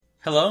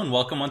Hello and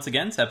welcome once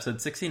again to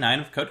episode 69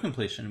 of Code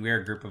Completion. We are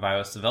a group of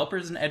iOS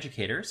developers and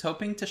educators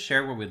hoping to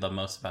share what we love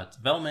most about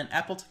development,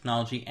 Apple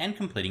technology, and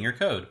completing your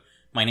code.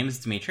 My name is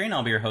Dimitri and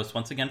I'll be your host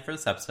once again for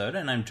this episode,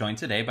 and I'm joined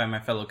today by my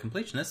fellow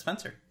completionist,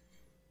 Spencer.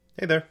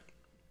 Hey there.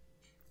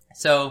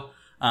 So,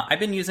 I've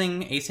been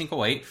using Async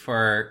Await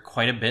for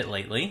quite a bit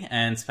lately,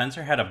 and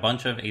Spencer had a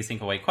bunch of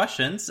Async Await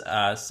questions,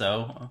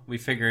 so we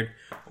figured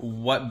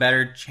what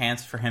better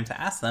chance for him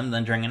to ask them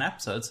than during an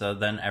episode, so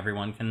then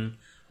everyone can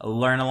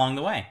learn along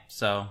the way.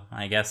 So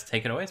I guess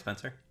take it away,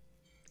 Spencer.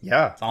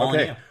 Yeah. It's all on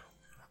you.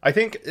 I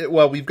think,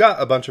 well, we've got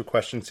a bunch of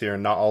questions here,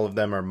 and not all of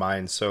them are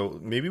mine. So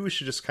maybe we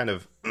should just kind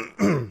of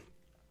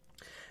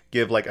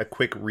give like a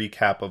quick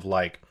recap of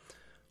like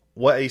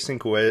what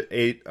Async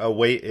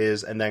Await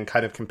is, and then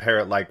kind of compare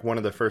it. Like one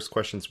of the first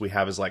questions we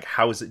have is like,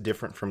 how is it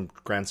different from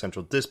Grand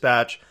Central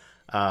Dispatch?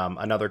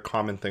 Another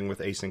common thing with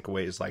Async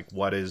Await is like,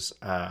 what is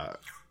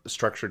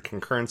structured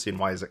concurrency and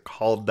why is it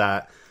called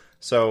that?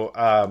 So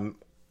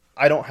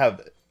I don't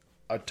have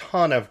a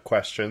ton of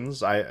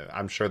questions.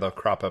 I'm sure they'll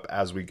crop up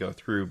as we go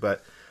through,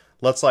 but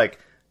let's like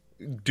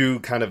do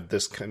kind of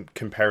this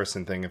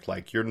comparison thing. If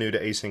like you're new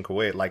to Async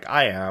Await, like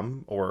I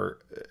am, or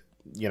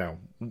you know,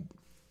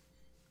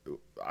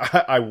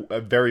 I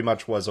very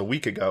much was a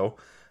week ago.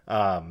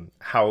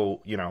 How,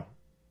 you know,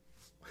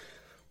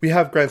 we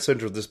have Grand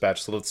Central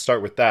Dispatch, so let's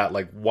start with that.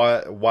 Like,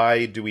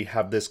 why do we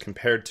have this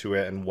compared to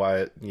it, and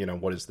what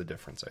is the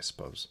difference, I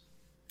suppose?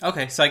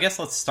 Okay, so I guess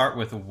let's start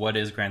with what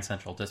is Grand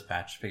Central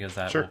Dispatch, because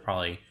that Sure. will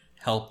probably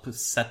help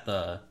set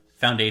the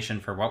foundation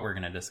for what we're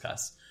going to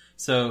discuss.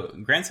 So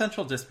Grand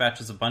Central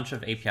Dispatch is a bunch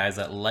of APIs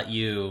that let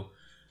you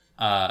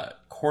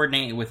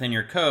coordinate within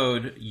your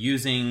code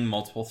using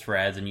multiple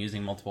threads and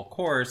using multiple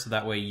cores, so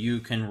that way you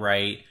can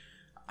write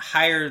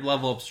higher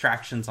level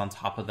abstractions on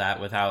top of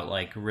that without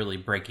like really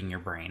breaking your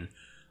brain.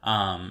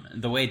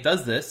 The way it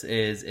does this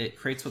is it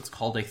creates what's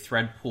called a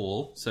thread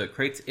pool. So it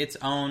creates its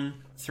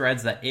own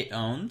threads that it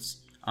owns,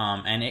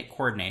 and it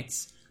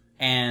coordinates,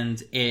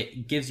 and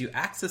it gives you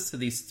access to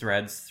these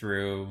threads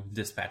through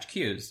dispatch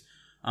queues.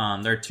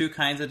 There are two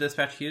kinds of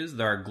dispatch queues.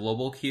 There are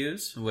global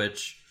queues,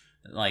 which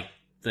like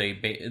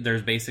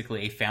there's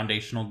basically a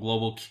foundational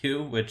global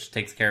queue which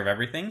takes care of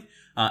everything,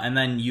 and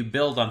then you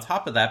build on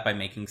top of that by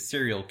making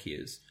serial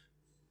queues,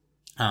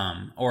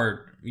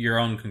 or your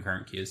own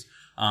concurrent queues.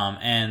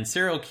 And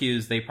serial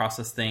queues, they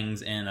process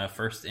things in a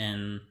first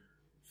in,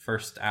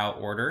 first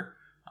out order.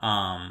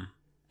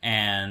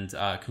 And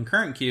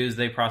concurrent queues,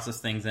 they process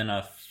things in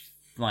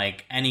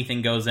like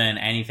anything goes in,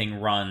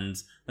 anything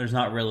runs. There's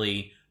not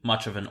really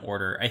much of an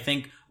order. I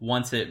think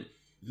once it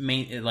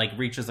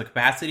reaches a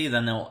capacity,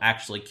 then they'll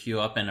actually queue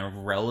up in a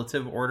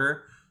relative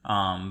order.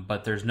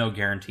 But there's no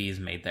guarantees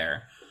made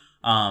there.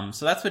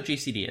 So that's what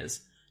GCD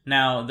is.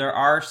 Now, there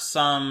are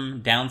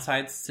some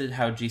downsides to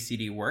how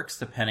GCD works,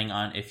 depending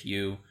on if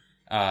you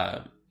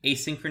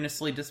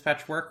asynchronously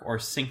dispatch work or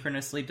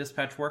synchronously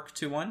dispatch work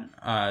to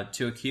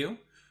a queue.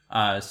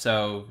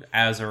 So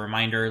as a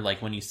reminder,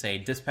 like when you say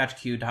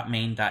dispatch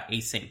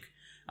queue.main.async,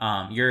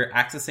 you're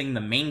accessing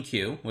the main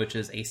queue, which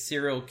is a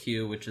serial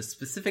queue, which is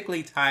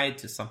specifically tied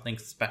to something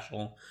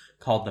special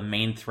called the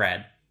main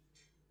thread.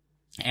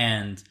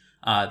 And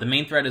the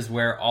main thread is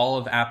where all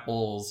of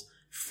Apple's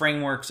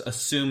frameworks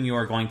assume you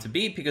are going to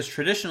be, because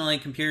traditionally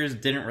computers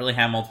didn't really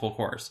have multiple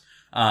cores.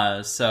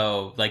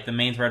 So like the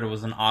main thread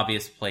was an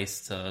obvious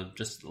place to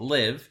just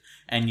live,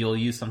 and you'll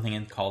use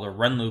something called a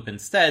run loop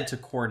instead to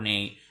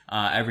coordinate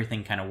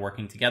everything kind of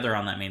working together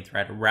on that main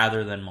thread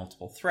rather than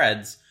multiple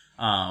threads,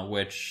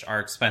 which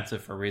are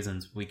expensive for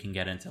reasons we can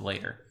get into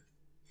later.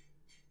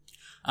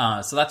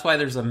 So that's why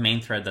there's a main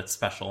thread that's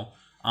special.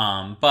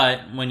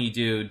 But when you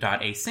do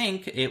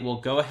 .async, it will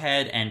go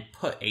ahead and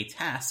put a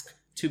task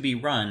to be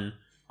run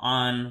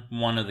on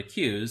one of the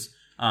queues,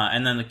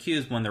 and then the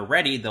queues, when they're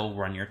ready, they'll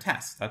run your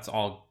task. That's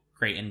all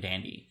great and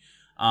dandy.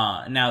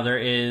 Now, there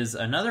is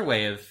another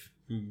way of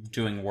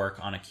doing work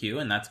on a queue,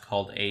 and that's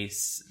called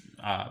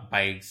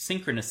by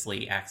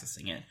synchronously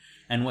accessing it.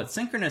 And what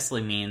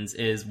synchronously means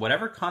is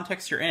whatever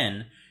context you're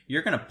in,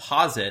 you're going to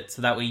pause it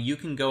so that way you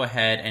can go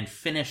ahead and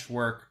finish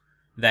work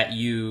that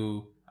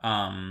you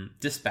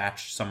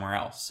dispatch somewhere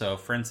else. So,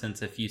 for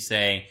instance, if you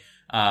say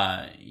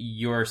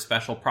your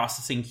special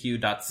processing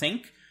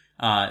queue.sync,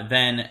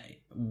 then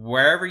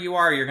wherever you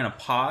are, you're going to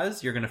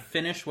pause, you're going to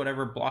finish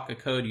whatever block of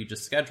code you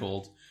just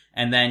scheduled,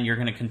 and then you're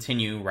going to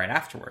continue right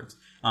afterwards.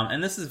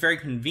 And this is very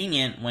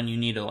convenient when you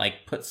need to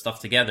like put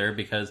stuff together,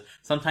 because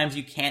sometimes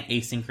you can't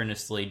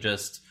asynchronously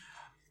just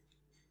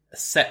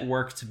set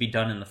work to be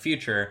done in the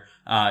future.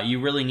 You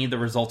really need the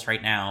results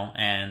right now,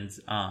 and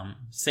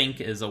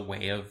sync is a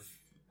way of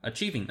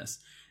achieving this.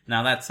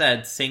 Now, that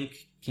said,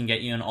 sync can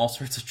get you in all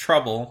sorts of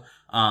trouble,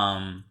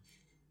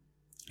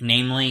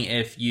 namely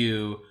if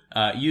you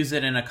use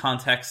it in a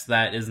context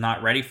that is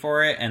not ready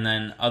for it, and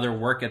then other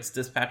work gets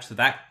dispatched to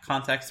that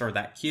context or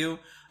that queue,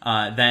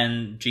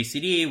 then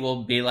GCD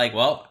will be like,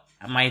 well,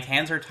 my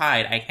hands are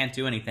tied, I can't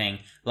do anything,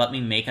 let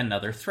me make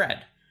another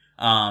thread.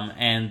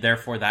 And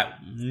therefore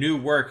that new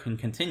work can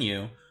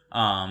continue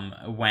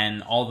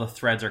when all the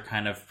threads are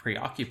kind of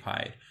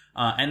preoccupied.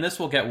 And this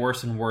will get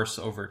worse and worse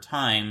over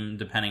time,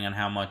 depending on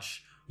how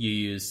much you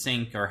use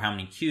sync or how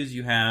many queues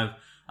you have.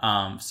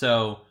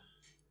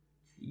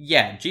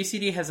 Yeah,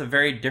 GCD has a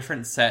very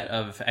different set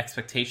of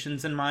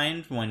expectations in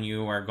mind when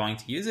you are going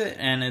to use it,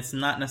 and it's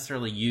not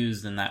necessarily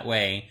used in that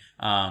way,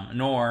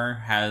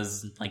 nor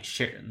has like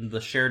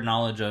the shared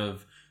knowledge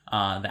of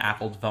the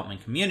Apple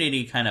development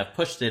community kind of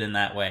pushed it in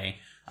that way.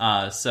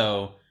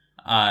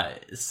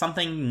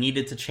 Something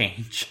needed to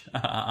change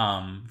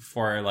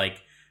for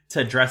like to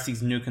address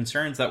these new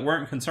concerns that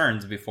weren't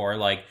concerns before.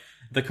 Like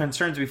the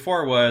concerns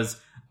before was,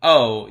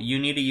 oh, you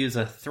need to use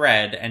a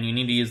thread and you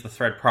need to use the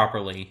thread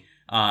properly.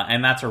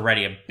 And that's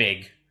already a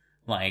big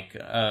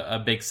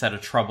set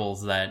of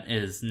troubles that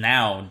is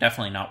now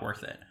definitely not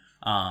worth it.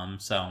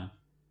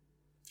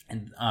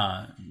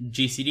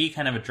 GCD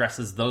kind of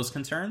addresses those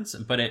concerns,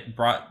 but it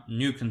brought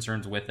new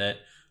concerns with it,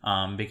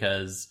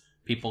 because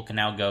people can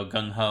now go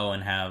gung-ho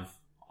and have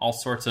all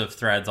sorts of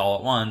threads all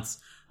at once,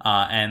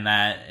 and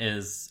that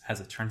is, as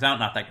it turns out,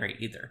 not that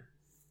great either.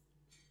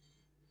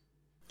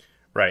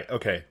 Right,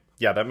 okay.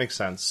 Yeah, that makes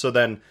sense. So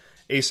then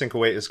async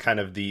await is kind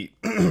of the,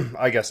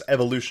 I guess,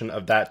 evolution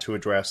of that to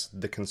address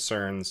the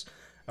concerns,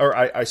 or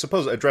I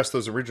suppose address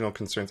those original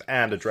concerns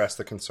and address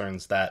the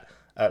concerns that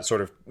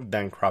sort of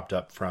then cropped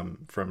up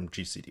from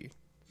GCD.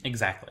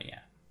 Exactly, yeah.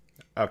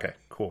 Okay,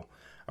 cool.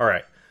 All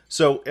right.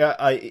 So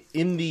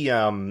in the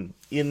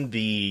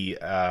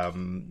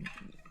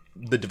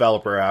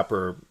developer app,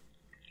 or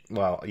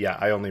well, yeah,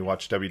 I only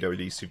watch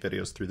WWDC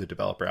videos through the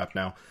developer app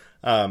now.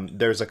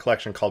 There's a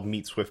collection called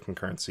Meet Swift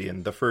Concurrency,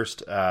 and the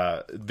first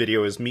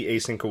video is Meet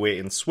Async Await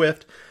in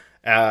Swift,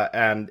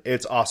 and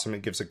it's awesome.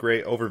 It gives a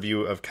great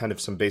overview of kind of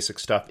some basic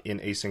stuff in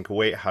Async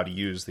Await, how to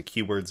use the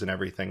keywords and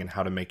everything, and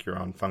how to make your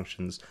own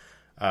functions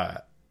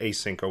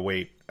async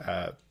await,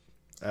 I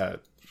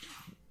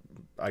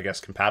guess,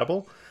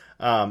 compatible.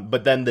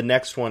 But then the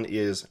next one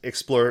is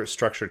Explore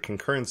Structured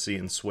Concurrency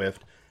in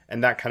Swift,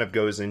 and that kind of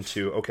goes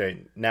into, okay,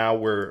 now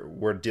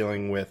we're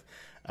dealing with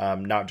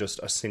not just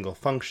a single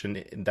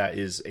function that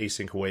is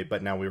async await,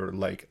 but now we were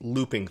like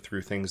looping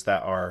through things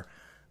that are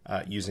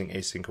using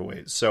async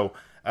await. So,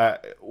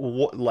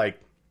 why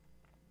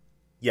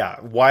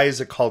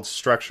is it called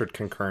structured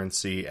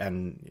concurrency,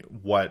 and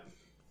what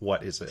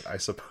is it, I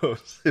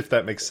suppose, if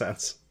that makes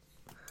sense?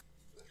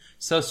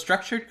 So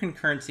structured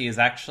concurrency is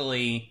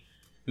actually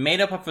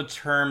made up of a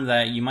term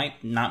that you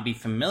might not be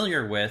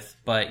familiar with,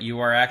 but you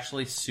are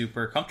actually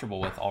super comfortable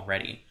with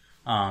already.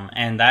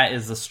 And that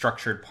is the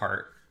structured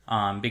part.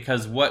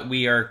 Because what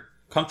we are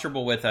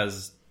comfortable with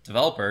as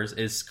developers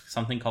is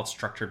something called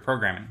structured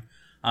programming.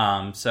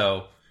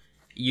 So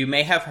you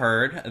may have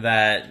heard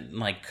that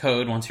like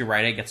code, once you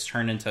write it, gets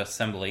turned into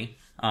assembly.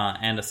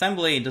 And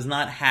assembly does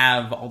not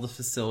have all the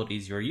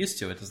facilities you're used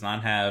to. It does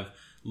not have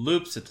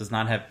loops. It does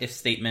not have if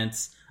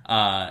statements.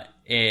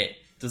 It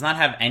does not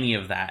have any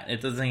of that. It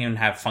doesn't even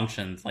have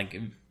functions, like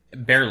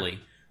barely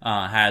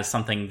has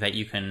something that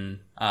you can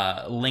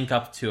link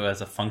up to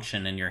as a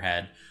function in your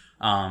head.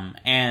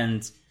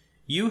 And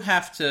you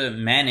have to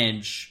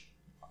manage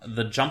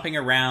the jumping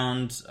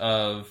around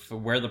of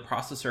where the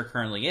processor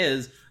currently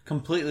is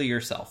completely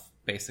yourself,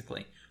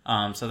 basically.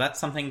 So that's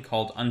something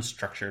called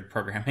unstructured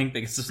programming,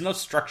 because there's no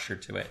structure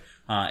to it.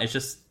 It's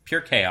just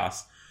pure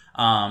chaos.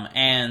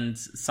 And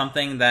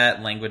something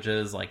that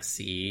languages like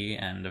C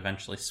and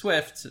eventually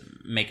Swift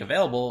make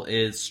available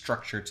is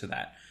structure to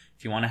that.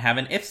 If you want to have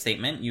an if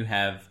statement, you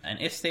have an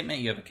if statement,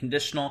 you have a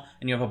conditional,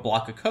 and you have a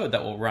block of code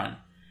that will run.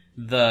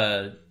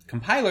 The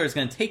compiler is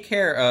going to take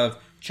care of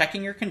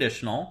checking your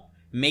conditional,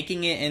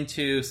 making it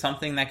into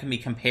something that can be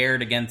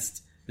compared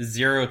against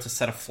 0 to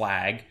set a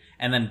flag,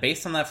 and then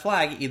based on that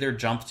flag, either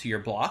jump to your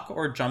block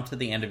or jump to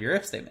the end of your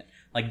if statement.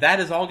 Like, that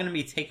is all going to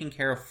be taken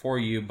care of for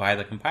you by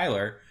the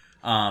compiler.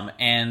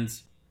 Bingo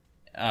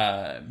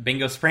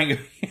sprango,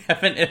 you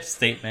have an if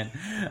statement,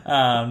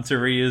 to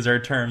reuse our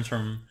terms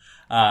from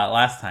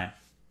last time.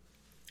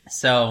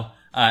 So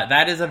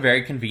that is a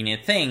very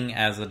convenient thing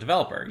as a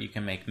developer. You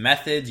can make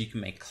methods, you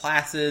can make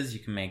classes, you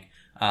can make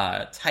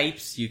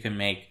types, you can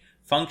make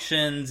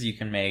functions, you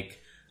can make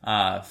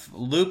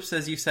loops,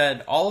 as you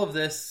said. All of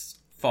this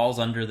falls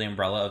under the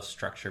umbrella of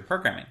structured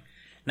programming.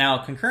 Now,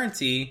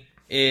 concurrency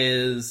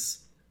is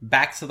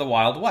back to the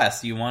Wild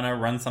West. You want to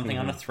run something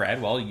on a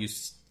thread. Well, you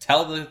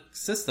tell the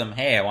system,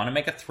 hey, I want to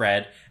make a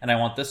thread, and I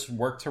want this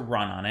work to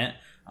run on it.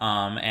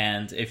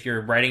 And if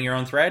you're writing your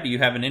own thread, you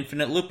have an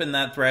infinite loop in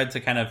that thread to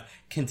kind of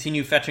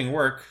continue fetching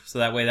work, so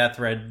that way that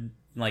thread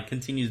like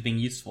continues being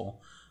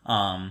useful.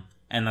 And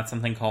that's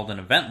something called an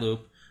event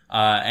loop.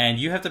 And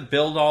you have to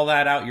build all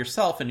that out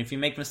yourself, and if you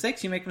make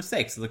mistakes, you make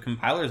mistakes. So the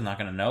compiler is not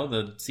going to know,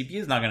 the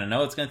CPU is not going to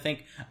know, it's going to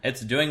think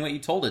it's doing what you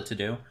told it to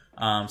do.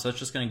 So it's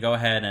just going to go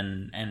ahead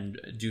and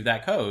do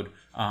that code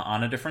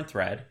on a different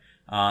thread,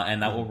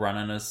 and that will run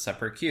in a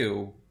separate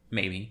queue,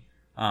 maybe.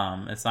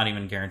 It's not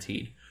even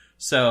guaranteed.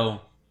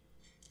 So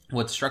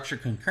what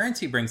structured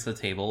concurrency brings to the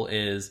table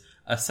is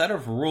a set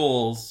of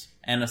rules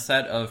and a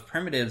set of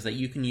primitives that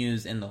you can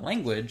use in the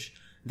language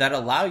that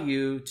allow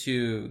you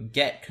to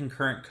get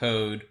concurrent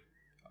code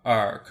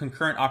or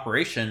concurrent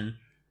operation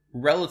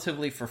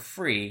relatively for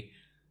free.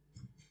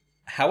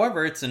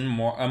 However, it's in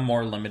a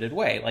more limited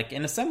way. Like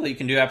in assembly, you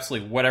can do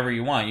absolutely whatever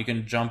you want. You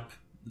can jump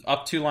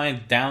up 2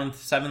 lines, down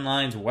 7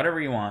 lines, whatever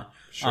you want.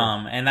 Sure.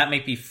 And that may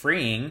be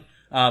freeing,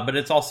 but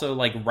it's also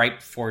like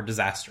ripe for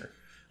disaster.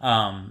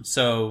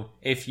 So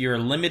if you're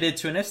limited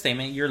to an if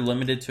statement, you're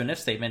limited to an if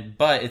statement,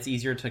 but it's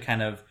easier to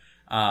kind of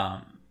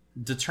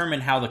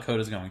determine how the code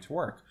is going to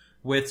work.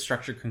 With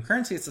structured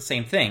concurrency, it's the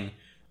same thing.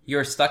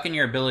 You're stuck in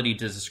your ability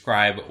to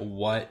describe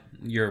what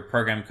your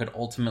program could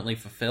ultimately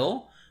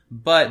fulfill,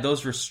 but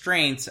those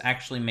restraints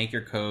actually make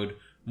your code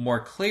more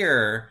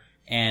clear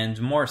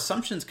and more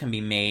assumptions can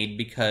be made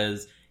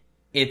because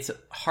it's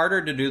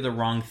harder to do the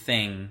wrong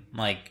thing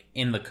like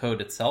in the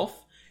code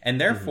itself. And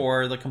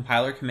therefore, the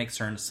compiler can make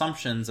certain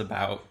assumptions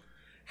about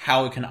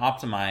how it can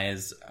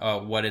optimize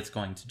what it's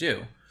going to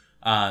do.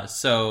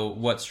 So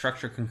what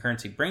structured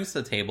concurrency brings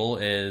to the table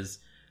is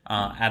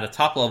at a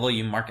top level,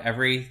 you mark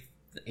every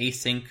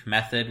async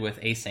method with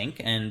async,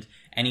 and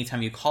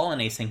anytime you call an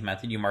async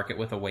method, you mark it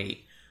with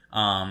await.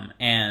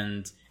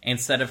 And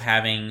instead of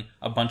having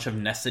a bunch of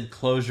nested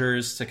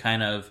closures to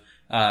kind of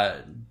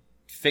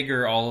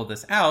figure all of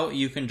this out,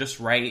 you can just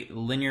write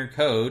linear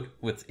code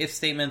with if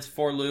statements,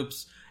 for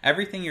loops,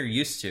 everything you're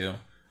used to,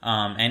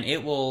 and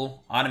it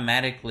will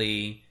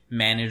automatically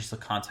manage the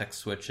context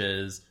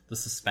switches, the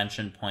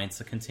suspension points,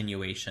 the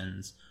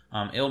continuations.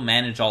 It'll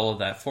manage all of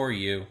that for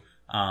you.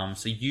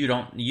 So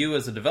you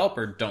as a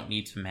developer don't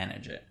need to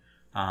manage it.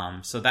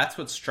 So that's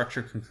what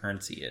structured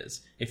concurrency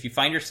is. If you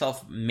find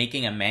yourself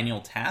making a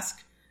manual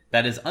task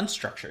that is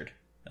unstructured,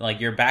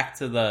 like you're back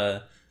to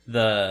the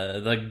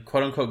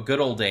quote unquote good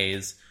old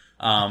days,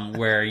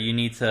 where you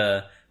need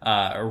to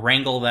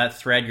wrangle that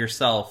thread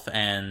yourself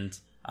and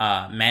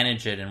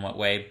manage it in what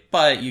way,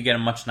 but you get a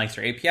much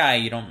nicer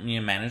API. You don't need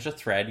to manage a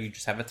thread. You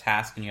just have a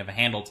task and you have a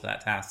handle to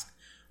that task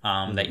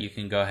that you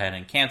can go ahead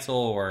and cancel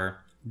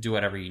or do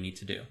whatever you need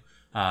to do.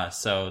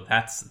 So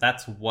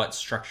that's what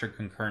structured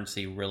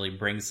concurrency really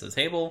brings to the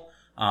table.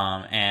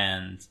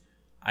 And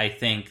I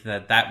think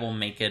that will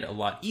make it a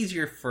lot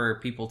easier for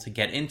people to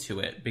get into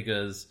it,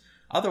 because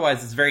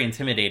otherwise it's very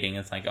intimidating.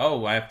 It's like,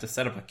 oh, I have to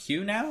set up a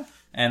queue now,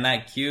 and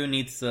that queue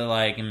needs to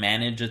like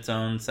manage its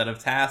own set of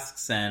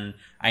tasks, and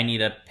I need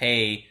to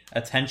pay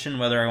attention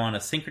whether I want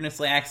to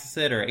synchronously access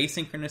it or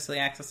asynchronously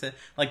access it.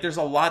 Like there's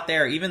a lot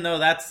there, even though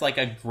that's like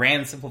a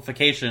grand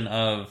simplification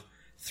of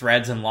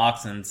threads and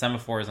locks and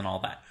semaphores and all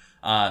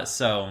that.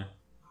 So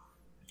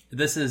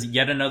this is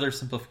yet another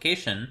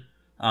simplification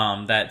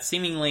that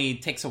seemingly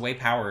takes away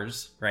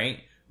powers, right?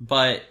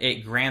 But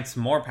it grants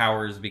more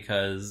powers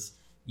because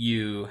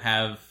you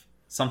have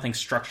something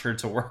structured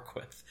to work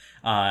with.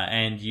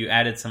 And you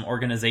added some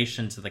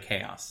organization to the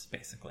chaos,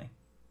 basically.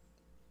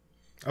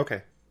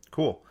 Okay,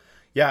 cool.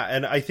 Yeah,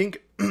 and I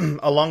think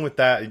along with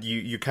that,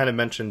 you kind of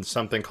mentioned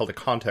something called a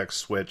context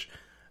switch.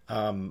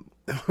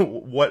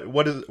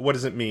 What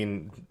does it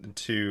mean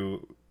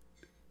to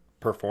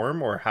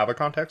perform or have a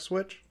context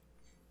switch?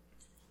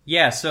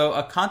 Yeah, so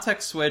a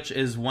context switch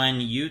is when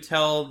you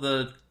tell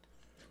the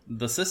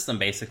system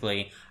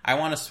basically, I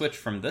want to switch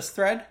from this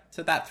thread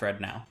to that thread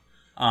now.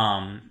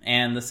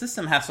 And the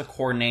system has to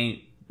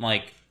coordinate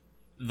like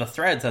the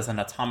threads as an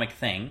atomic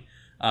thing.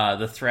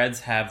 The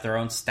threads have their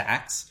own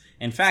stacks.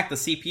 In fact, the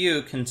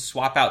CPU can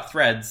swap out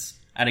threads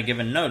at a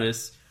given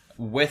notice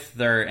with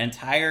their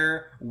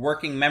entire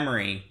working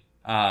memory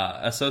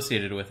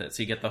associated with it.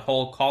 So you get the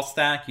whole call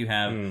stack, you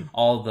have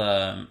all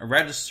the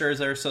registers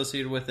that are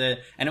associated with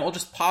it, and it will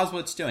just pause what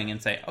it's doing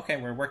and say, okay,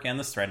 we're working on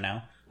this thread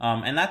now.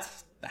 And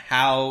that's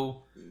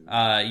how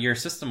your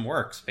system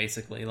works,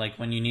 basically. Like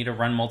when you need to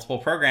run multiple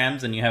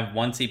programs and you have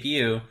one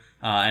CPU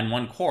and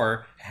one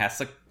core, it has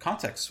to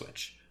context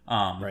switch.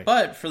 Right.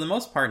 But for the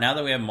most part, now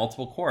that we have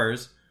multiple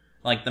cores,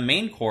 like the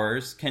main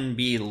cores can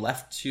be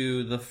left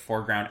to the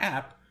foreground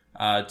app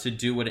to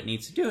do what it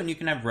needs to do, and you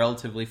can have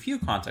relatively few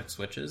context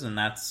switches, and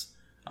that's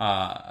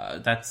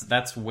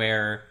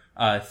where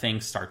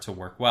things start to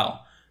work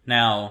well.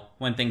 Now,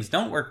 when things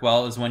don't work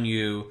well is when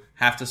you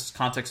have to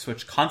context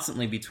switch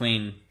constantly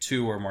between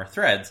two or more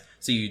threads.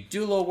 So you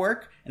do a little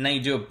work, and then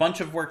you do a bunch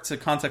of work to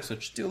context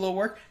switch, do a little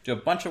work, do a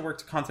bunch of work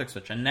to context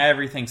switch, and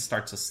everything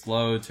starts to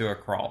slow to a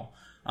crawl.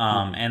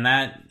 And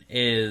that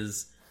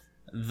is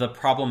the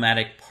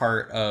problematic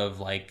part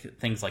of like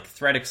things like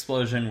thread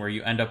explosion, where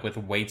you end up with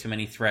way too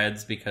many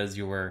threads because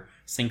you were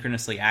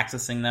synchronously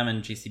accessing them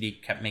and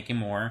GCD kept making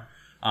more.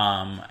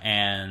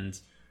 And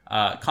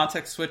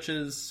context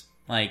switches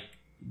like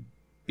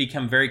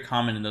become very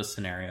common in those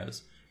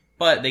scenarios,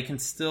 but they can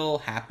still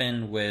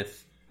happen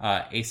with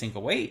async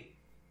await.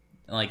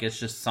 Like it's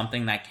just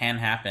something that can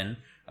happen,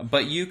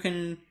 but you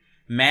can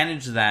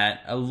manage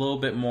that a little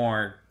bit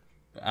more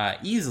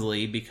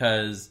easily,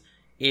 because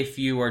if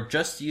you are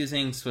just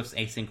using Swift's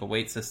async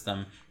await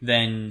system,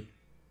 then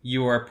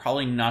you are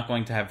probably not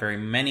going to have very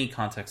many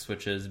context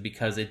switches,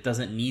 because it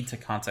doesn't need to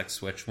context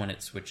switch when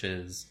it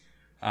switches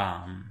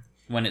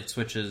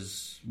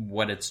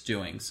what it's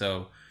doing.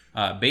 So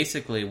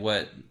Basically,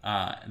 what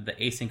the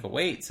async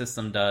await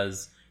system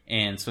does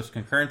in Swift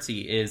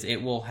concurrency is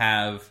it will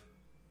have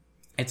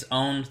its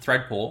own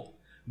thread pool,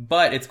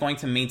 but it's going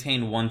to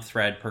maintain one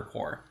thread per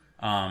core.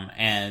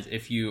 And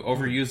if you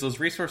overuse those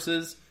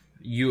resources,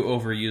 you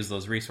overuse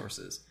those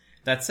resources.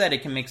 That said,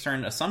 it can make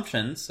certain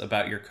assumptions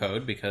about your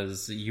code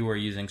because you are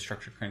using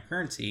structured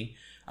concurrency,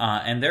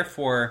 and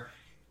therefore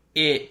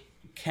it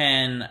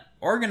can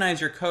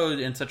organize your code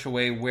in such a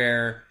way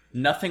where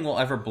nothing will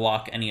ever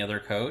block any other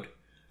code.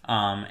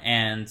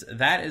 And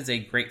that is a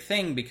great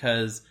thing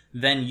because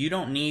then you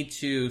don't need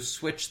to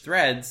switch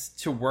threads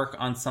to work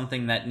on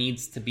something that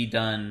needs to be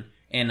done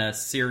in a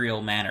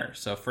serial manner.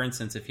 So for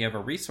instance, if you have a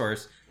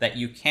resource that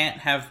you can't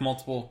have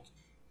multiple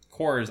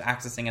cores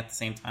accessing at the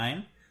same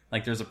time,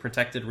 like there's a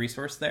protected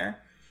resource there,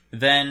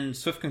 then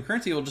Swift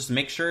concurrency will just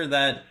make sure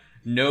that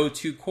no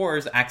two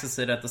cores access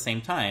it at the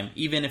same time,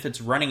 even if it's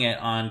running it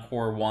on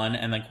core 1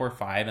 and then core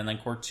 5 and then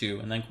core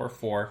 2 and then core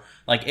 4.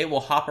 Like it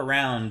will hop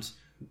around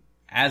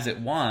as it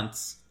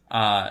wants,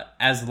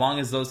 as long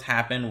as those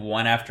happen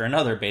one after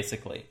another,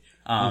 basically.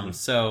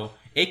 So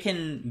it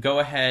can go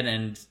ahead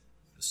and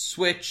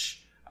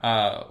switch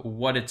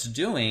what it's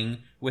doing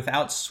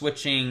without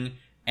switching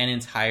an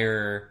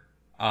entire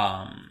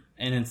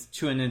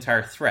to an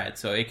entire thread.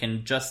 So it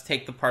can just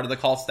take the part of the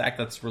call stack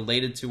that's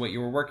related to what you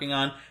were working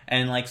on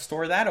and like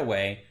store that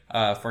away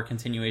for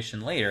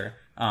continuation later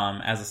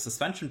as a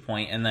suspension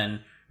point, and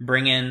then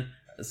bring in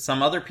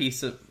some other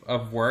piece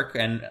of work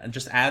and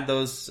just add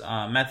those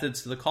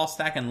methods to the call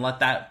stack and let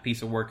that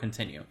piece of work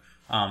continue.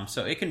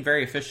 So it can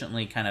very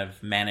efficiently kind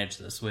of manage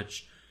this,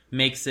 which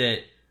makes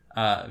it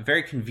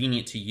very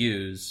convenient to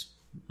use,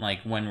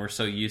 like when we're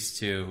so used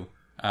to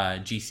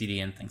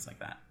GCD and things like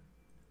that.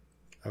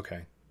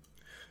 Okay.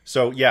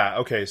 So, yeah,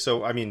 okay.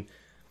 So, I mean,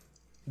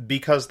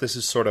 because this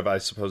is sort of, I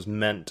suppose,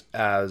 meant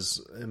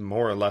as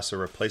more or less a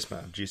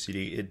replacement of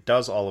GCD, it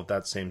does all of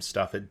that same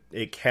stuff.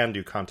 It can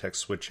do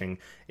context switching.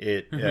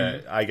 It,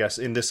 I guess,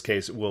 in this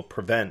case, it will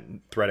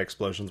prevent thread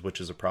explosions,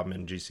 which is a problem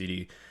in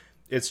GCD.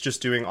 It's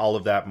just doing all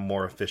of that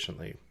more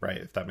efficiently, right?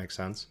 If that makes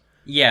sense.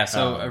 Yeah,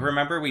 so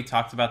remember we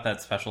talked about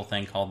that special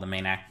thing called the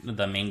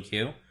main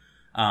queue?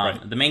 Right.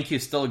 The main queue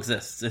still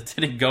exists. It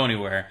didn't go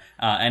anywhere.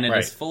 And it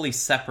is fully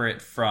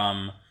separate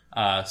from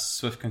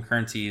Swift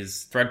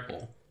concurrency's thread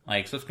pool.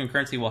 Like Swift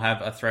concurrency will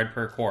have a thread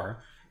per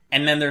core.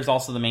 And then there's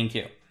also the main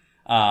queue.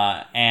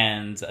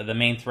 And the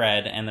main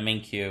thread and the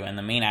main queue and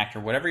the main actor,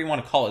 whatever you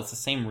want to call it, it's the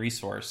same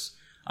resource.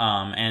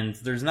 And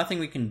there's nothing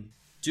we can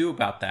do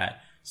about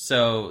that.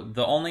 So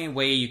the only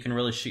way you can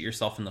really shoot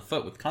yourself in the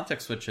foot with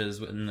context switches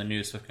in the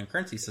new Swift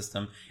concurrency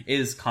system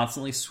is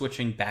constantly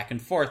switching back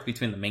and forth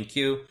between the main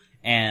queue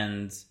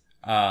and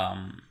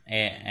an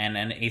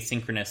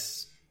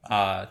asynchronous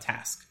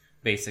task,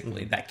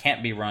 basically, that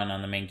can't be run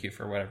on the main queue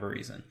for whatever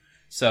reason.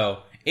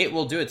 So it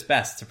will do its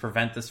best to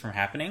prevent this from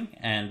happening,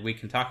 and we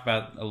can talk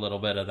about a little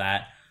bit of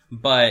that,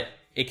 but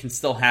it can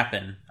still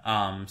happen.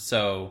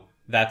 So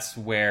that's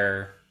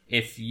where,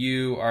 if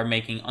you are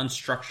making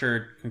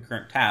unstructured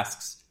concurrent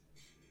tasks,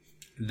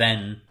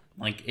 then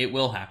like it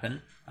will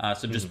happen.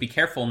 So just be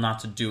careful not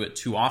to do it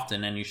too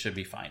often, and you should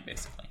be fine,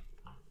 basically.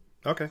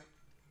 Okay,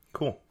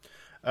 cool.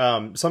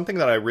 Something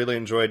that I really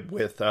enjoyed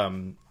with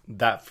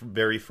that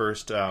very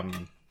first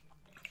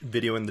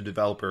video in the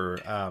developer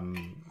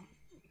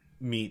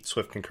Meet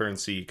Swift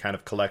concurrency kind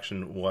of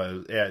collection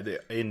was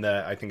in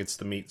the, I think it's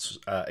the Meet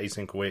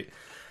async await.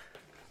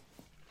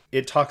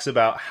 It talks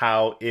about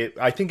how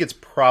I think it's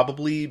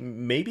probably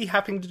maybe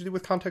having to do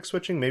with context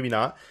switching, maybe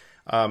not.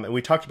 And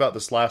we talked about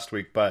this last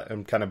week, but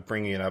I'm kind of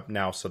bringing it up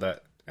now so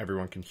that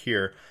everyone can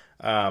hear.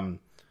 When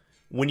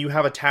you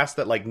have a task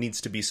that like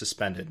needs to be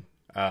suspended,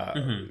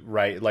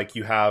 right? Like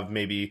you have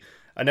maybe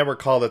a network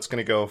call that's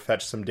going to go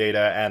fetch some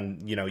data,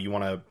 and you know you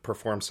want to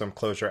perform some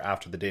closure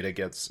after the data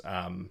gets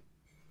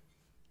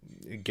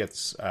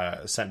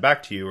sent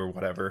back to you or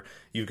whatever.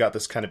 You've got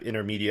this kind of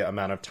intermediate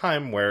amount of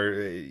time where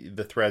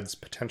the thread's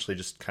potentially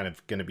just kind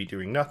of going to be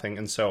doing nothing.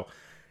 And so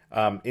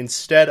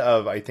instead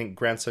of, I think,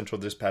 Grand Central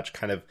Dispatch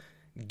kind of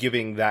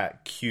giving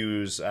that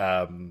queue's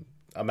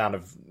amount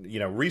of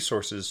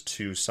resources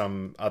to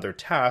some other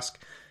task,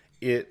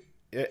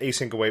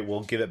 async await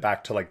will give it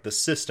back to like the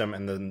system,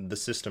 and then the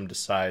system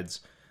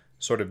decides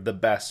sort of the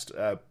best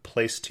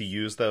place to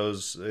use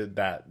those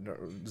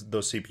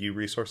CPU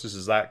resources.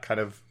 Is that kind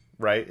of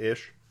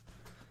right-ish?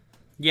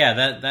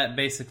 Yeah, that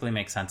basically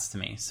makes sense to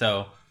me.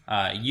 So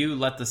you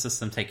let the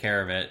system take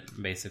care of it,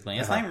 basically.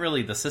 It's not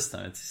really the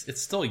system.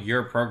 It's still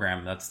your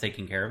program that's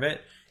taking care of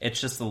it. It's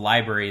just the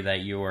library that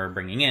you are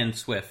bringing in,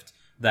 Swift,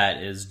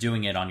 that is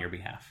doing it on your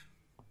behalf.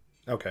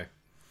 Okay.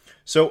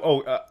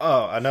 So,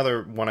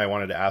 another one I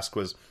wanted to ask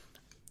was,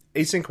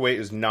 async await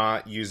is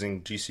not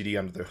using GCD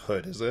under the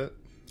hood, is it?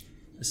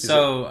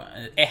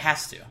 It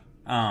has to.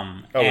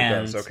 It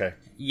does. Okay.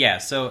 Yeah,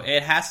 so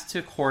it has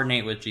to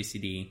coordinate with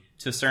GCD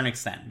to a certain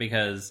extent,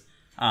 because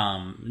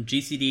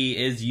GCD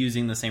is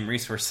using the same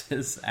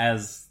resources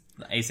as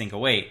async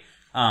await.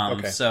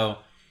 So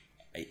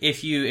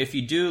if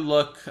you do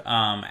look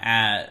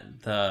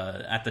at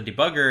the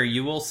debugger,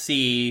 you will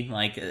see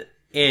like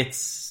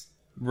it's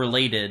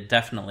related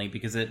definitely,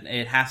 because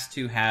it has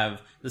to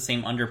have the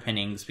same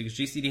underpinnings, because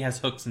GCD has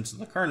hooks into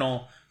the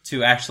kernel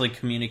to actually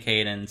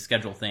communicate and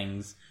schedule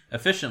things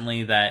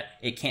efficiently that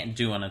it can't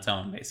do on its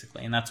own,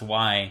 basically. And that's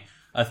why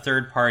a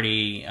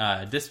third-party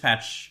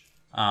dispatch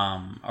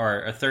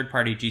or a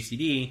third-party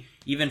GCD,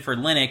 even for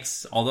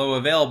Linux, although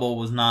available,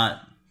 was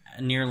not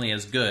nearly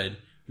as good,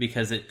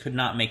 because it could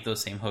not make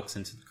those same hooks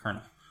into the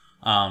kernel.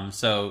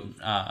 So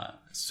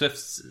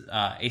Swift's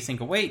async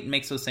await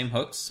makes those same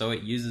hooks, so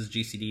it uses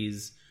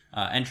GCD's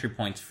entry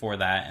points for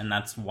that, and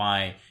that's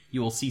why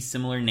you will see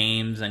similar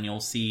names, and you'll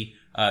see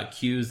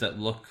queues that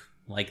look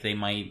like they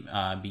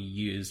might be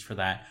used for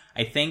that.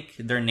 I think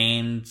they're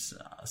named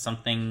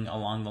something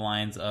along the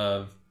lines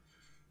of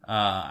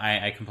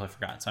I completely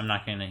forgot, so I'm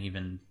not going to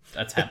even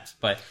attempt.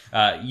 But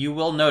you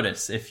will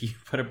notice if you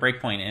put a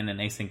breakpoint in an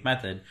async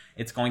method,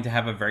 it's going to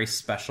have a very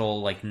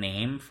special like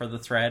name for the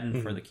thread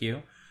and for the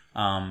queue,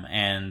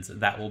 and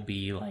that will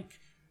be like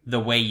the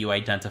way you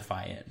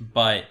identify it.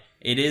 But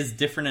it is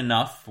different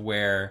enough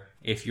where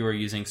if you are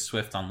using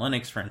Swift on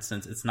Linux, for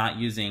instance, it's not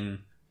using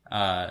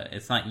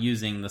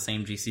the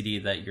same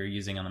GCD that you're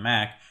using on the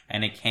Mac,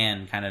 and it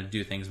can kind of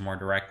do things more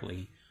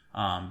directly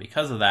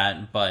because of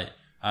that. But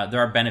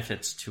there are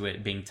benefits to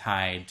it being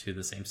tied to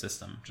the same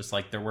system, just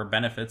like there were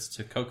benefits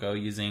to Cocoa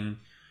using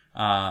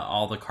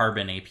all the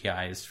Carbon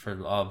APIs for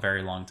a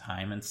very long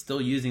time, and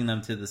still using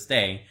them to this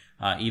day,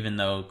 even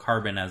though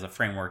Carbon as a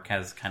framework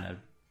has kind of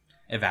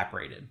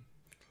evaporated.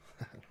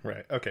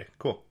 Right. Okay,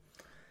 cool.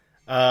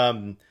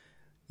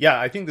 Yeah,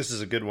 I think this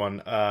is a good one.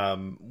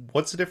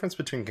 What's the difference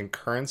between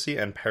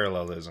concurrency and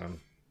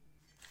parallelism?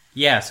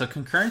 Yeah, so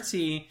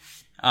concurrency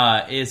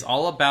is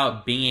all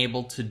about being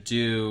able to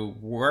do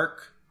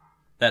work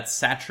that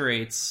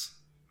saturates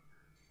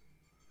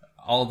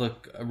all the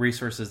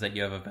resources that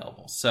you have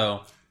available.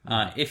 So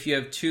if you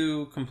have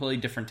two completely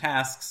different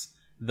tasks,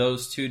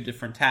 those two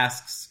different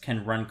tasks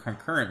can run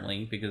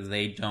concurrently because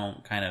they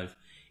don't kind of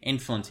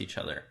influence each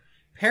other.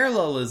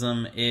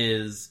 Parallelism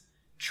is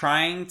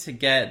trying to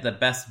get the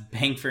best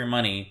bang for your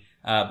money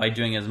by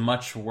doing as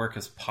much work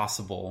as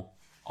possible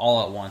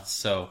all at once.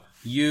 So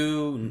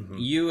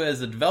you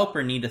as a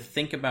developer need to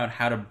think about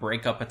how to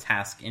break up a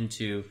task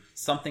into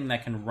something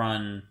that can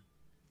run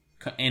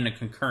in a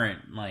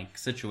concurrent like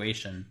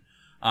situation,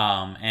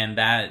 and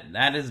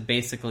that is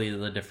basically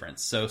the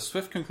difference. So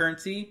Swift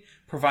concurrency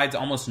provides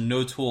almost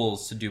no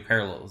tools to do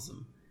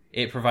parallelism.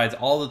 It provides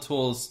all the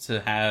tools to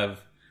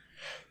have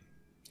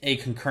a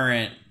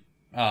concurrent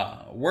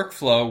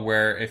workflow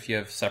where if you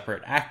have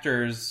separate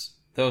actors,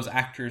 those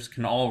actors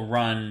can all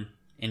run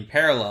in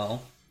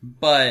parallel,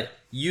 but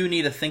you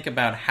need to think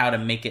about how to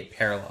make it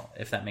parallel,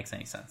 if that makes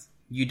any sense.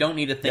 You don't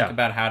need to think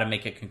about how to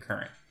make it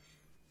concurrent.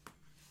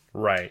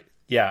 Right.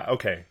 Yeah,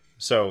 okay.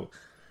 So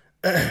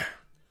this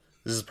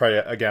is probably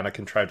again a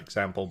contrived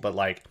example, but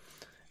like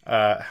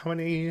how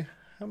many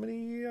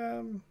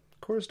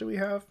cores do we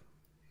have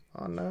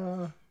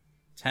on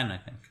 10, I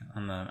think,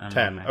 on the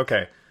 10.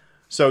 Okay.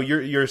 So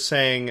you're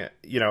saying,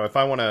 if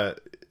I want to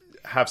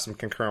have some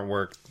concurrent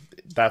work,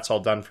 that's all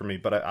done for me,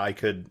 but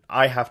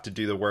I have to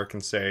do the work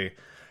and say,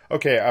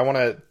 okay, I want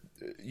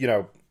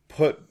to,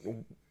 put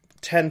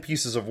 10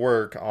 pieces of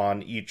work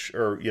on each,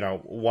 or,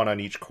 one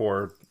on each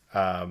core.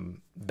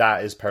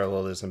 That is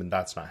parallelism, and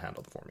that's not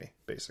handled for me,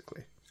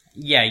 basically.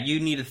 Yeah, you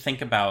need to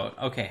think about,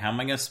 okay, how am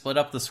I going to split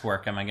up this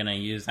work? Am I going to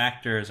use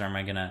actors, or am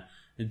I going to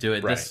do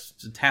it this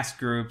task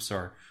groups,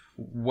 or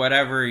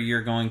whatever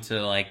you're going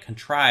to like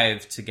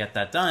contrive to get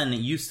that done?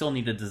 You still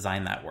need to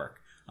design that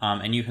work.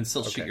 And you can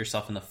still shoot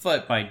yourself in the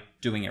foot by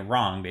doing it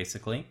wrong,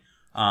 basically.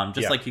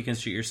 Like you can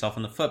shoot yourself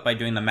in the foot by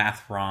doing the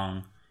math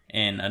wrong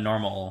in a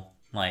normal,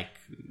 like,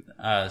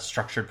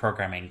 structured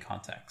programming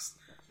context.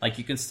 Like,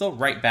 you can still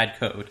write bad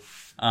code,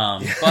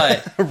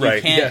 but you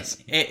can't. Yes.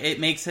 It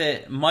makes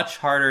it much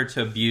harder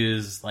to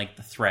abuse, like,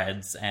 the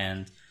threads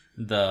and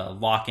the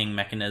locking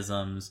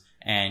mechanisms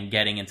and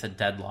getting into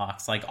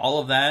deadlocks. Like, all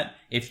of that,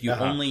 if you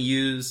only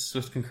use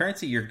Swift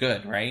concurrency, you're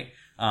good, right?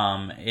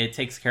 It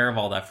takes care of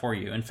all that for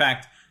you. In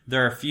fact,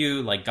 there are a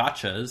few, like,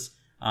 gotchas,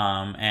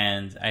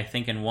 and I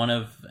think in one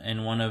of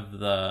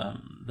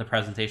the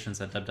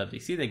presentations at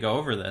WWDC, they go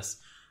over this.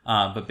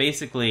 But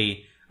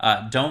basically,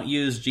 don't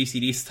use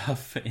GCD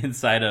stuff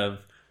inside of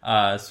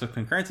Swift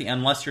concurrency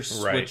unless you're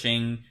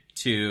switching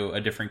to a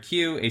different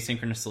queue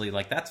asynchronously.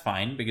 Like, that's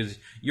fine because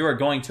you are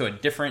going to a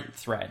different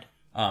thread.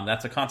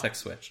 That's a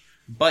context switch.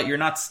 But you're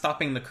not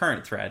stopping the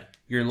current thread.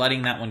 You're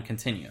letting that one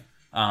continue.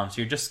 So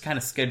you're just kind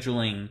of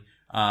scheduling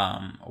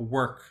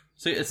work.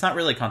 So it's not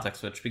really a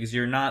context switch because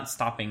you're not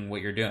stopping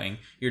what you're doing.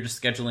 You're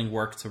just scheduling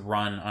work to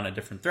run on a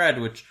different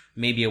thread, which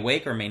may be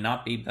awake or may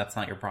not be. That's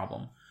not your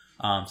problem.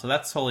 So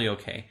that's totally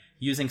okay.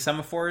 Using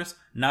semaphores,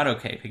 not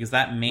okay, because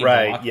that may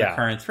block the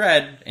current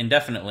thread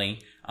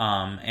indefinitely.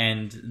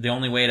 And the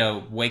only way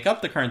to wake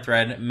up the current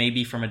thread may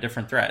be from a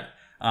different thread.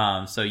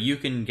 So you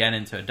can get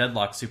into a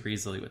deadlock super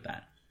easily with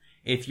that.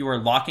 if you are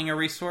locking a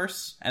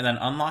resource and then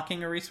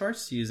unlocking a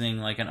resource using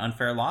like an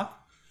unfair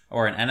lock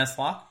or an NS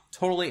lock,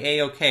 totally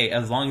A-okay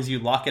as long as you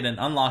lock it and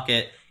unlock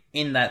it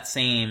in that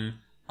same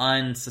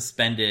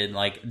unsuspended,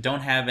 like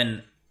don't have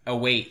an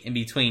await in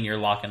between your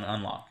lock and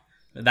unlock.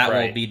 That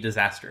will be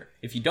disaster.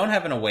 If you don't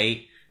have an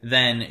await,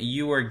 then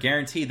you are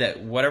guaranteed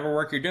that whatever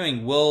work you're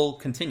doing will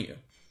continue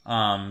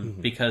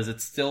because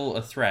it's still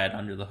a thread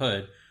under the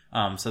hood.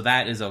 So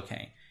that is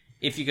okay.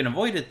 If you can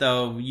avoid it,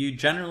 though, you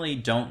generally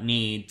don't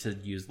need to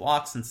use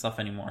locks and stuff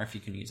anymore if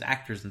you can use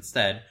actors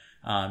instead,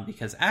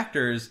 because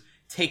actors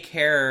take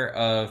care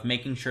of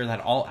making sure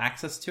that all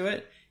access to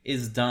it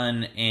is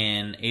done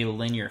in a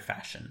linear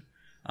fashion.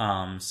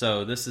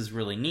 So this is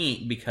really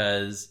neat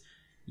because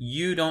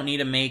you don't need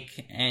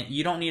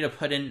to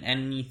put in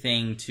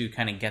anything to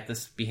kind of get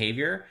this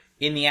behavior.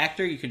 In the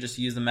actor, you could just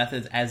use the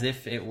methods as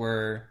if it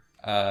were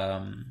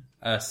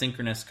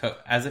synchronous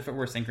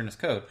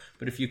code.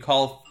 But if you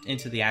call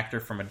into the actor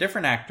from a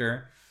different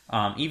actor,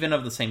 even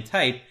of the same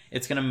type,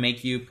 it's going to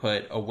make you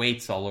put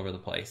awaits all over the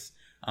place.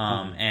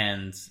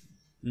 And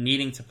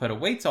needing to put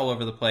awaits all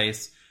over the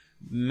place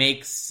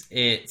makes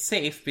it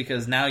safe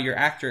because now your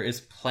actor is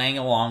playing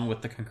along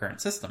with the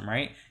concurrent system,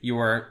 right? You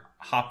are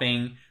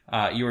hopping,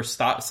 you are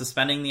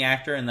suspending the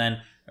actor and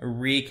then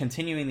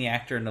continuing the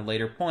actor at a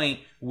later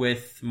point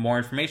with more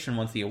information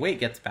once the await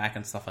gets back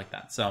and stuff like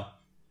that. So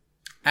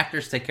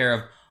actors take care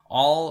of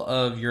all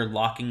of your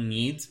locking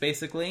needs,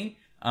 basically,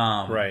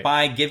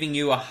 by giving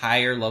you a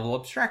higher level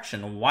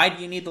abstraction. Why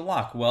do you need the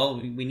lock? Well,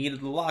 we needed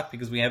the lock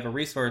because we have a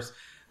resource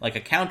like a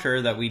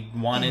counter that we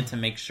wanted to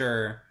make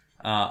sure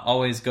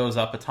always goes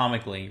up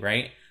atomically,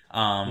 right?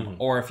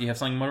 Or if you have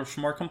something much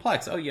more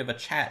complex, you have a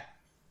chat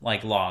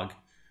like log,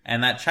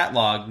 and that chat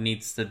log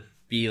needs to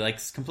be like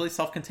completely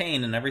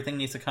self-contained, and everything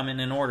needs to come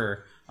in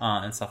order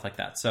and stuff like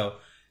that. So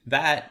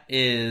that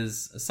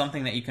is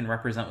something that you can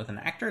represent with an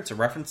actor. It's a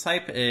reference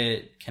type.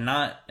 It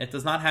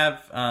does not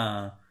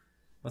have,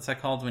 what's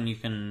that called when you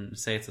can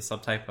say it's a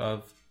subtype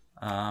of,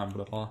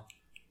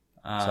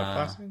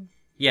 subclassing?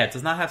 Yeah, it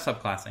does not have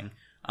subclassing.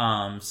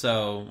 It's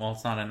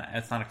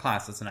not a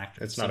class, it's an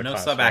actor. It's not a no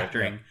class,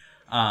 sub-actoring,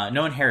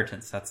 no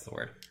inheritance, that's the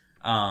word.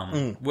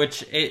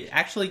 Which it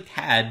actually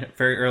had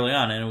very early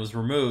on, and it was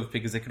removed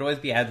because it could always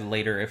be added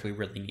later if we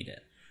really need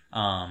it.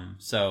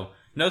 So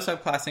no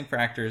subclassing for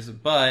actors,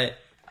 but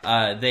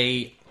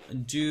they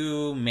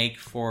do make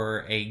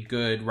for a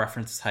good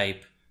reference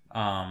type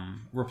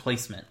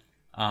replacement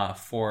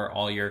for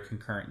all your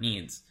concurrent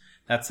needs.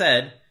 That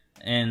said,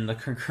 in the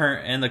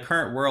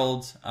current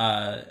world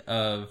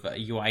of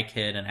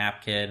UIKit and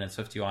AppKit and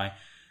SwiftUI,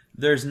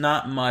 there's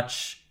not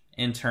much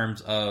in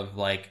terms of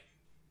like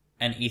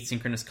an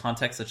asynchronous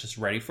context that's just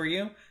ready for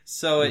you.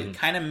 So it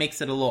kind of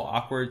makes it a little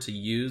awkward to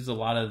use a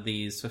lot of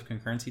these Swift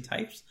concurrency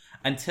types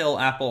until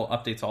Apple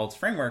updates all its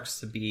frameworks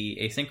to be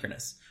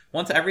asynchronous.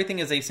 Once everything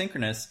is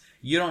asynchronous,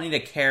 you don't need to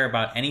care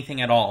about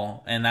anything at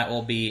all, and that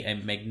will be a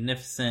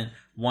magnificent,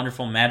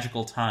 wonderful,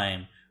 magical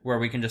time where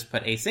we can just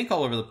put async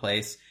all over the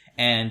place,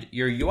 and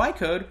your UI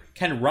code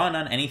can run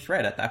on any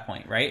thread at that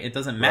point, right? It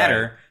doesn't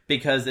matter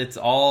because it's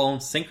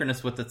all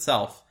synchronous with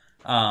itself.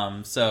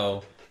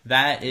 So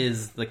that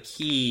is the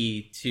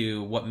key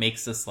to what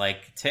makes this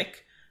like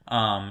tick.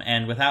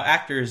 And without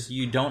actors,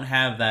 you don't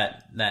have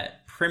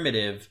that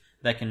primitive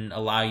that can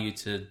allow you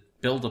to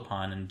build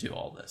upon and do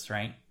all this,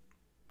 right?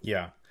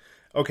 Yeah.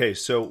 Okay,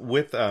 so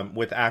with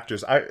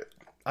actors, I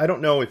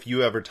don't know if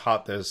you ever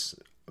taught this,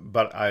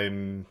 but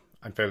I'm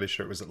fairly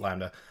sure it was at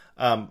Lambda.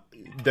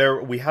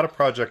 We had a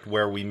project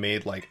where we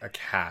made like a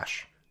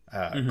cache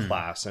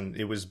class, and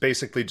it was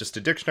basically just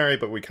a dictionary,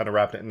 but we kind of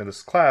wrapped it into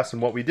this class.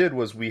 And what we did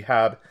was we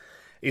had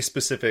a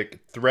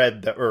specific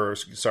thread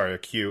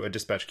a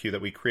dispatch queue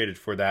that we created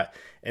for that,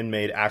 and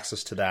made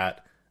access to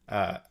that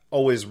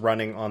always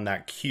running on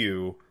that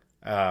queue.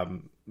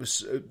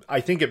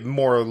 I think it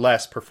more or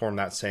less performed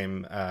that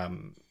same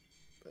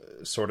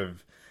sort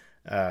of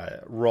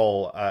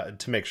role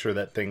to make sure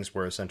that things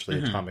were essentially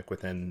atomic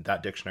within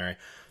that dictionary.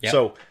 Yep.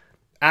 So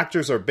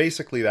actors are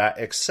basically that,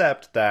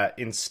 except that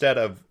instead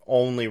of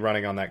only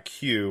running on that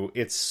queue,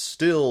 it's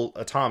still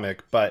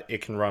atomic, but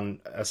it can run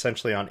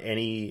essentially on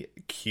any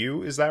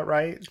queue. Is that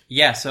right?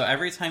 Yeah, so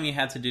every time you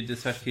had to do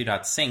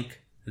dispatchqueue.sync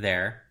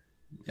there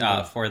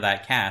for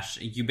that cache,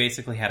 you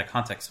basically had a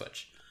context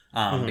switch.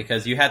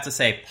 Because you had to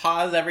say,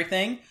 pause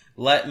everything,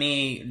 let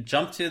me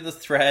jump to the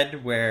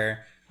thread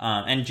where,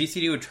 and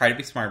GCD would try to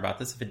be smart about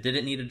this. If it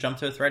didn't need to jump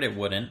to a thread, it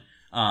wouldn't.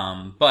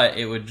 But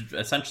it would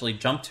essentially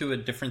jump to a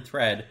different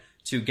thread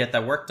to get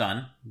that work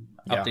done,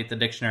 update the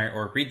dictionary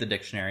or read the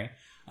dictionary.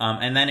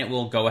 And then it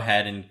will go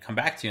ahead and come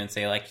back to you and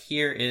say, like,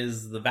 here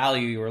is the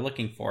value you were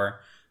looking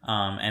for.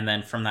 And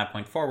then from that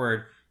point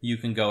forward, you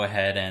can go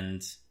ahead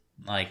and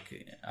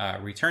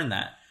return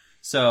that.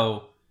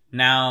 So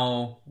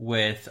now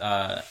with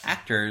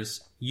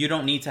actors, you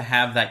don't need to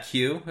have that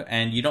queue,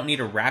 and you don't need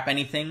to wrap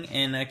anything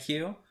in a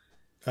queue.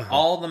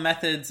 All the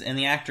methods in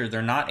the actor,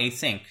 they're not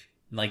async.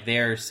 Like,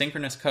 they're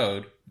synchronous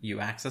code.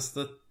 You access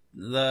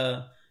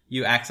the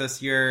you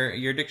access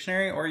your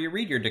dictionary, or you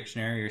read your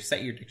dictionary, or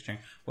set your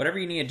dictionary, whatever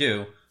you need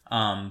to do.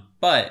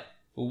 But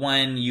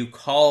when you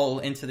call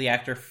into the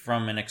actor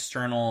from an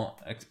external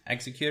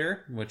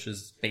executor, which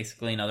is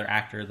basically another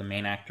actor, the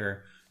main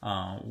actor,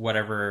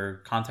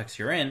 whatever context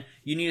you're in,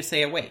 you need to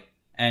say await.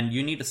 And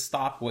you need to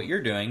stop what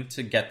you're doing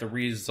to get the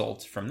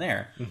results from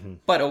there. Mm-hmm.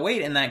 But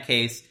await in that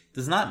case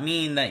does not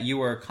mean that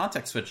you are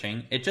context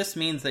switching. It just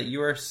means that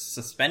you are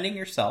suspending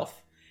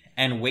yourself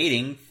and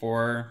waiting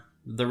for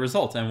the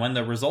result. And when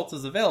the result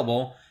is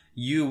available,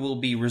 you will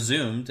be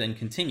resumed and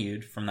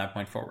continued from that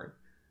point forward.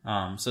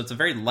 So it's a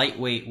very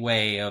lightweight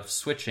way of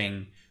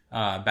switching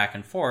back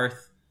and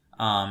forth.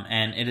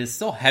 And it is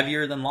still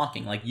heavier than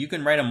locking. Like, you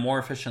can write a more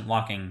efficient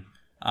locking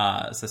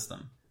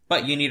system.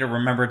 But you need to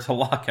remember to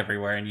lock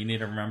everywhere, and you need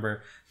to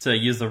remember to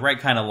use the right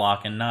kind of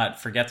lock and not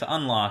forget to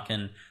unlock,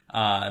 and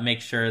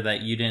make sure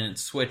that you didn't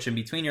switch in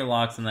between your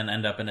locks and then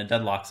end up in a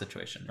deadlock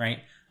situation,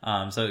 right?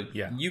 So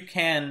you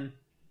can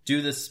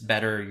do this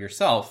better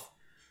yourself,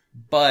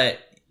 but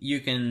you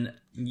can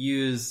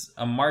use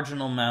a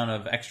marginal amount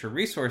of extra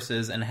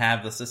resources and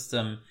have the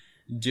system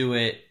do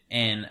it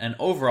in an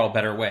overall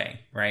better way,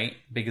 right?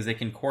 Because it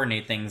can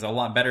coordinate things a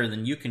lot better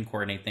than you can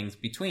coordinate things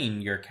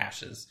between your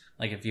caches.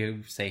 Like if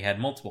you, say, had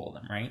multiple of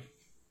them, right?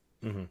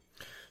 Mm-hmm.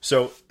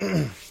 So,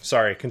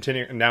 sorry,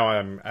 continue. Now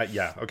I'm,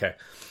 okay.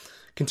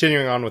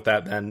 Continuing on with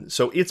that then.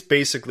 So it's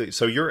basically,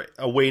 so you're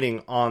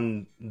awaiting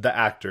on the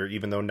actor,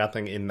 even though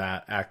nothing in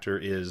that actor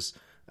is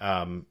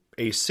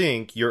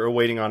async, you're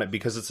awaiting on it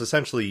because it's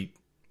essentially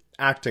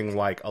acting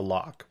like a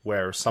lock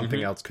where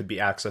something else could be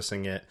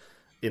accessing it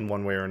in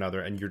one way or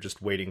another, and you're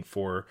just waiting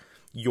for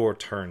your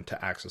turn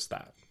to access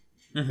that.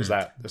 Mm-hmm. Is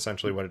that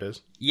essentially what it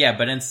is? Yeah,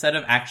 but instead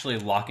of actually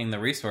locking the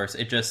resource,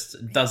 it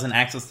just doesn't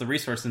access the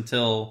resource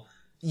until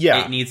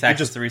it needs to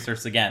access the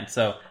resource again.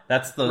 So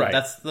that's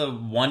the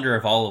wonder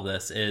of all of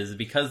this, is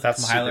because the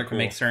compiler can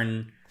make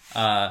certain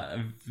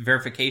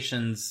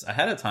verifications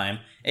ahead of time,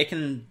 it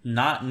can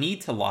not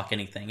need to lock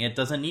anything. It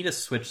doesn't need to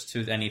switch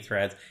to any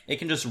threads. It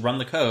can just run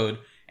the code,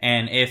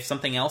 and if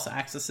something else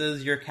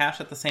accesses your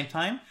cache at the same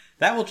time,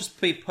 that will just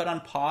be put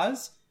on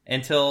pause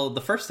until the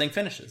first thing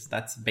finishes.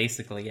 That's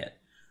basically it.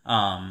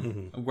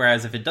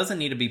 Whereas if it doesn't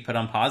need to be put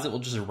on pause, it will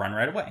just run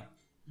right away,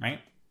 right?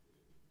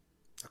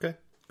 Okay,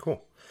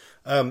 cool.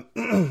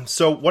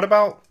 So what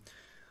about,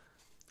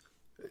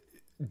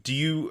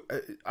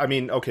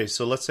 okay,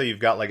 so let's say you've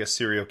got like a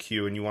serial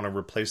queue and you want to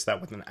replace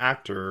that with an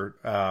actor.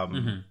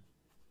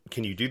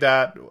 Can you do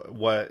that?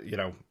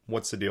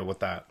 What's the deal with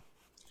that?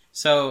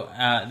 So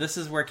this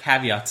is where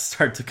caveats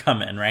start to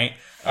come in, right?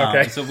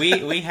 Okay. So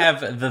we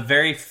have the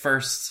very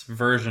first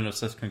version of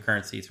Swift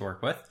concurrency to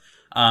work with.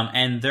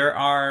 And there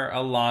are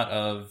a lot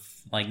of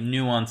like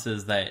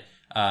nuances that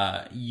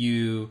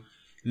you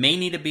may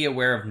need to be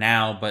aware of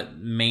now, but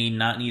may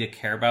not need to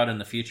care about in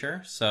the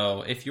future.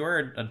 So if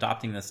you're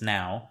adopting this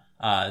now,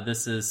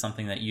 this is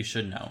something that you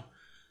should know.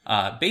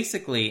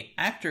 Basically,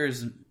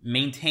 actors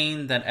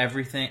maintain that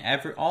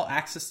all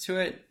access to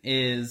it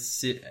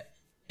is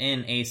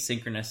in a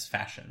synchronous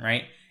fashion,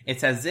 right?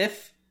 It's as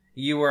if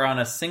you were on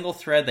a single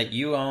thread that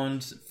you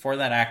owned for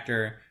that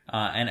actor,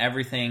 and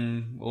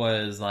everything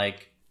was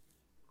like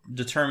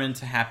determined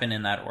to happen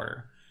in that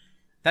order.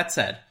 That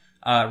said,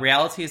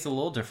 reality is a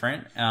little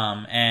different,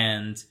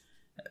 and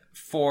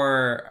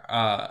for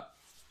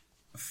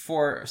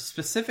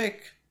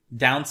specific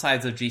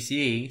downsides of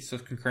GCD,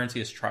 Swift concurrency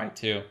has tried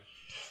to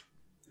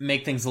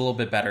make things a little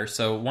bit better.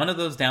 So one of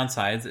those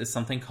downsides is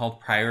something called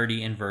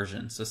priority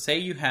inversion. So say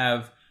you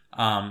have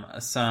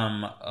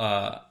some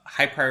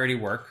high priority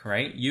work,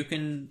 right? You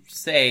can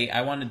say,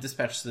 I want to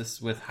dispatch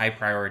this with high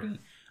priority,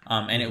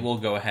 and it will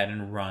go ahead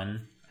and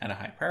run at a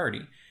high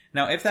priority.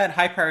 Now, if that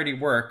high priority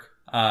work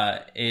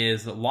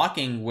is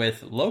locking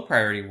with low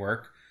priority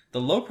work,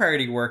 the low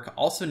priority work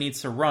also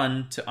needs to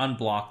run to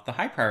unblock the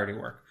high priority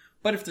work.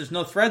 But if there's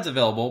no threads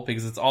available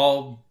because it's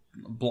all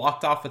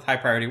blocked off with high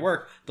priority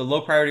work, the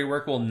low priority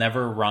work will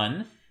never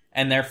run,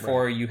 and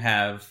therefore you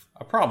have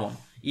a problem.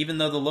 Even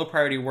though the low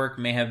priority work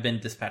may have been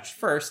dispatched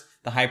first,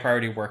 the high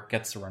priority work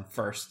gets to run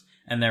first,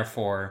 and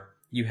therefore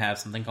you have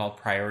something called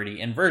priority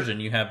inversion.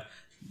 You have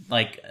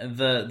like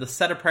the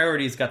set of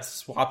priorities got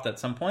swapped at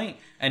some point,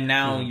 and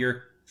now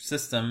your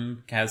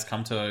system has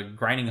come to a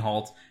grinding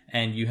halt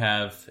and you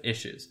have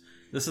issues.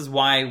 This is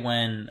why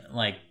when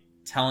like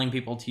telling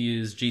people to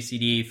use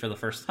GCD for the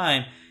first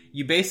time,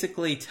 you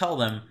basically tell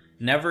them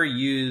never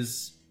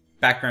use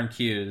background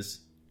queues,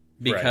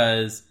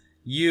 because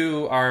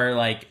you are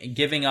like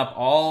giving up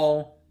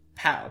all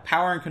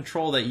power and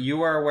control that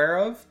you are aware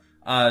of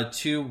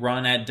to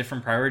run at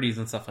different priorities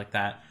and stuff like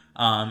that.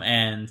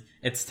 And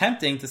it's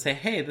tempting to say,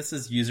 hey, this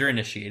is user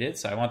initiated,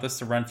 so I want this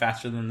to run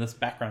faster than this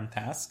background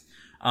task.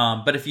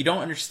 But if you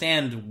don't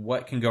understand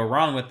what can go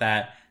wrong with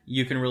that,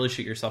 you can really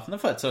shoot yourself in the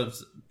foot. So it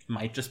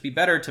might just be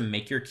better to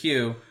make your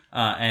queue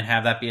and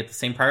have that be at the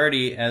same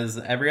priority as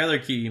every other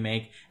queue you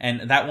make.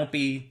 And that won't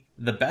be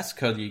the best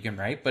code that you can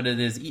write, but it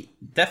is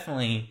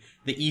definitely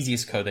the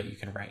easiest code that you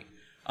can write.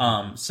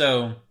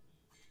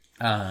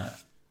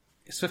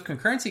 Swift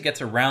concurrency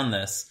gets around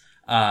this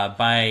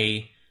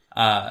by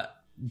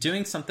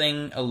doing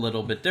something a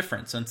little bit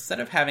different. So instead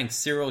of having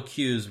serial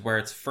queues where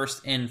it's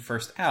first in,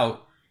 first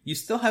out, you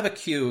still have a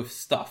queue of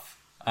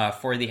stuff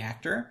for the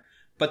actor,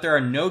 but there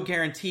are no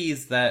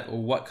guarantees that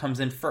what comes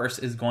in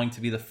first is going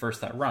to be the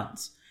first that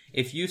runs.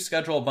 If you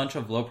schedule a bunch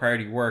of low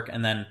priority work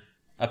and then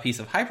a piece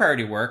of high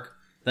priority work,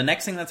 the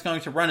next thing that's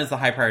going to run is the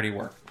high priority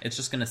work. It's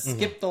just going to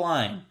skip the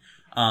line.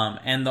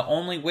 And the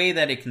only way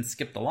that it can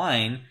skip the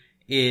line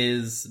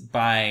is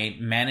by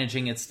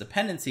managing its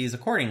dependencies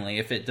accordingly.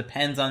 If it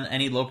depends on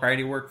any low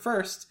priority work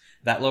first,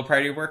 that low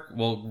priority work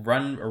will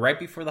run right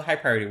before the high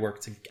priority work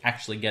to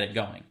actually get it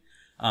going.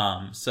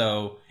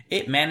 So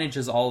it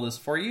manages all of this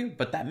for you,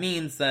 but that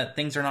means that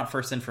things are not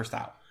first in, first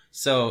out.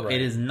 So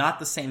It is not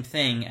the same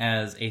thing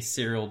as a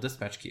serial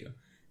dispatch queue.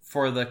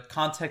 For the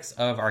context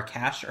of our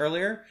cache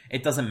earlier,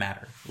 it doesn't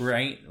matter,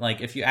 right? Like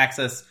if you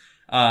access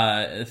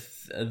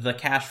the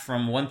cache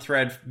from one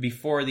thread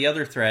before the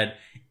other thread,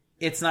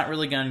 it's not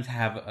really going to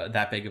have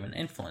that big of an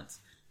influence.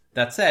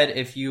 That said,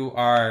 if you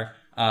are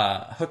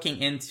hooking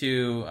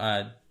into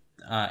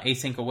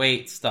async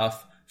await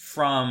stuff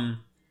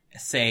from,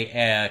 say,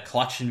 a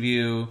collection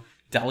view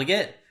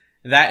delegate,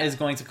 that is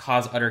going to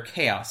cause utter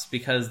chaos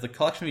because the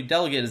collection view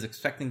delegate is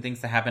expecting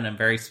things to happen in a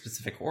very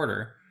specific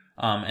order.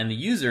 And the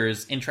user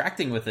is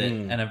interacting with it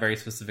in a very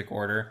specific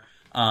order.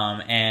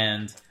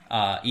 And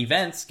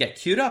events get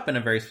queued up in a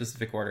very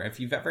specific order.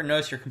 If you've ever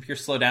noticed your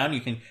computer slow down,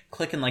 you can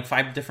click in like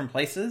 5 different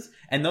places.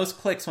 And those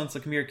clicks, once the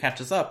computer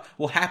catches up,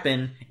 will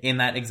happen in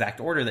that exact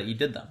order that you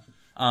did them.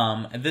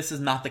 And this is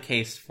not the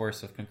case for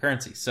Swift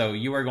concurrency. So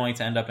you are going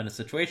to end up in a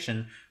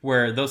situation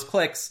where those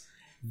clicks,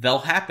 they'll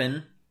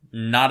happen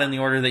not in the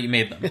order that you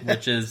made them,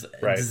 which is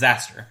a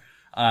disaster.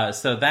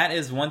 So that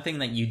is one thing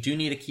that you do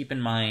need to keep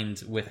in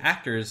mind with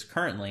actors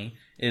currently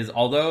is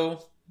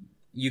although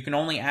you can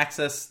only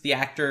access the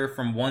actor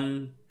from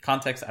one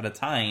context at a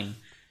time,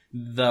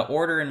 the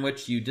order in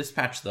which you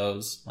dispatch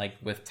those, like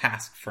with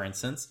task, for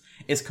instance,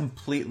 is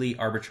completely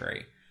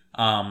arbitrary.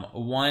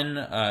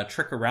 One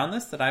trick around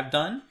this that I've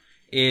done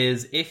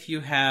is if you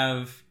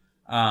have,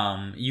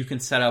 you can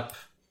set up,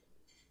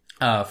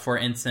 for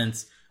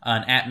instance,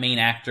 an @main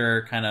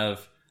actor kind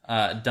of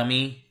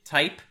dummy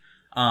type.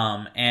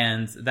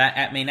 And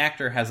that @main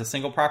actor has a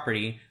single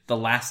property, the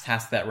last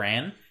task that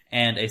ran,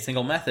 and a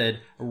single method,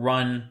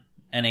 run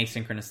an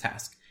asynchronous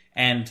task.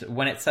 And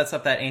when it sets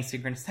up that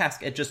asynchronous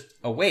task, it just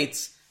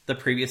awaits the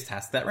previous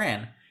task that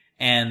ran.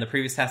 And the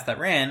previous task that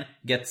ran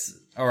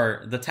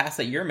or the task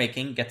that you're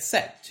making gets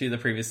set to the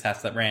previous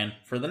task that ran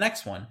for the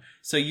next one.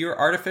 So you're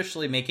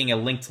artificially making a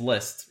linked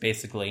list,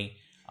 basically,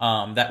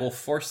 that will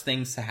force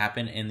things to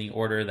happen in the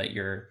order that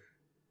you're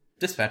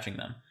dispatching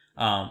them,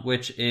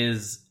 which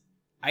is,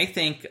 I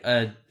think,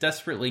 a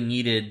desperately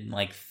needed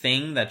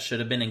thing that should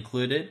have been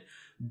included,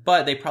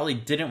 but they probably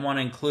didn't want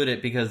to include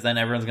it because then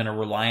everyone's going to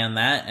rely on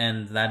that,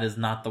 and that is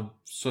not the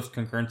Swift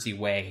concurrency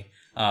way,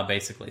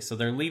 basically. So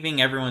they're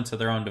leaving everyone to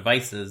their own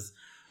devices,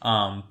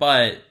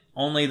 but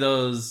only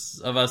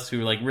those of us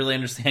who really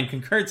understand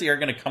concurrency are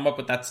going to come up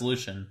with that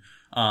solution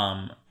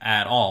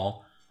at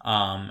all.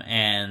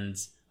 And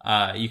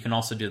you can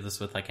also do this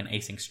with an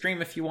async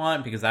stream if you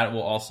want, because that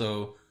will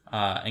also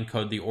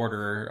encode the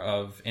order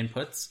of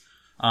inputs.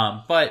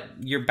 But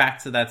you're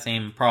back to that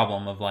same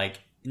problem of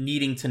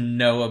needing to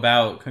know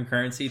about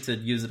concurrency to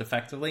use it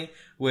effectively,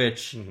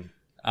 which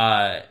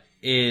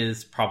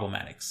is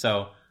problematic.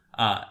 So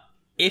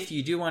if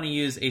you do want to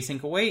use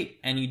async await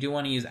and you do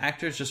want to use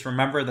actors, just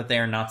remember that they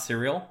are not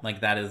serial.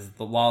 That is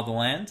the law of the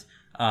land.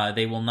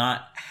 They will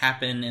not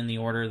happen in the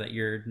order that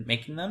you're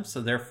making them. So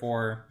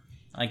therefore,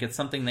 it's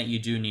something that you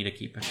do need to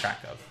keep a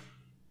track of.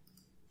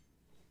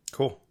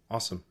 Cool.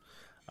 Awesome.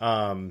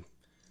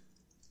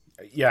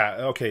 Yeah.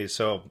 Okay.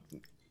 So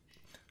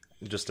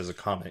just as a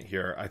comment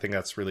here, I think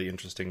that's really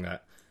interesting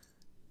that,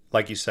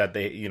 like you said,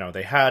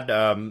 they had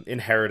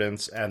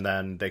inheritance and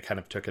then they kind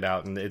of took it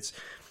out, and it's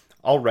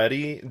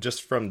already,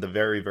 just from the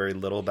very, very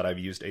little that I've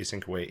used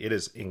async await, it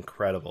is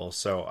incredible.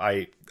 So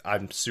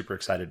I'm super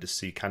excited to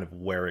see kind of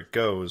where it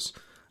goes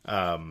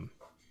in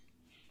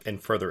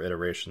further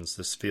iterations.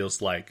 This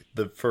feels like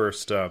the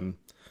first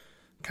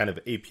kind of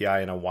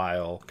API in a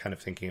while, kind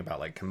of thinking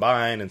about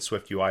Combine and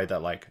Swift UI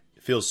that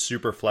feels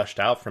super fleshed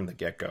out from the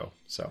get-go.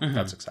 So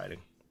that's exciting.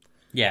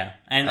 Yeah,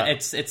 and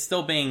it's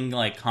still being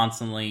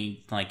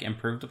constantly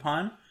improved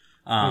upon.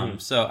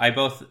 So I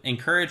both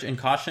encourage and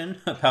caution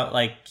about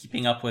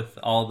keeping up with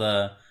all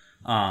the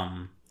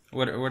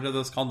what are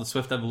those called, the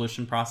Swift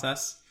evolution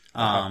process.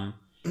 And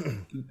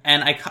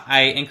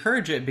I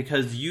encourage it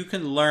because you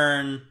can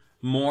learn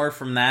more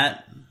from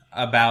that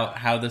about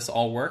how this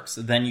all works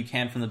than you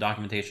can from the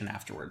documentation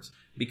afterwards,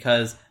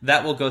 because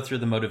that will go through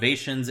the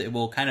motivations. It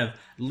will kind of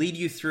lead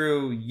you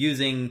through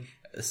using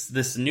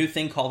this new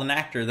thing called an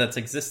actor that's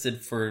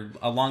existed for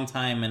a long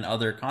time in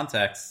other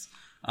contexts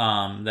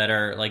that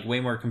are way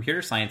more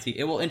computer sciencey.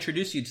 It will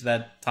introduce you to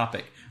that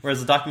topic, whereas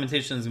the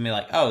documentation is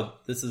gonna be oh,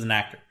 this is an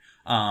actor,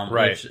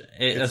 which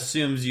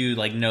assumes you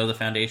know the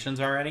foundations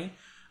already.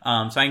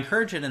 So I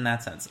encourage it in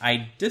that sense.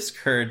 I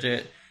discourage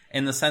it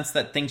in the sense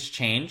that things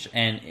change,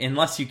 and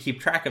unless you keep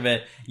track of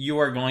it, you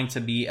are going to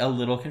be a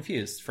little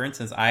confused. For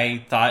instance,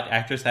 I thought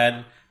actors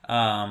had,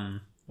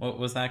 what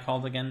was that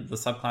called again? The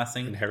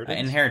subclassing?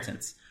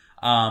 Inheritance.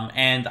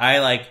 And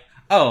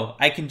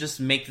I can just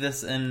make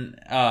this an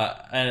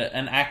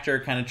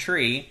actor kind of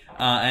tree,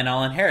 and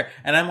I'll inherit.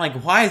 And I'm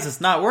like, why is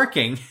this not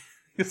working?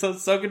 So I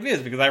was so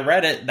confused because I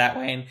read it that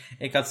way and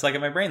it got stuck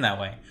in my brain that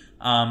way.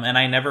 And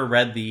I never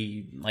read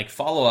the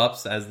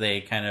follow-ups as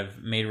they kind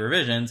of made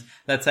revisions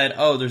that said,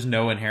 oh, there's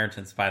no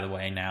inheritance, by the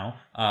way, now.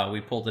 We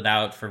pulled it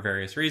out for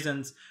various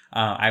reasons.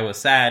 I was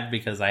sad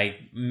because I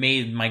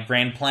made my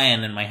grand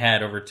plan in my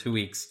head over 2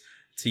 weeks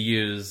to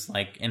use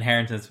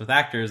inheritance with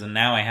actors, and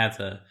now I had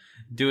to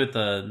do it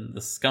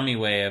the scummy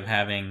way of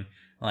having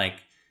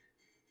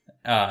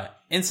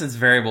instance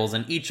variables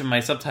in each of my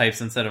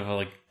subtypes instead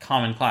of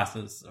common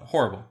classes.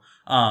 Horrible.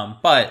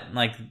 But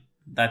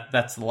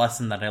that's the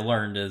lesson that I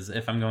learned, is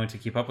if I'm going to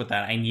keep up with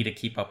that, I need to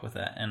keep up with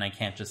it, and I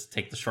can't just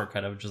take the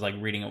shortcut of just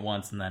reading it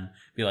once and then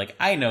be like,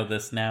 I know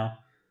this now.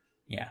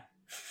 Yeah.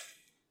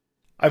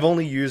 I've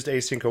only used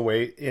async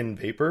await in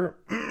Vapor,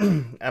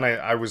 and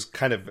I was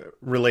kind of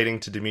relating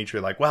to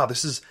Dimitri, wow,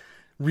 this is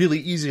really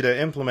easy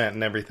to implement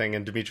and everything.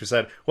 And Dimitri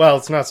said, well,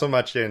 it's not so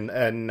much in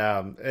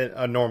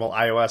a normal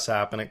iOS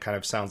app, and it kind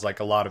of sounds like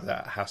a lot of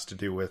that has to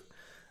do with,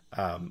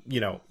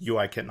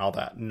 UIKit and all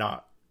that,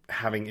 not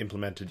having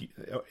implemented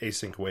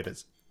async await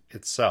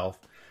itself.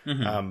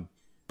 Mm-hmm.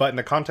 But in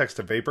the context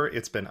of Vapor,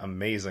 it's been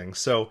amazing.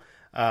 So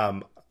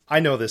I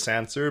know this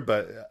answer,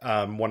 but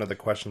one of the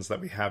questions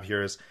that we have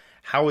here is,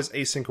 how is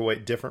async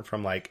await different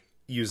from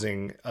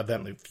using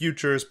event loop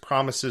futures,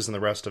 promises, and the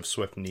rest of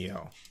Swift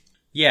Neo?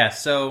 Yeah,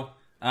 so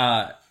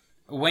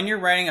when you're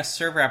writing a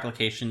server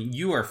application,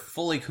 you are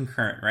fully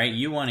concurrent, right?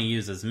 You want to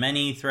use as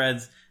many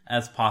threads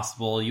as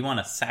possible. You want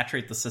to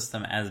saturate the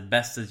system as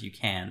best as you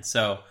can.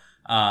 So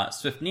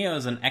Swift Neo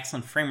is an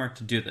excellent framework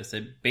to do this.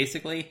 It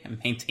basically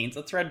maintains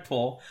a thread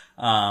pool.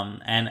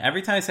 And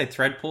every time I say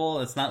thread pool,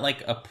 it's not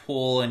like a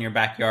pool in your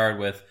backyard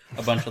with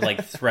a bunch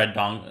of thread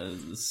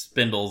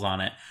spindles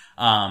on it.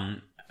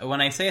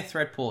 When I say a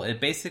thread pool, it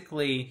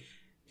basically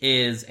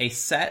is a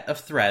set of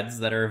threads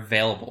that are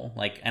available,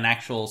 an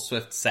actual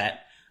Swift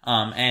set.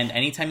 And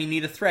anytime you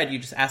need a thread, you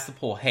just ask the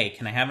pool, hey,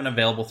 can I have an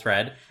available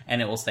thread?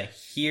 And it will say,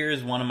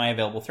 here's one of my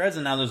available threads,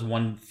 and now there's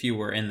one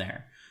fewer in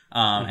there.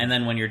 And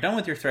then when you're done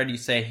with your thread, you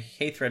say,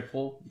 hey, thread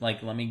pool,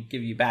 let me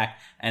give you back.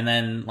 And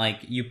then,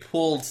 you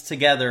pulled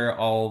together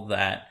all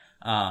that,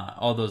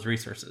 all those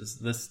resources.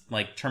 This,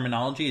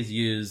 terminology is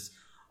used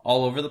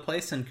all over the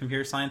place in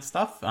computer science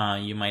stuff.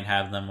 You might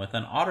have them with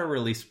an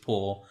auto-release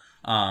pool,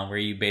 where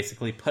you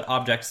basically put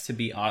objects to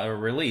be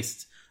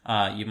auto-released.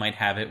 You might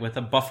have it with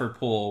a buffer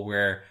pool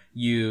where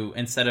you,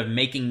 instead of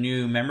making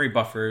new memory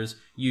buffers,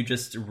 you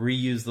just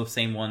reuse the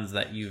same ones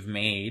that you've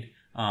made,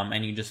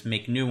 and you just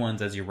make new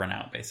ones as you run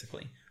out,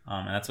 basically.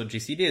 And that's what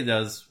GCD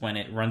does when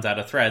it runs out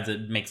of threads.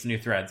 It makes new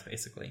threads,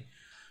 basically.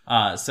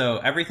 So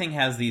everything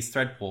has these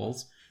thread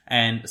pools,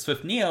 and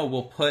Swift Neo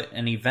will put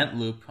an event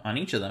loop on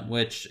each of them,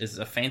 which is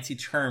a fancy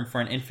term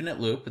for an infinite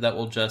loop that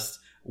will just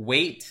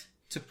wait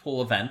to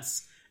pull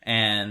events,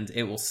 and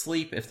it will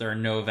sleep if there are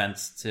no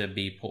events to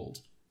be pulled.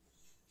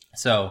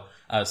 So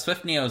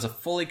Swift Neo is a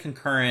fully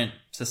concurrent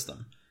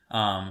system.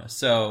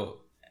 Async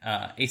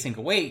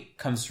await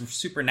comes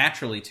super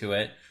naturally to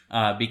it,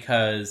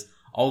 because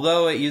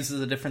although it uses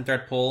a different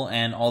thread pool,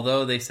 and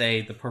although they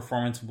say the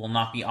performance will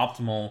not be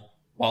optimal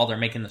while they're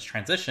making this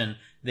transition,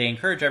 they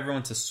encourage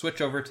everyone to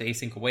switch over to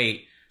async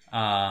await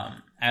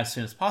as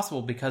soon as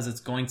possible, because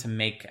it's going to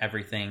make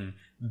everything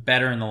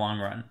better in the long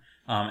run.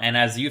 And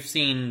as you've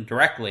seen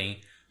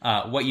directly,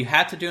 what you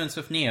had to do in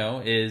Swift Neo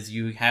is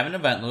you have an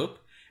event loop,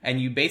 and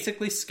you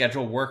basically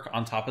schedule work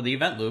on top of the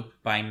event loop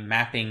by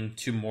mapping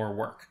to more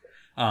work.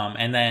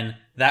 And then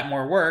that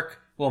more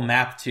work will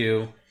map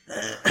to,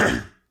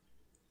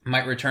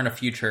 might return a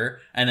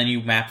future, and then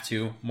you map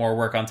to more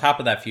work on top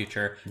of that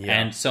future,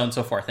 and so on and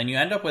so forth. And you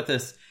end up with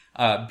this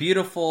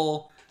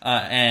beautiful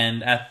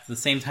and at the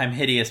same time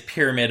hideous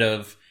pyramid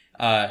of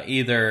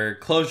either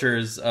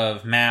closures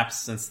of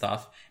maps and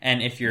stuff.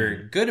 And if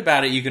you're good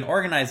about it, you can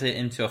organize it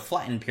into a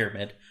flattened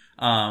pyramid,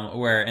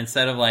 where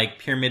instead of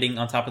pyramiding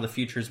on top of the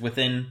futures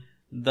within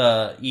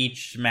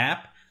each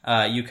map,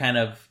 you kind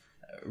of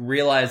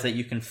realize that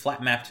you can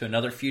flat map to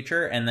another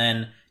future, and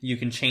then you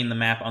can chain the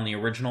map on the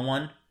original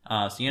one.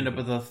 So you end up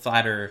with a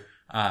flatter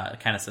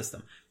kind of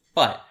system.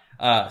 But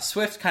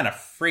Swift kind of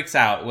freaks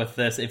out with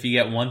this if you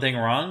get one thing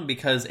wrong,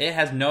 because it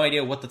has no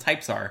idea what the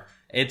types are.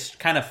 It's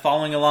kind of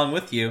following along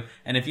with you,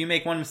 and if you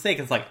make one mistake,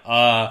 it's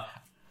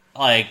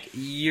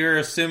you're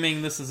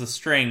assuming this is a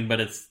string, but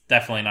it's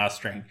definitely not a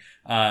string.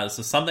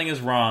 So something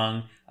is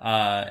wrong.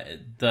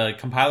 The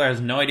compiler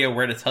has no idea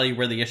where to tell you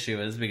where the issue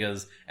is,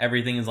 because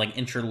everything is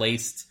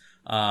interlaced,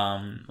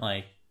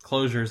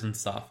 closures and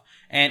stuff.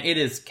 And it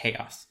is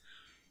chaos.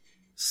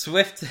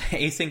 Swift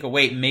async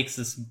await makes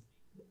this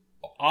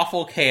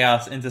awful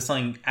chaos into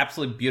something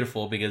absolutely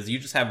beautiful, because you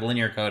just have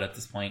linear code at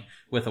this point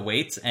with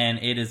awaits, and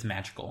it is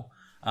magical.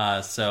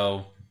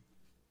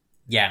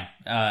 Yeah,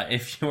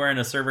 if you are in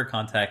a server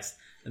context,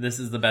 this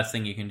is the best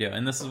thing you can do.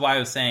 And this is why I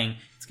was saying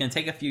it's going to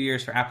take a few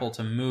years for Apple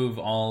to move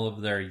all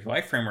of their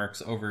UI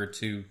frameworks over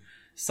to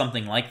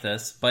something like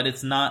this, but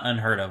it's not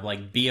unheard of.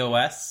 Like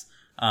BOS,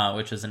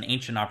 which is an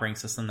ancient operating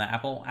system that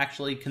Apple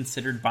actually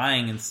considered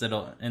buying instead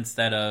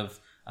of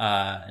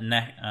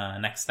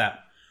Next Step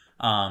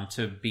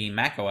to be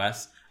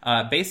macOS,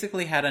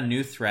 basically had a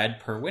new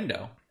thread per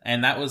window.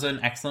 And that was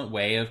an excellent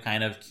way of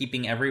kind of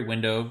keeping every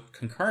window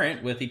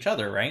concurrent with each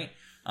other, right?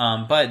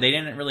 But they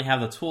didn't really have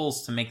the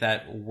tools to make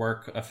that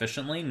work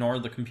efficiently, nor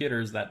the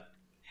computers that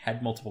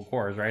had multiple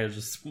cores, right? It was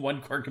just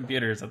one core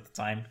computers at the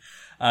time.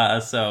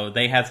 So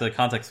they had to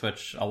context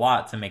switch a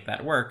lot to make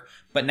that work.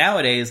 But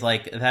nowadays,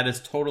 like, that is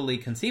totally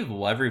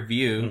conceivable. Every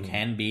view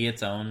can be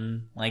its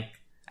own, like,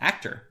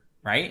 actor,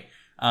 right?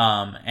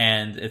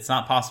 And it's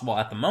not possible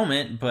at the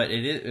moment, but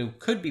it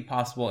could be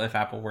possible if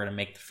Apple were to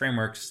make the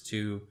frameworks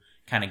to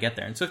kind of get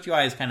there. And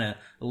SwiftUI is kind of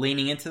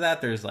leaning into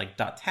that. There's like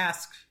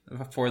 .task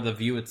for the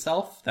view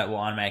itself that will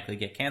automatically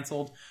get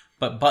canceled,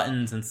 but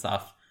buttons and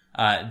stuff,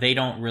 they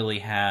don't really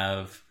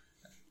have,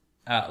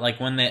 like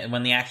when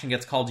the action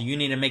gets called, you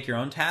need to make your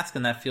own task,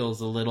 and that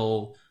feels a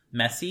little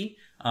messy.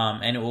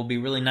 And it will be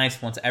really nice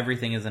once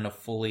everything is in a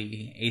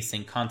fully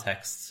async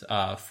context,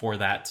 for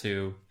that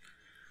to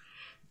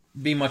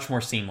be much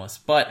more seamless.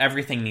 But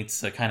everything needs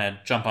to kind of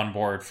jump on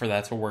board for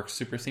that to work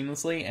super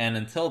seamlessly. And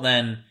until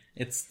then,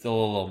 it's still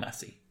a little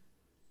messy.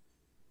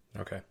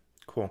 Okay,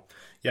 cool.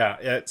 Yeah,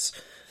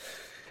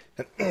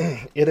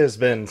 it has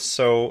been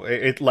so,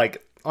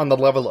 like on the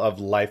level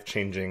of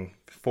life-changing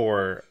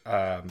for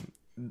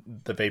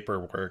the Vapor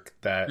work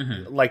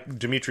that, like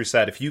Dimitri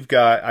said, if you've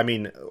got, I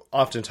mean,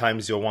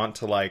 oftentimes you'll want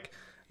to like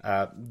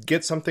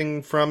get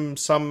something from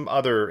some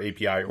other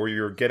API, or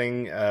you're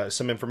getting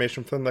some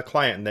information from the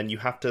client, and then you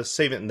have to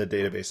save it in the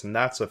database, and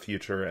that's a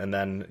future, and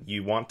then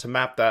you want to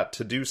map that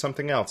to do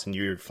something else, and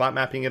you're flat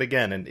mapping it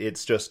again, and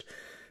it's just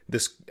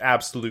this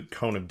absolute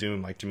cone of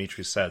doom, like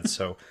Dimitri said.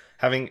 So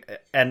having,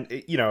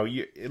 and you know,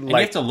 you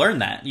have to learn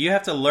that. You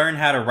have to learn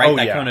how to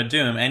write cone of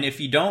doom, and if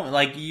you don't,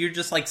 like, you're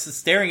just like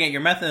staring at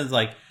your methods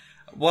like,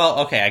 well,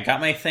 okay, I got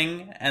my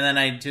thing, and then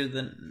I do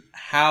the,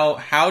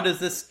 how does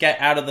this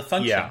get out of the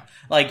function? Yeah.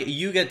 Like,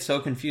 you get so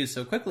confused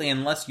so quickly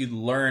unless you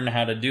learn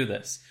how to do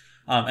this.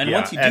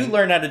 Once you do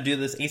learn how to do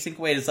this, async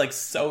await is like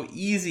so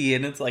easy,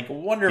 and it's like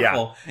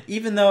wonderful. Yeah.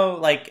 Even though,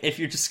 like, if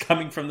you're just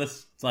coming from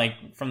this,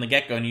 like, from the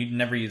get-go and you'd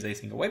never used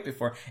async await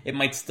before, it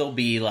might still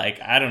be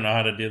like, I don't know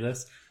how to do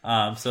this.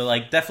 So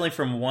like, definitely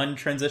from one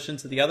transition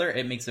to the other,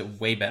 it makes it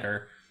way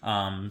better.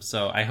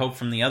 So I hope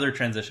from the other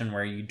transition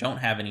where you don't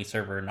have any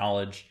server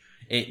knowledge,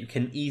 it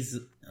can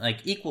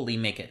equally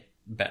make it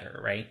better,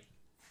 right?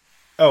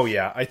 Oh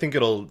yeah, I think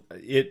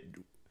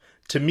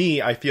to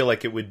me, I feel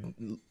like it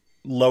would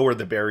lower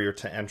the barrier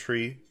to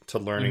entry to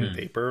learning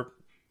Vapor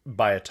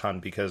by a ton,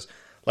 because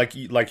like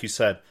you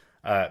said,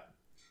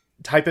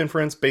 type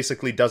inference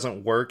basically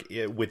doesn't work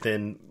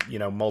within, you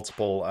know,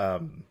 multiple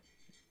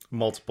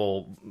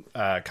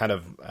kind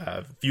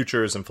of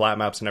futures and flat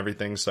maps and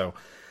everything. So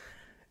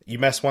you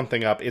mess one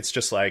thing up, it's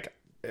just like,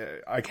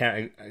 I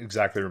can't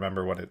exactly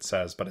remember what it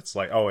says, but it's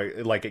like,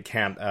 it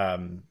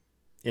can't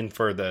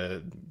infer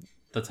the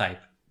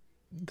type.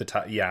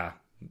 Yeah,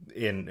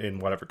 in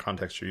whatever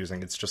context you're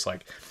using. It's just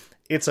like,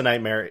 it's a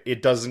nightmare.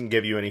 It doesn't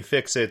give you any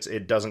fix-its.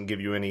 It doesn't give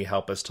you any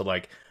help as to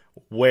like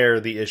where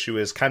the issue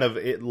is. Kind of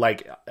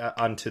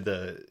onto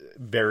the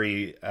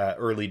very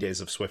early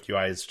days of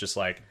SwiftUI, it's just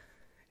like,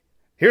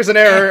 here's an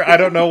error. I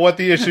don't know what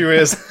the issue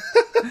is.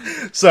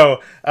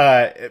 So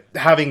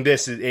having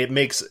this, it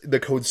makes the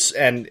code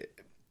and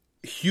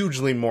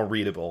hugely more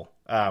readable.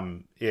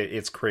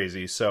 It's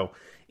crazy. So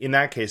in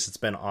that case, it's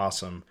been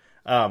awesome.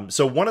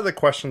 So one of the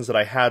questions that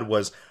I had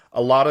was,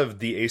 a lot of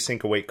the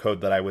async await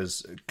code that I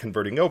was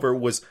converting over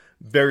was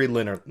very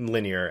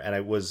linear, and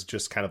it was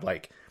just kind of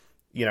like,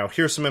 you know,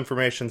 here's some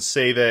information,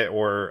 save it,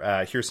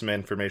 or here's some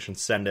information,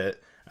 send it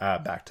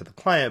back to the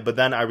client. But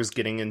then I was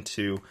getting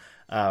into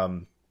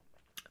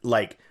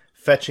like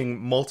fetching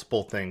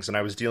multiple things, and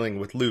I was dealing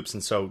with loops,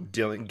 and so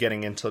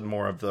getting into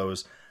more of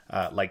those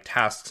like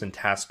tasks and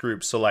task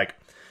groups. So like,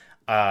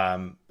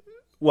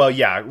 well,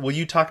 yeah. Will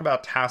you talk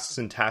about tasks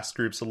and task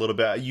groups a little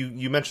bit?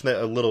 You mentioned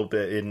that a little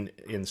bit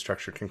in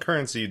structured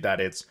concurrency,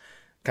 that it's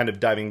kind of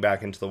diving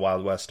back into the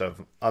Wild West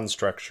of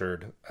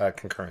unstructured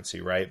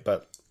concurrency, right?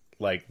 But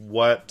like,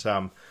 what,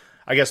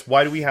 I guess,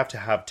 why do we have to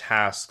have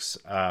tasks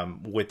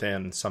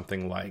within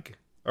something like,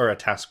 or a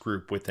task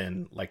group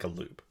within like a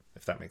loop,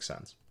 if that makes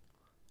sense?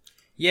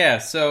 Yeah,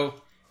 so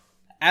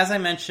as I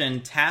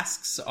mentioned,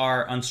 tasks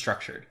are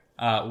unstructured.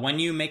 When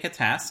you make a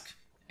task,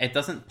 it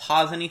doesn't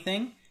pause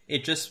anything.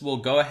 It just will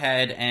go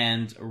ahead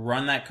and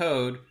run that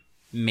code,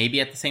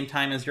 maybe at the same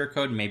time as your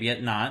code, maybe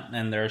at not,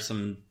 and there are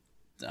some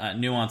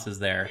nuances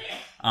there.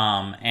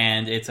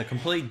 And it's a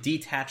completely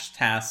detached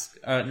task,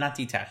 not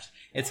detached,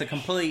 it's a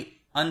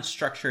completely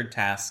unstructured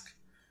task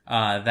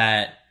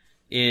that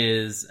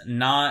is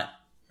not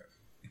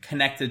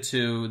connected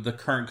to the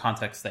current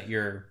context that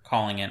you're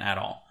calling in at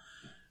all.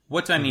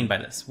 What do I mean by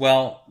this?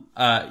 Well,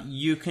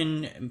 you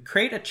can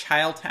create a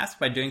child task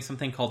by doing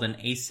something called an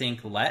async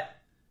let.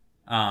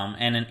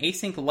 And an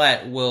async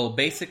let will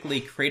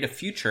basically create a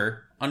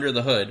future under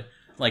the hood.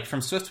 Like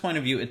from Swift's point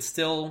of view, it's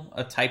still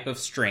a type of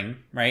string,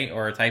 right?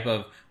 Or a type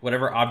of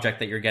whatever object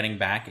that you're getting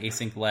back.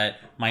 Async let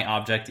my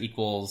object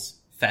equals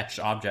fetch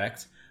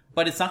object.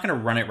 But it's not going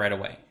to run it right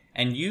away.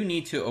 And you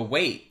need to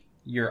await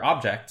your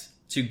object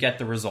to get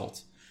the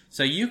result.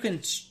 So you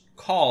can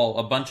call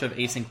a bunch of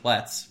async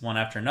lets one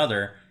after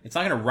another. It's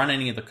not going to run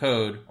any of the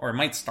code, or it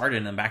might start it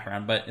in the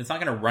background, but it's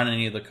not going to run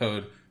any of the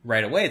code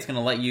right away. It's going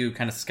to let you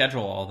kind of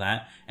schedule all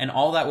that, and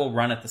all that will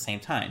run at the same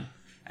time.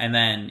 And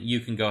then you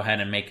can go ahead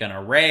and make an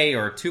array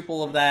or a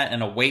tuple of that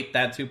and await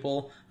that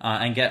tuple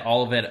and get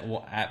all of it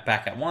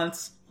back at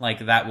once.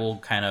 Like that will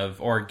kind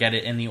of, or get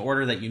it in the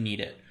order that you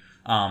need it.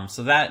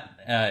 So that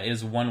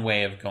is one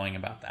way of going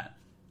about that.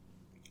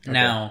 Okay.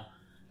 Now,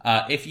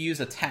 if you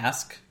use a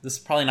task, this is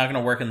probably not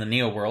going to work in the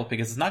Neo world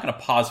because it's not going to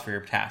pause for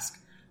your task.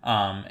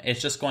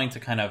 It's just going to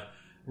kind of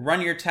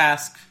run your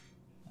task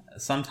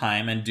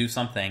sometime and do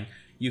something.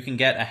 You can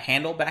get a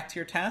handle back to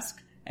your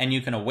task, and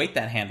you can await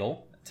that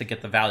handle to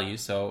get the value.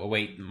 So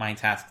await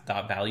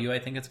myTask.value, I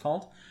think it's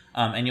called,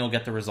 and you'll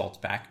get the results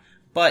back.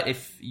 But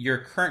if your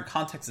current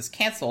context is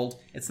canceled,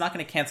 it's not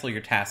going to cancel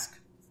your task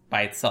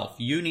by itself.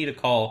 You need to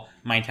call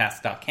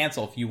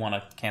myTask.cancel if you want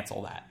to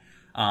cancel that.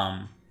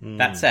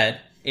 That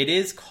said, it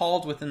is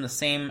called within the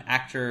same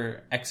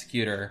actor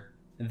executor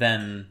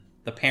than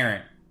the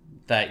parent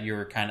that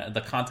you're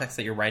the context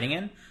that you're writing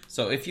in.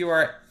 So if you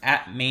are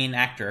at main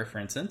actor, for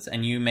instance,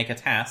 and you make a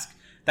task,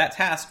 that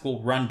task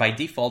will run by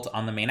default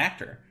on the main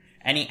actor.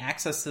 Any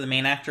access to the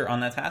main actor on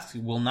that task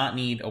will not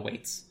need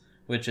awaits,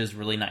 which is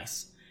really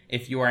nice.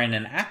 If you are in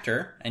an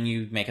actor and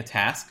you make a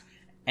task,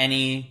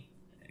 any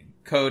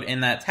code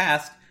in that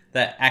task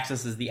that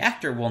accesses the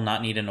actor will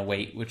not need an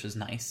await, which is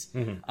nice.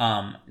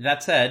 Mm-hmm.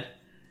 That said,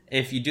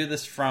 if you do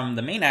this from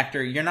the main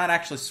actor, you're not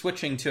actually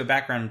switching to a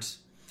background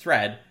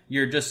thread.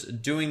 You're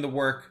just doing the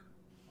work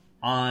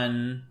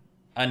on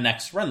a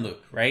next run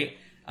loop, right?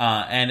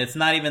 And it's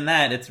not even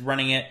that. It's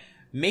running it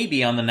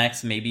maybe on the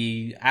next,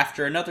 maybe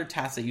after another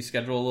task that you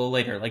schedule a little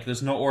later. Like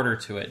there's no order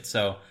to it.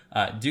 So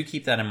do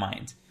keep that in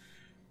mind.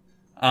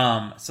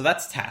 So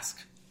that's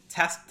task.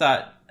 Task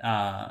dot,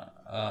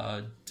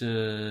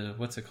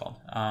 what's it called?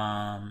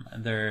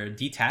 They're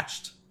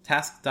detached.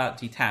 Task dot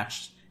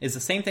detached is the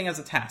same thing as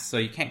a task. So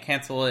you can't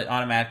cancel it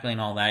automatically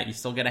and all that. You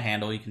still get a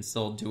handle. You can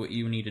still do what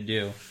you need to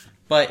do.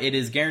 But it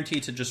is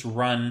guaranteed to just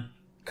run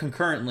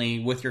concurrently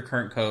with your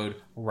current code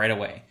right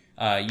away.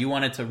 You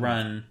want it to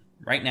run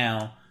right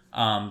now.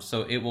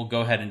 So it will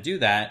go ahead and do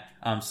that.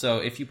 So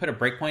if you put a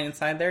breakpoint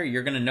inside there,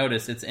 you're going to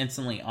notice it's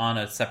instantly on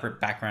a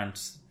separate background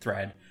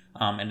thread.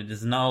 And it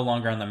is no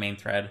longer on the main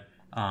thread.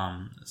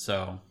 And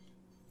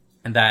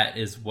that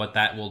is what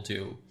that will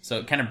do. So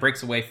it kind of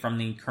breaks away from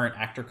the current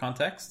actor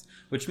context,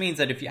 which means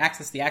that if you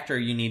access the actor,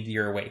 you need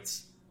your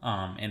awaits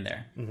in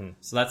there. Mm-hmm.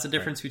 So that's the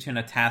difference between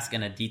a task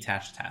and a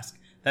detached task.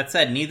 That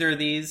said, neither of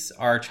these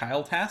are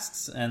child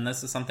tasks, and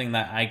this is something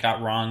that I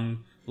got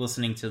wrong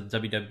listening to the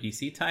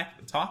WWDC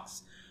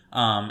talks.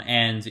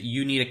 And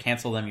you need to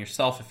cancel them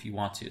yourself if you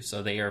want to.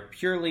 So they are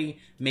purely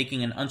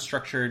making an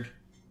unstructured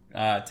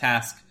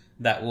task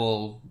that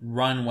will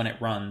run when it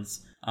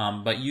runs,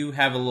 but you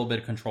have a little bit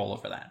of control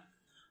over that.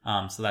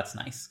 So that's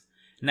nice.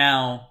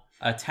 Now,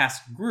 a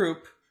task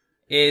group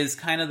is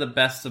kind of the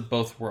best of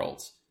both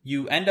worlds.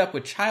 You end up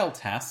with child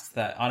tasks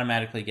that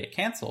automatically get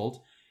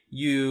canceled.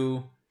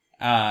 You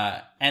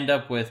end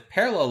up with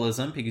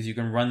parallelism because you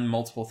can run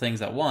multiple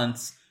things at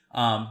once,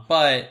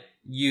 but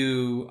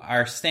you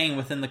are staying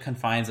within the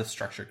confines of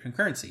structured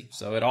concurrency.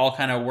 So it all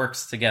kind of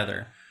works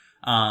together.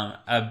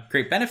 A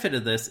great benefit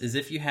of this is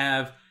if you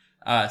have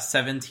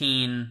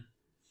 17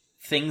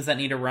 things that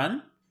need to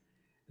run,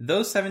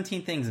 those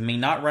 17 things may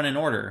not run in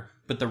order,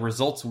 but the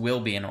results will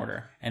be in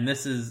order. And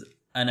this is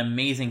an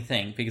amazing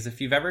thing because if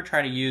you've ever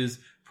tried to use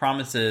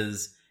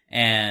promises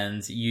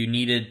and you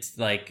needed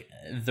like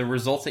the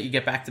results that you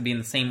get back to be in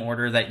the same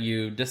order that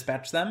you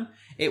dispatch them,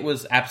 it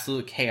was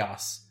absolute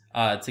chaos.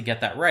 To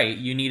get that right,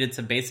 you needed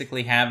to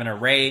basically have an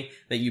array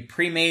that you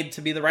pre-made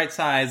to be the right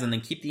size and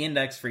then keep the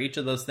index for each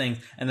of those things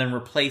and then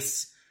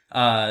replace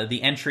the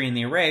entry in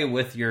the array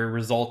with your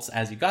results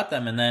as you got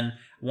them. And then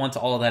once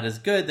all of that is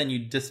good, then you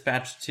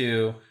dispatch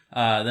to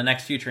the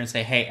next future and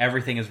say, hey,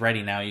 everything is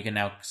ready now. You can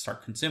now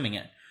start consuming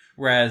it.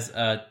 Whereas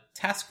a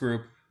task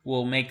group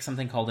will make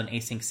something called an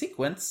async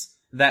sequence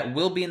that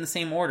will be in the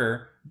same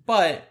order,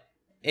 but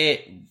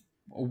it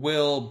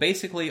will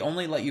basically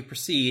only let you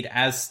proceed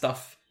as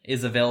stuff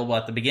is available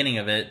at the beginning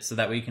of it so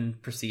that we can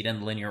proceed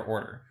in linear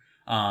order.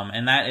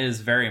 And that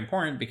is very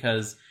important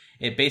because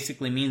it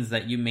basically means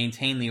that you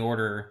maintain the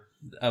order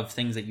of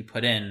things that you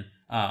put in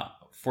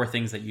for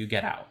things that you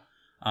get out.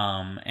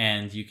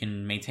 And you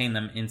can maintain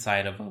them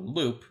inside of a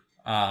loop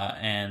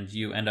and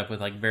you end up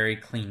with like very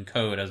clean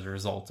code as a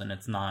result. And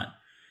it's not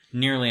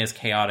nearly as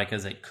chaotic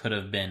as it could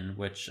have been,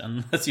 which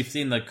unless you've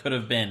seen the could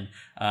have been,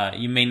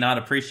 you may not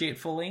appreciate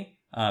fully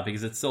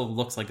because it still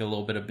looks like a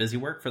little bit of busy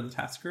work for the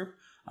task group.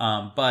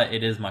 but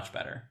it is much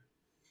better.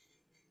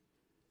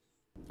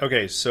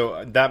 Okay,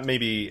 so that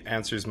maybe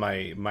answers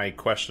my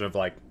question of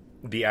like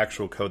the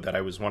actual code that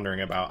I was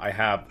wondering about. I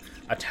have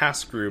a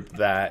task group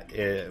that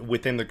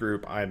within the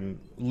group I'm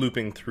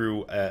looping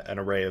through an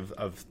array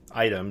of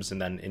items,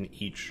 and then in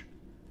each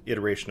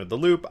iteration of the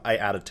loop I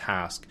add a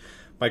task.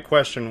 My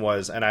question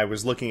was, and I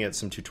was looking at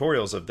some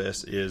tutorials of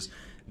this, is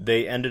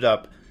they ended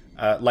up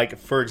like,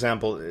 for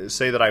example,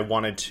 say that I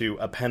wanted to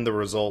append the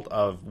result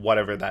of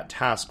whatever that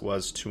task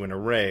was to an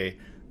array.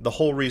 The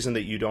whole reason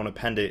that you don't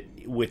append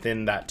it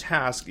within that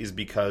task is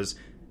because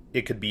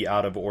it could be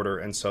out of order,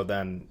 and so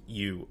then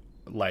you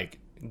like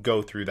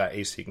go through that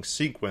async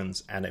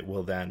sequence and it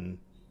will then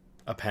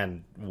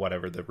append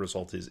whatever the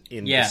result is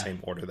in the same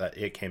order that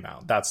it came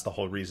out. That's the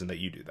whole reason that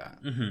you do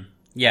that. Mm-hmm.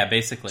 Yeah,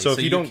 basically. So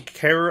if you don't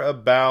care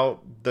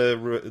about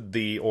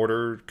the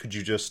order, could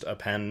you just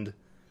append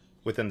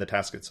within the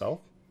task itself?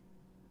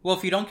 Well,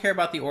 if you don't care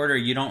about the order,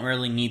 you don't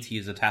really need to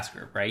use a task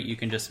group, right? You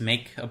can just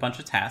make a bunch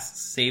of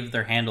tasks, save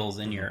their handles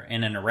in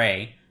an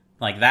array.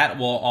 Like that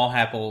will all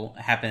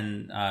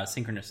happen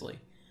synchronously.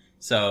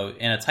 So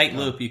in a tight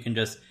loop, you can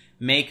just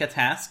make a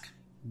task,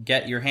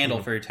 get your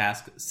handle for your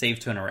task, save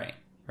to an array,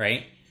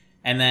 right?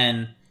 And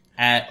then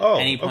at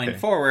any point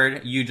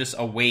forward, you just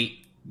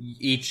await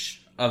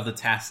each of the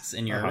tasks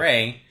in your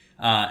array,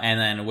 and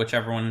then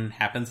whichever one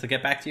happens to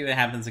get back to you, it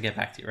happens to get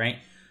back to you, right?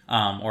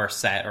 Or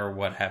set or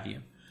what have you.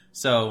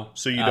 So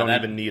you don't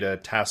even need a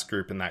task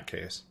group in that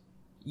case.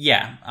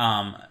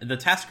 Yeah, the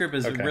task group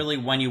is really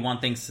when you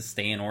want things to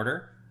stay in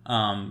order,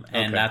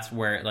 and that's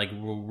where it like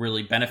will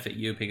really benefit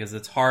you because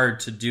it's hard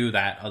to do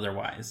that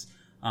otherwise.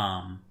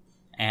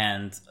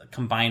 And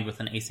combined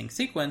with an async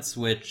sequence,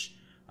 which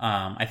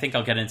I think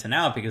I'll get into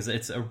now because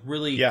it's a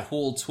really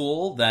cool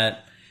tool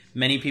that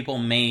many people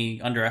may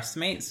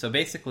underestimate. So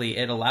basically,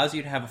 it allows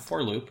you to have a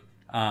for loop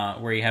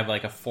where you have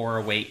like a for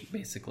await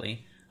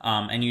basically.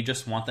 And you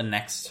just want the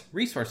next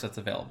resource that's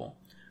available.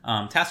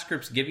 Task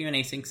groups give you an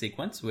async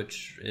sequence,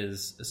 which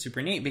is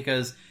super neat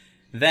because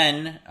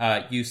then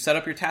you set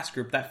up your task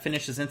group that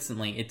finishes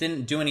instantly. It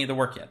didn't do any of the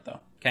work yet, though.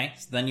 Okay,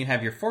 so then you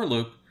have your for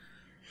loop,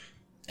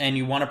 and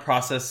you want to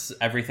process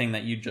everything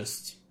that you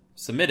just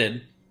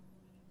submitted.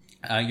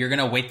 You're going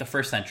to wait the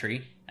first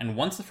entry, and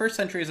once the first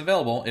entry is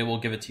available, it will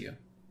give it to you.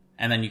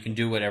 And then you can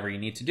do whatever you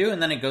need to do,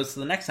 and then it goes to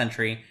the next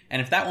entry.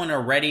 And if that one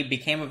already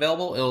became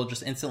available, it'll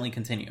just instantly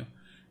continue.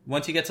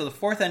 Once you get to the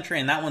fourth entry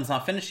and that one's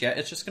not finished yet,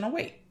 it's just going to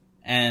wait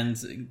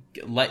and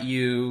let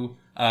you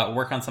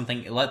work on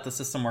something, let the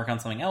system work on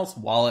something else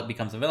while it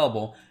becomes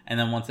available. And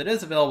then once it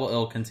is available,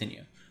 it'll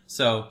continue.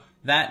 So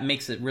that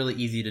makes it really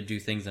easy to do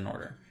things in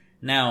order.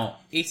 Now,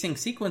 async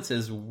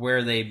sequences,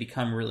 where they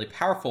become really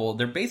powerful,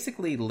 they're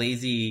basically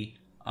lazy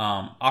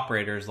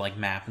operators like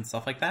map and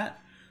stuff like that.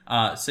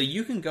 So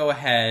you can go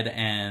ahead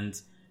and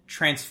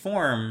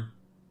transform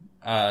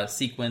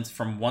sequence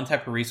from one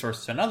type of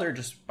resource to another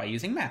just by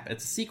using map.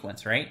 It's a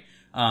sequence, right?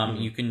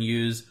 You can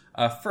use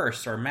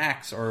first or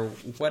max or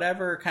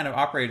whatever kind of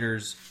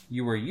operators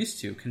you were used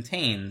to,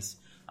 contains,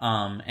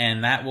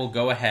 and that will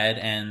go ahead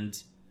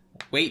and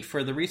wait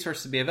for the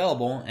resource to be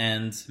available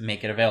and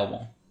make it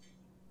available.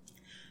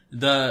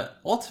 The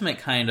ultimate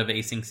kind of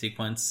async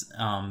sequence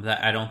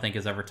that I don't think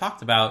is ever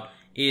talked about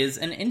is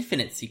an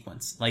infinite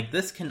sequence. Like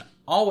this can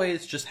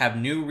always just have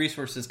new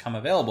resources come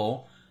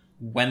available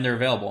when they're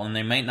available, and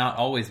they might not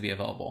always be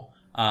available.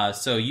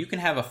 So you can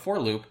have a for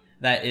loop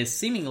that is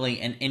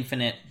seemingly an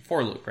infinite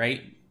for loop,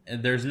 right?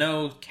 There's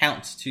no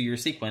count to your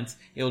sequence.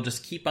 It'll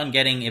just keep on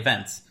getting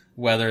events,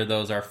 whether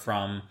those are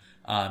from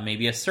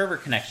maybe a server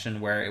connection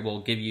where it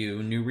will give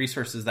you new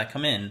resources that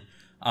come in.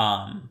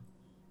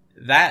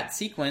 That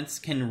sequence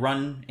can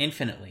run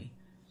infinitely.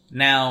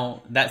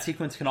 Now, that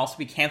sequence can also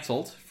be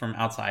canceled from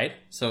outside,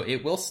 so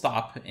it will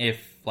stop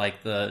if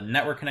like the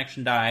network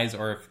connection dies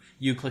or if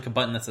you click a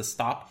button that says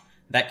stop.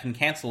 That can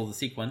cancel the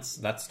sequence.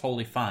 That's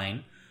totally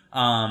fine.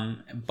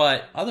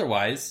 But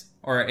otherwise,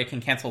 or it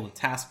can cancel the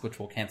task, which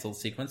will cancel the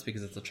sequence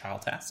because it's a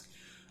child task.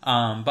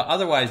 But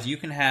otherwise, you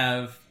can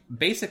have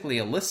basically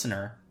a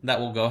listener that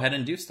will go ahead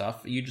and do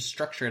stuff. You just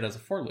structure it as a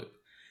for loop.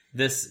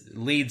 This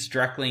leads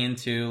directly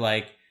into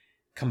like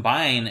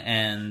combine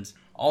and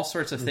all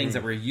sorts of things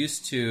that we're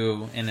used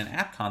to in an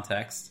app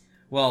context.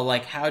 Well,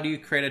 like how do you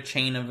create a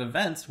chain of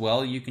events?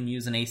 Well, you can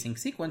use an async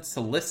sequence to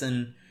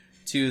listen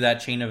to that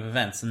chain of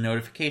events and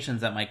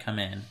notifications that might come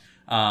in,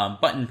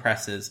 button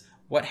presses,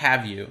 what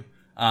have you.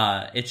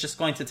 It's just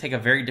going to take a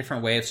very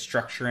different way of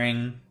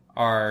structuring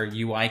our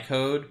UI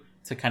code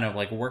to kind of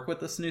like work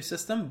with this new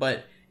system,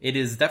 but it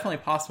is definitely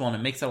possible and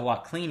it makes it a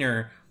lot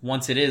cleaner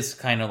once it is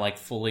kind of like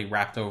fully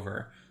wrapped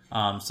over.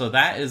 So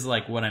that is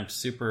like what I'm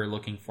super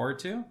looking forward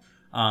to.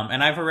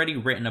 And I've already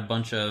written a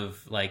bunch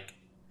of like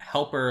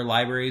helper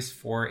libraries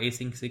for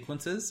async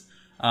sequences.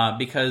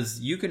 Because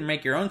you can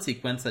make your own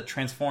sequence that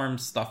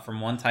transforms stuff from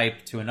one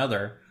type to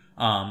another,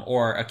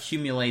 or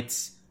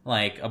accumulates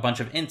like a bunch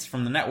of ints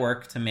from the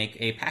network to make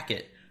a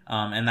packet.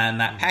 And then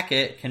that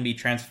packet can be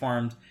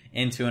transformed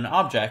into an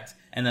object,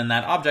 and then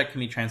that object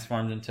can be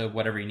transformed into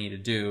whatever you need to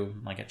do,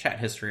 like a chat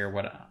history or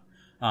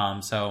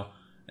whatnot. So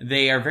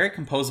they are very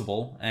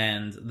composable,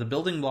 and the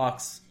building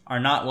blocks are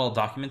not well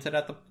documented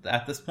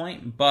at this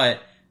point, but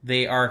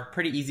they are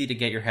pretty easy to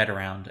get your head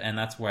around, and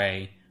that's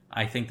why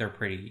I think they're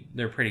pretty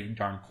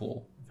darn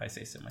cool, if I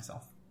say so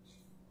myself.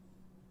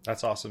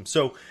 That's awesome.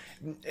 So,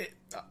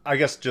 I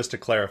guess just to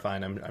clarify,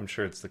 and I'm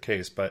sure it's the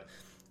case, but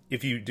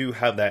if you do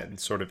have that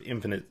sort of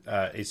infinite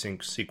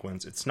async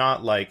sequence, it's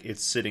not like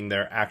it's sitting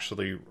there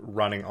actually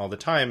running all the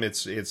time.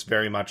 It's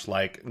very much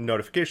like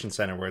Notification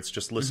Center, where it's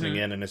just listening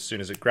in, and as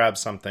soon as it grabs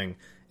something,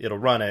 it'll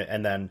run it,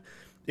 and then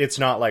it's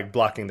not like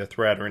blocking the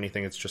thread or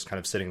anything. It's just kind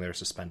of sitting there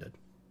suspended.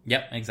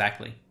 Yep,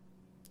 exactly.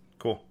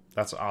 Cool.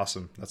 That's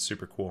awesome. That's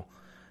super cool.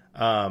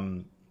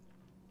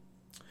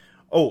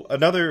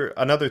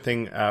 Another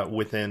thing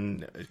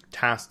within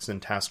tasks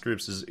and task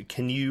groups is,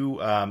 can you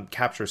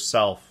capture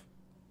self?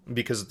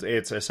 Because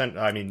it's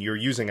you're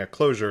using a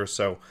closure,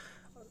 so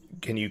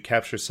can you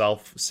capture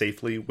self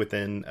safely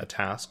within a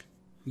task?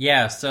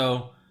 Yeah,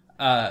 so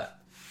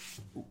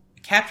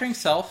capturing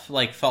self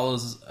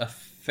follows a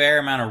fair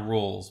amount of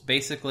rules.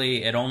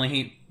 Basically, it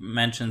only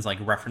mentions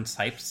reference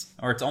types,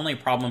 or it's only a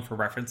problem for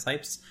reference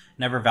types,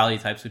 never value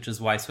types, which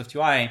is why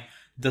SwiftUI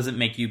doesn't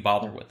make you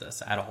bother with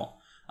this at all.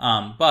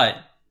 But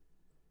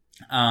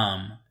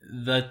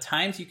the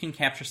times you can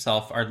capture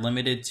self are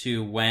limited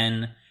to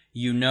when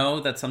you know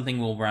that something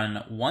will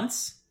run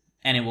once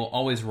and it will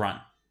always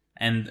run.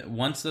 And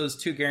once those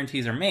two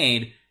guarantees are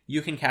made,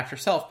 you can capture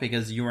self,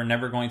 because you are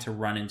never going to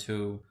run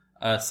into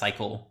a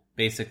cycle,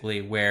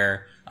 basically,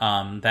 where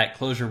that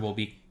closure will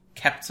be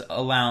kept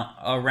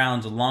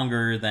around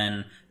longer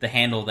than the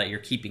handle that you're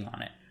keeping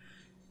on it.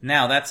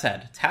 Now, that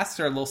said, tasks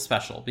are a little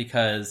special,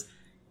 because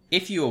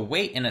if you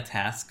await in a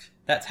task,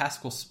 that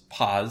task will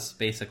pause,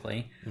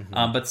 basically,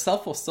 but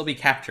self will still be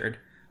captured.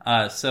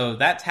 So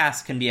that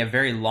task can be a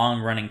very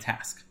long-running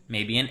task,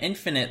 maybe an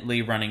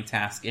infinitely running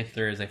task if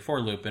there is a for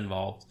loop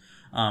involved.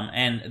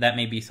 And that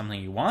may be something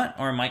you want,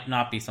 or it might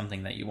not be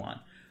something that you want.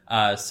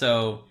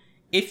 So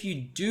if you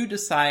do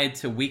decide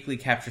to weakly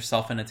capture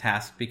self in a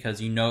task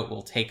because you know it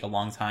will take a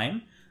long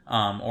time,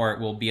 or it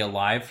will be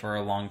alive for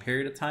a long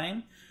period of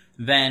time,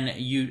 then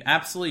you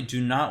absolutely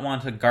do not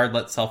want to guard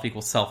let self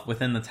equal self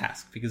within the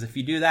task. Because if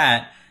you do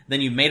that, then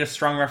you've made a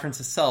strong reference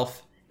to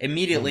self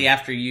immediately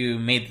after you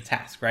made the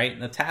task, right?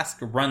 The task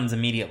runs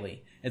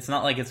immediately. It's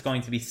not like it's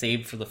going to be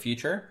saved for the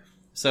future.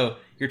 So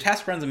your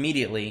task runs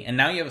immediately, and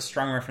now you have a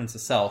strong reference to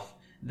self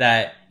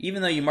that,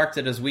 even though you marked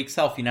it as weak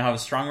self, you now have a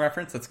strong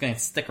reference that's going to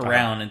stick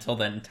around until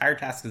the entire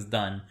task is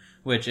done.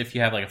 Which, if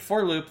you have a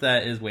for loop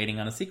that is waiting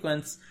on a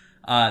sequence,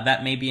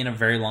 that may be in a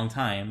very long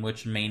time,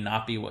 which may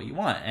not be what you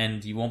want,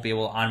 and you won't be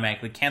able to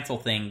automatically cancel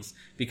things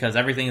because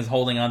everything is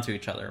holding onto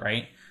each other,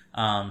 right?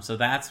 So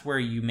that's where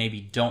you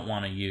maybe don't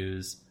want to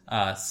use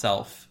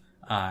self,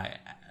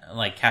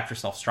 capture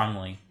self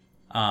strongly.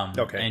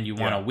 And you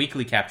want to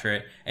weakly capture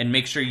it, and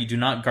make sure you do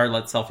not guard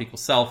let self equal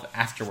self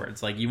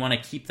afterwards. You want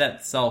to keep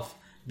that self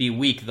be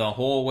weak the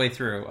whole way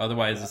through.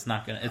 Otherwise, it's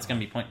gonna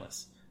be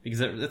pointless,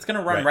 because it's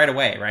gonna run right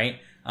away, right?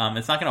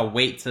 It's not gonna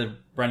wait to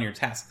run your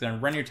task. It's gonna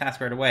run your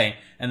task right away,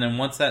 and then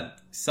once that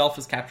self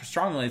is captured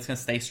strongly, it's gonna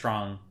stay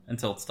strong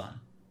until it's done.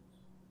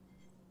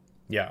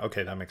 Yeah,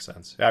 okay, that makes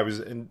sense.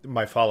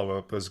 My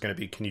follow-up was going to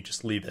be, can you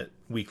just leave it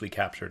weakly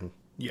captured? And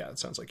yeah, it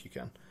sounds like you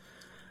can.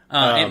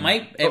 It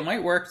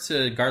might work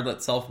to guard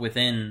let self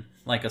within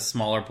a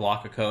smaller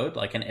block of code,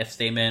 like an if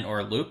statement or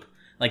a loop.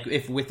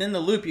 If within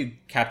the loop you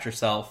capture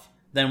self,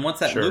 then once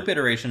that loop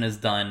iteration is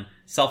done,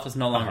 self is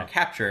no longer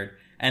captured.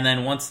 And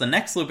then once the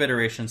next loop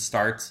iteration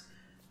starts,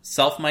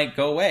 self might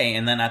go away,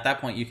 and then at that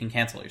point you can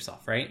cancel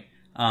yourself, right?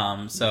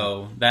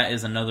 So that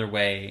is another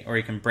way, or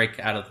you can break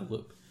out of the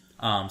loop.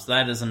 So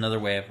that is another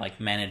way of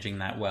managing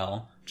that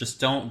well. Just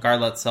don't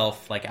guard let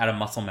self out of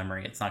muscle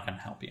memory. It's not going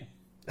to help you.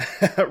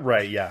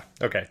 Right. Yeah.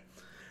 Okay.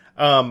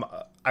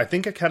 I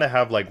think I kind of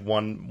have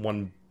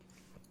one.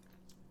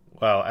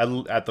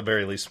 Well, at the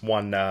very least,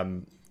 one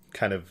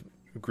kind of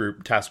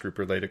task group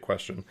related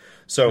question.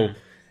 So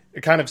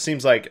it kind of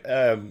seems like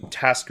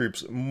task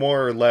groups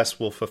more or less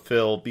will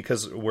fulfill,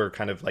 because we're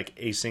kind of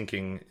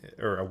asyncing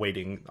or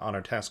awaiting on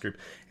our task group.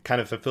 It kind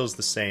of fulfills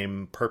the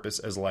same purpose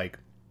as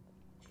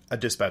a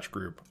dispatch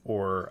group,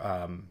 or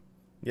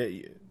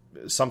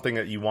something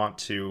that you want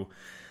to,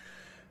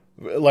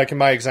 in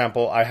my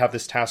example, I have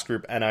this task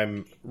group and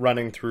I'm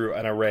running through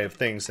an array of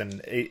things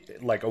and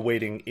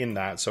awaiting in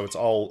that. So it's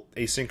all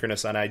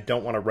asynchronous, and I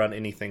don't want to run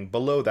anything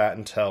below that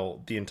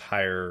until the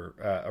entire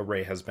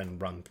array has been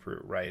run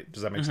through, right?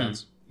 Does that make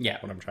sense? Yeah.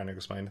 What I'm trying to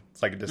explain?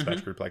 It's like a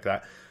dispatch group like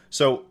that.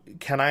 So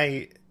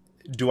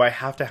do I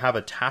have to have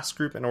a task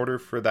group in order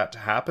for that to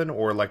happen?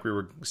 Or like we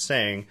were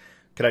saying,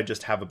 could I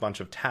just have a bunch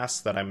of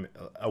tasks that I'm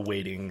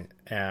awaiting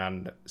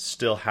and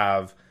still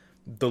have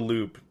the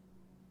loop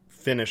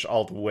finish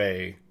all the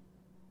way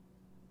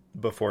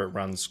before it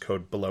runs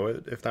code below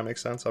it, if that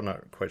makes sense? I'm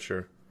not quite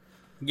sure.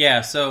 Yeah,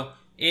 so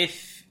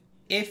if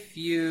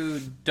you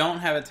don't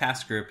have a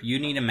task group, you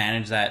need to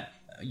manage that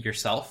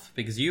yourself,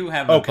 because you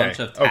have a bunch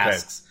of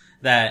tasks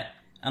that,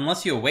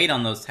 unless you await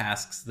on those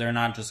tasks, they're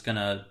not just going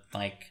to,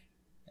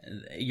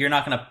 you're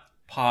not going to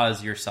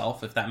pause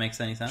yourself, if that makes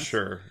any sense.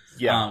 Sure.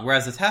 Yeah.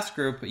 Whereas a task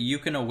group, you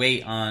can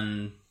await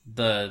on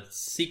the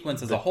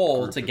sequence as a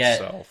whole to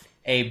get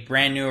a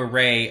brand new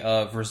array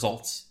of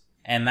results.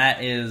 And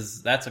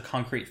that's a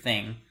concrete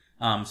thing.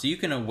 So you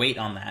can await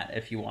on that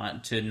if you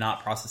want to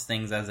not process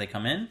things as they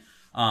come in.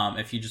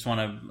 If you just want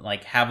to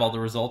like have all the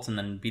results and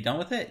then be done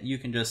with it, you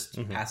can just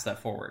pass that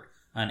forward.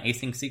 An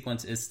async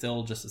sequence is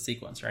still just a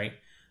sequence, right?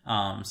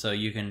 So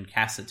you can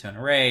cast it to an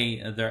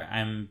array.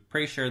 I'm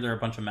pretty sure there are a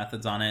bunch of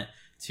methods on it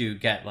to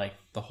get like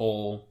the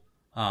whole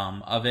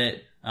of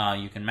it.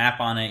 You can map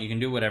on it. You can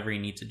do whatever you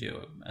need to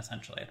do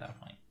essentially at that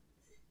point.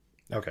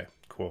 Okay,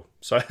 cool.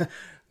 So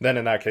then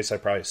in that case, I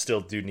probably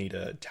still do need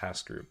a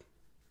task group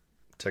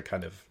to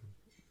kind of,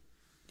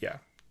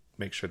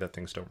 make sure that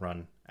things don't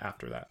run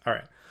after that. All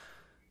right.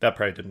 That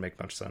probably didn't make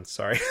much sense.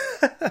 Sorry.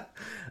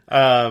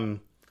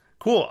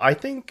 Cool. I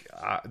think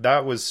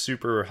that was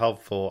super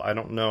helpful. I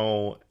don't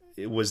know.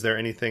 Was there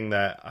anything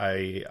that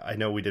I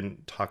know we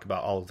didn't talk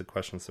about all of the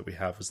questions that we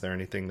have. Was there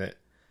anything that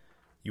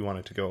you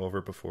wanted to go over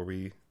before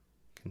we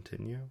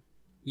continue?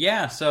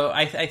 Yeah. So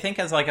I think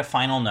as like a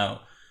final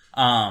note,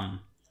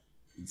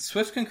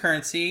 Swift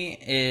concurrency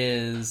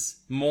is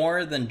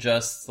more than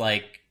just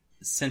like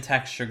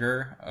syntax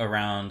sugar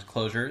around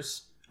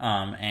closures.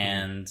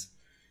 And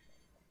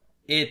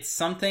it's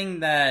something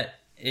that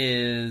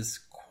is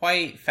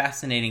quite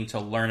fascinating to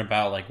learn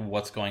about, like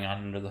what's going on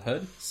under the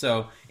hood.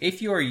 So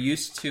if you are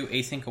used to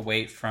async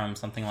await from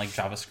something like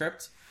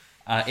JavaScript,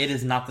 it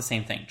is not the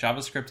same thing.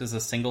 JavaScript is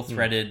a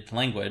single-threaded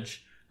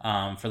language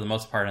for the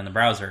most part in the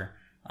browser.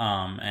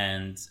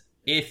 And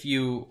if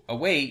you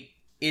await,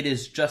 it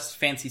is just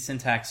fancy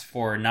syntax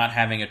for not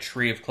having a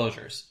tree of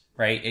closures,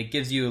 right? It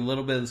gives you a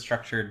little bit of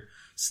structured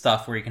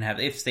stuff where you can have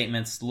if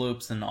statements,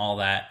 loops, and all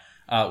that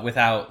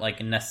without like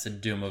a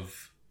nested doom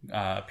of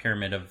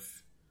pyramid of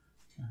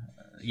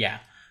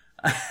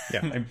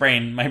my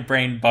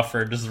brain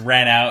buffer just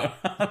ran out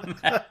on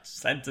that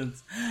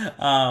sentence.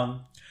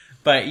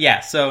 But yeah,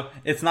 so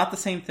it's not the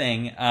same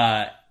thing.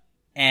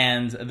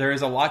 And there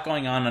is a lot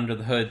going on under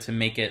the hood to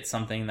make it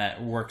something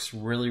that works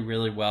really,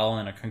 really well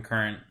in a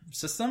concurrent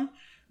system.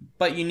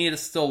 But you need to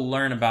still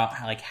learn about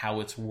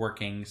how it's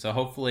working. So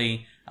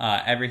hopefully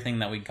everything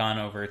that we've gone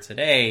over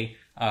today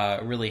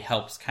really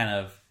helps kind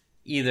of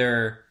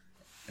either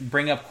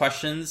bring up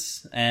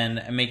questions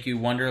and make you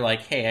wonder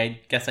like, hey,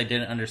 I guess I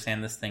didn't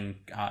understand this thing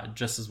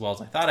just as well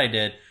as I thought I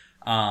did,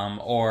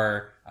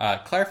 or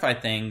clarify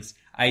things.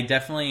 I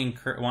definitely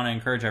want to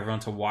encourage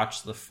everyone to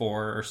watch the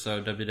 4 or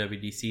so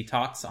WWDC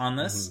talks on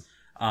this.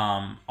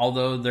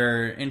 Although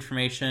their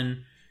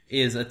information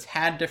is a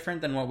tad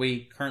different than what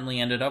we currently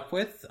ended up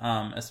with,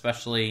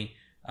 especially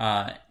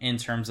in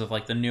terms of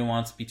like the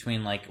nuance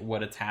between like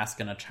what a task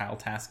and a child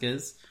task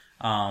is.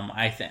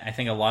 I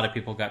think a lot of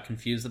people got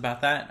confused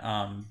about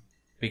that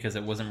because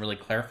it wasn't really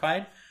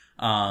clarified.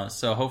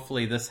 So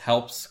hopefully this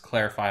helps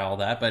clarify all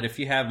that. But if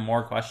you have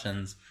more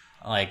questions,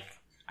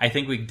 I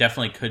think we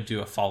definitely could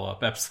do a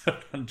follow-up episode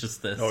on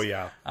just this. Oh,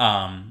 yeah.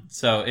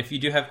 So if you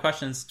do have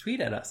questions, tweet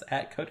at us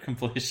at Code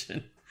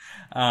Completion.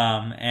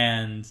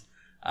 And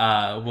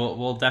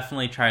we'll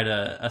definitely try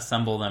to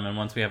assemble them. And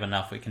once we have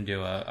enough, we can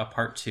do a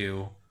part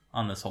 2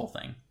 on this whole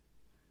thing.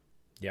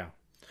 Yeah.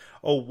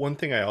 Oh, one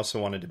thing I also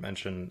wanted to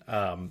mention,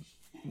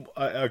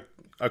 a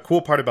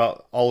cool part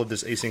about all of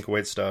this async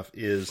await stuff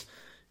is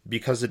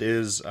because it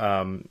is,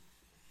 I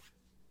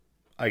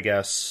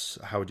guess,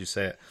 how would you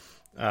say it?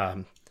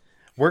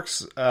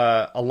 Works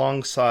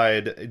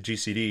alongside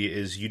GCD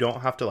is you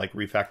don't have to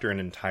refactor an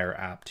entire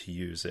app to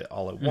use it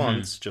all at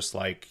once, just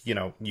like,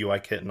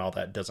 UIKit and all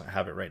that doesn't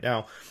have it right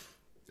now.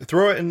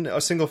 Throw it in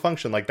a single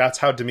function. That's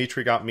how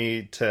Dimitri got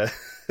me to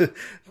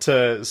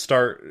to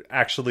start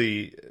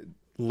actually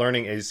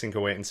learning async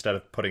await instead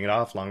of putting it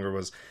off longer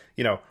was,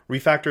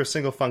 refactor a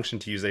single function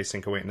to use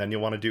async await, and then you'll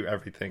want to do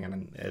everything.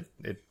 And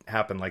it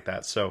happened like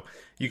that. So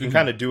you can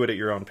kind of do it at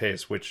your own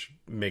pace, which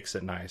makes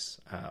it nice.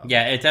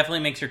 Yeah, it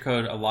definitely makes your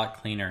code a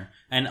lot cleaner.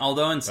 And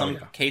although in some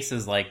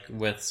cases, like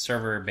with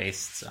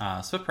server-based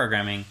Swift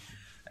programming,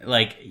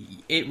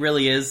 it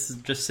really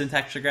is just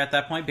syntax sugar at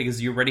that point because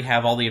you already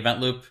have all the event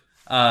loop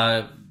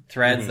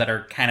threads that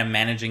are kind of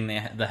managing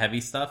the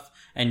heavy stuff.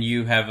 And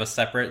you have a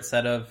separate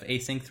set of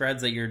async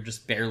threads that you're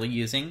just barely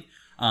using.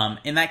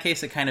 In that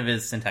case, it kind of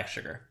is syntax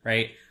sugar,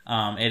 right?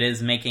 It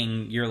is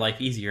making your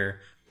life easier.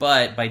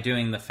 But by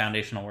doing the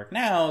foundational work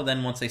now,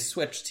 then once they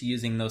switch to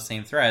using those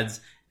same threads,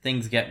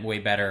 things get way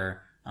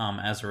better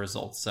as a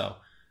result. So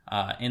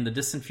in the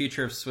distant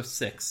future of Swift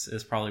 6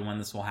 is probably when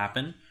this will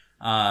happen.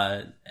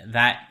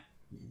 That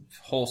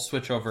whole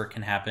switchover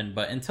can happen,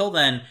 but until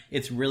then,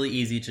 it's really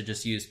easy to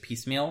just use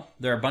piecemeal.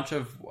 There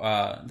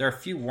are a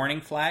few warning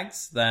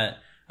flags that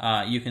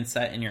you can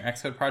set in your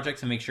Xcode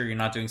project to make sure you're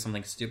not doing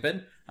something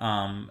stupid.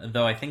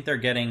 Though I think they're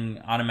getting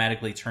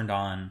automatically turned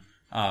on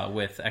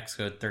with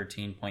Xcode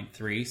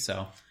 13.3,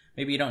 so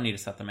maybe you don't need to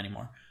set them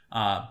anymore.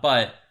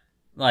 But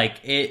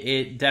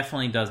it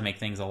definitely does make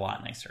things a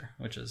lot nicer,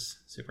 which is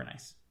super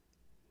nice.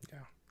 Yeah,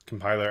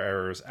 compiler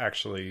errors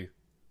actually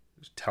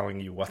telling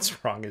you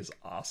what's wrong is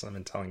awesome,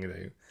 and telling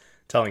you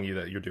telling you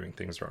that you're doing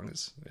things wrong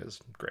is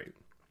great.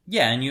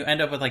 Yeah, and you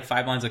end up with like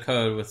 5 lines of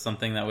code with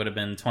something that would have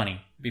been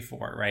 20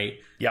 before, right?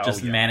 Yeah,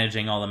 just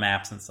managing all the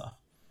maps and stuff.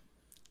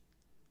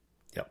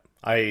 Yep.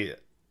 I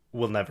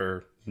will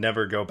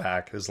never go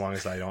back as long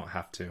as I don't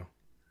have to.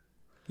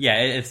 Yeah,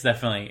 it's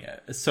definitely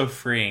so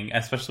freeing,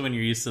 especially when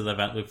you're used to the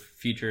event loop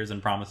features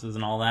and promises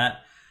and all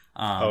that.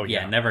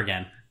 Yeah, never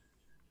again.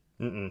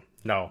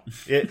 No.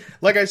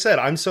 Like I said,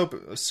 I'm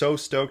so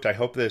stoked. I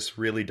hope this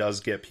really does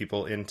get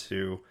people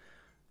into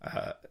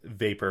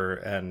Vapor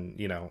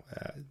and,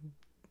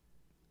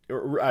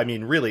 I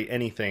mean, really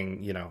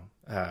anything,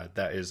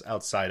 that is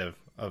outside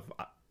of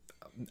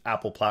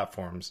Apple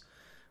platforms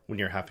when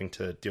you're having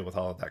to deal with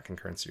all of that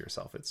concurrency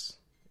yourself.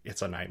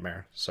 It's a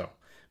nightmare. So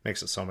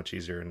makes it so much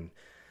easier and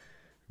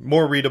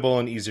more readable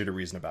and easier to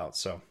reason about.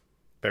 So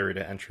barrier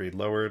to entry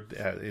lowered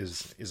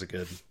is a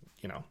good,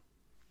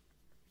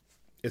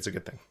 it's a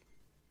good thing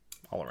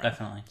all around.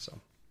 Definitely. So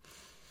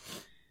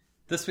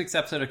this week's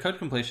episode of Code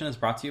Completion is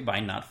brought to you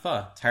by Not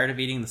Pho. Tired of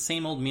eating the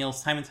same old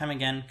meals time and time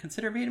again?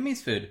 Consider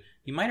Vietnamese food.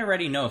 You might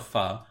already know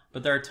pho,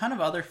 but there are a ton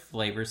of other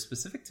flavors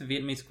specific to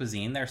Vietnamese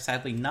cuisine that are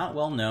sadly not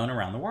well known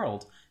around the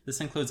world.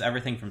 This includes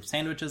everything from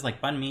sandwiches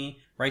like banh mi,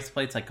 rice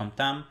plates like com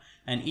tam,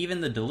 and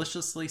even the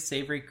deliciously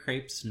savory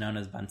crepes known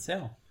as bánh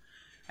xèo.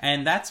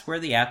 And that's where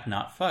the app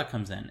Not Pho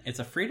comes in. It's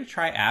a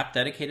free-to-try app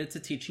dedicated to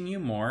teaching you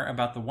more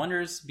about the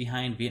wonders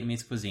behind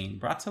Vietnamese cuisine,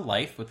 brought to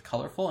life with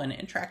colorful and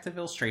interactive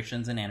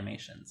illustrations and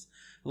animations.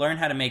 Learn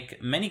how to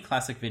make many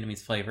classic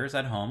Vietnamese flavors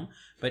at home,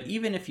 but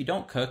even if you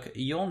don't cook,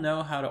 you'll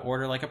know how to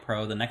order like a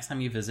pro the next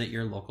time you visit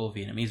your local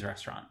Vietnamese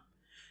restaurant.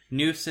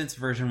 New since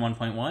version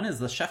 1.1 is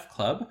the Chef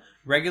Club,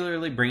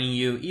 regularly bringing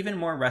you even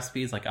more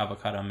recipes like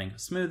avocado mango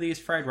smoothies,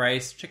 fried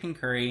rice, chicken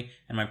curry,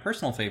 and my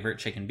personal favorite,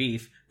 chicken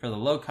beef, for the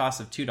low cost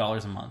of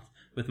 $2 a month,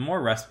 with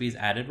more recipes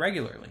added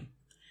regularly.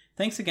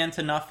 Thanks again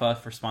to Not Pho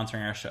for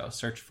sponsoring our show.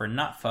 Search for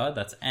Not Pho,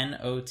 that's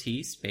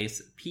N-O-T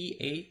space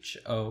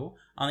P-H-O,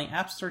 on the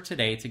App Store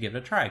today to give it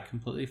a try,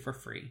 completely for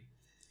free.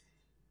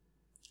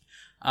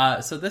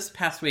 So this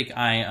past week,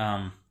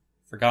 I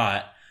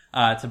forgot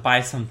to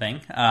buy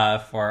something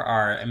for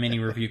our mini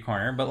review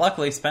corner, but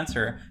luckily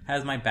Spencer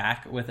has my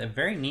back with a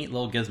very neat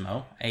little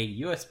gizmo,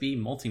 a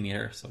USB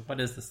multimeter. So what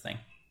is this thing?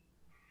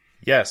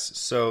 Yes,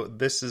 so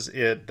this is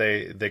it.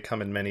 They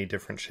come in many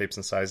different shapes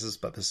and sizes,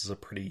 but this is a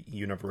pretty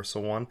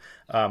universal one.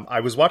 I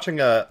was watching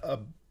an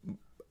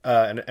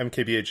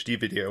MKBHD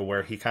video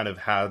where he kind of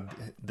had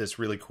this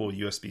really cool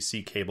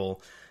USB-C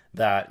cable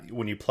that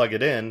when you plug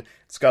it in,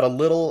 it's got a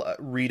little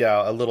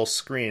readout, a little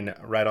screen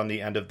right on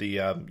the end of the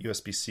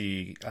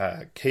USB-C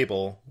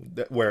cable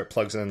where it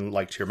plugs in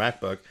like to your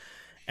MacBook,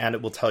 and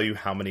it will tell you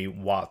how many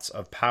watts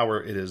of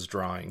power it is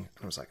drawing.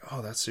 And I was like,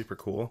 oh, that's super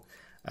cool.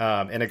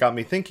 And it got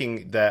me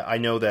thinking that I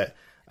know that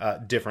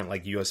different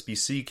like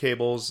USB-C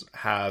cables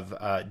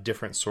have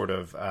different sort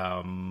of,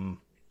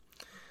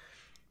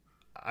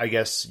 I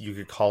guess you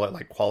could call it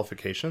like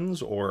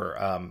qualifications or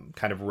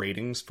kind of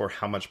ratings for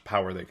how much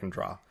power they can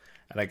draw.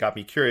 And it got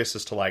me curious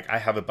as to like, I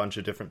have a bunch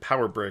of different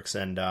power bricks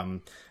and,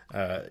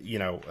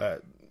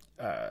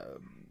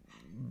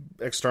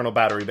 external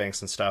battery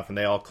banks and stuff, and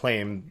they all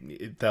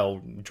claim they'll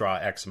draw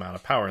X amount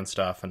of power and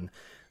stuff. And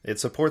it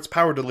supports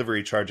power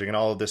delivery charging and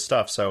all of this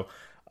stuff. So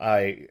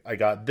I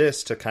got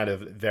this to kind of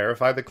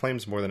verify the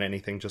claims more than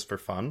anything, just for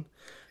fun.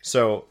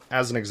 So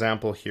as an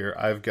example here,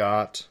 I've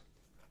got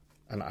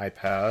an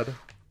iPad,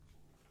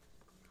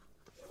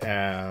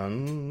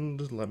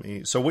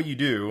 and so what you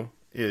do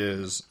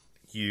is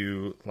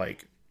you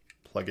like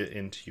plug it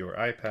into your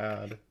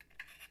iPad.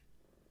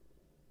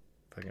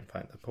 If I can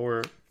find the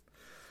port.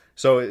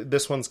 So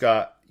this one's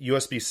got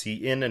USB-C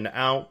in and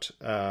out,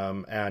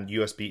 and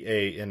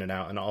USB-A in and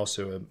out, and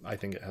also I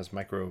think it has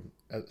micro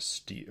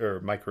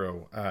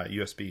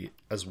USB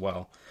as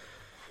well.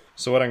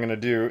 So what I'm going to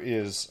do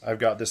is I've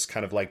got this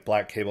kind of like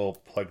black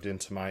cable plugged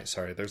into my.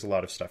 Sorry, there's a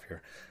lot of stuff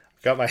here.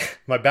 I've got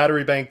my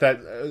battery bank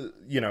that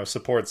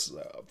supports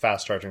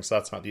fast charging, so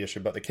that's not the issue.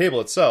 But the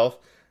cable itself,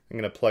 I'm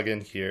going to plug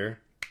in here.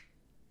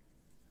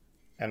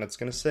 And it's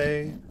going to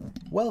say,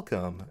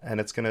 welcome. And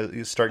it's going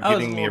to start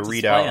giving me a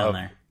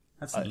readout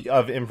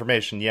of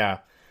information. Yeah.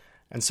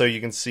 And so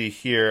you can see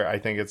here, I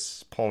think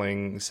it's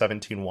pulling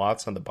 17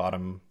 watts on the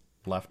bottom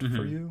left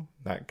for you.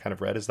 That kind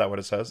of red. Is that what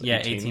it says?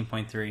 Yeah,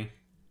 18.3.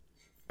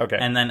 Okay.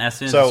 And then as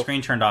soon as the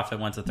screen turned off, it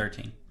went to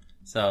 13.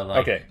 So like,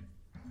 okay.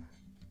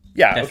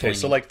 Yeah, okay.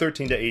 So like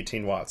 13 to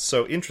 18 watts.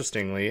 So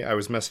interestingly, I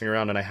was messing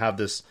around and I have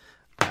this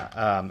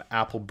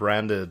Apple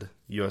branded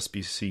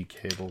USB-C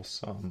cable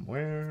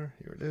somewhere.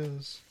 Here it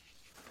is.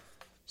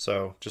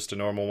 So just a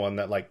normal one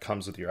that like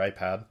comes with your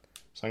iPad.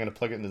 So I'm going to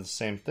plug it into the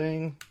same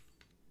thing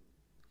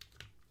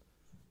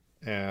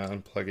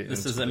and plug it.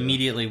 This is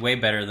immediately way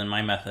better than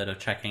my method of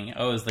checking.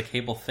 Oh, is the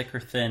cable thick or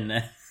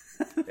thin?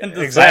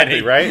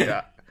 Exactly, right?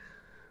 Yeah.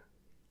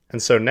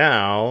 And so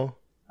now,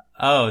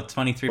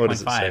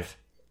 23.5.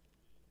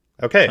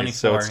 Okay, 24,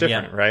 so it's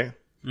different, right?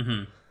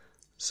 Mm-hmm.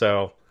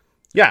 So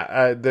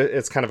yeah,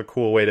 it's kind of a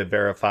cool way to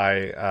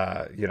verify,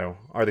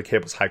 are the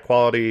cables high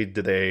quality?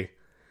 Do they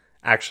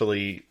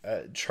actually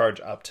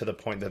charge up to the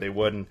point that they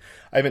would. And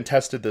I haven't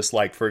tested this,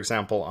 like, for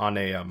example, on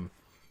a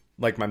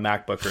like my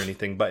MacBook or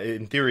anything, but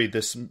in theory,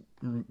 this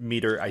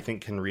meter, I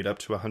think, can read up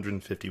to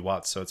 150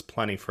 watts, so it's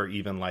plenty for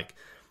even, like,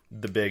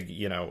 the big,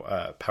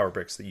 power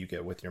bricks that you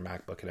get with your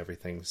MacBook and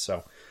everything.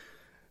 So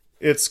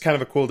it's kind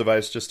of a cool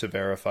device just to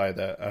verify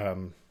that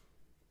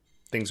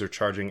things are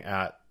charging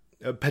at,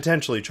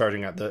 potentially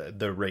charging at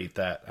the rate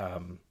that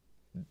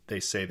they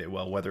say they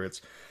will, whether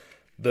it's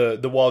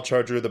the wall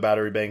charger, the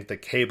battery bank, the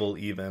cable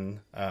even.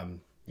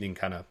 You can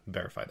kind of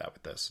verify that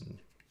with this. And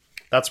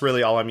that's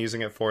really all I'm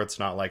using it for. It's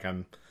not like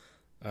I'm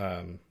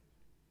a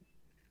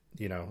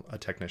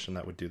technician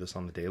that would do this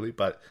on the daily,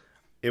 but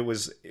it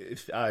was,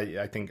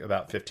 I think,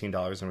 about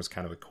 $15, and was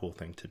kind of a cool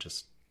thing to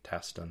just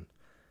test. And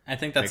I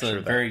think that's a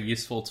very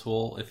useful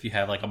tool if you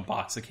have like a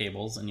box of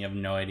cables and you have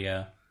no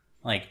idea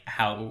like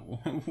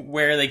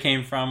where they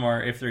came from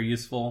or if they're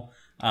useful.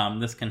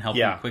 This can help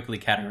you quickly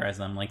categorize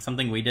them. Like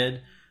something we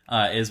did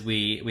is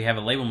we have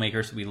a label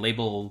maker, so we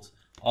labeled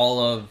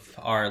all of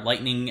our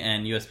lightning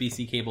and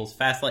USB-C cables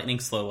fast lightning,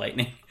 slow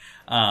lightning,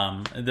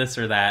 this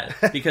or that,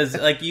 because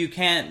like you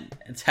can't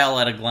tell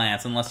at a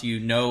glance unless you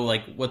know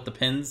like what the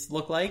pins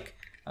look like,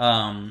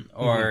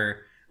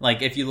 or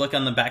like if you look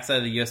on the backside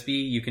of the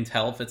USB, you can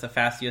tell if it's a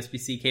fast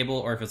USB-C cable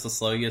or if it's a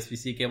slow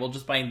USB-C cable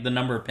just by the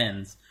number of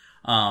pins.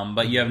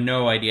 But you have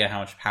no idea how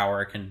much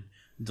power it can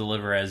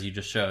deliver, as you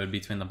just showed,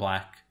 between the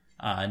black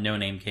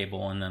no-name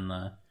cable and then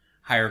the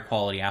higher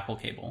quality Apple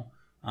cable.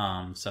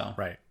 So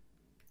right.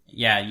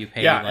 Yeah, you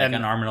pay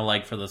an arm and a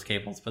leg for those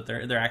cables, but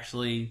they're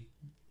actually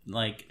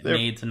they're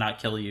made to not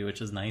kill you,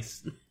 which is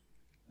nice.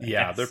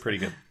 Yeah, they're pretty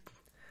good.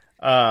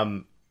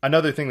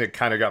 Another thing that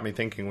kind of got me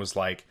thinking was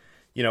like,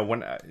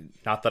 when,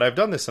 not that I've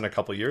done this in a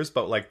couple years,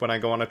 but like when I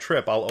go on a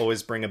trip, I'll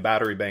always bring a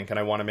battery bank, and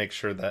I want to make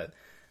sure that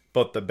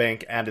both the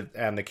bank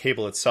and the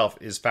cable itself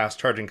is fast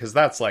charging, because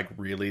that's like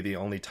really the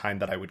only time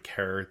that I would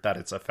care that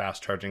it's a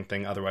fast charging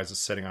thing. Otherwise,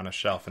 it's sitting on a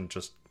shelf and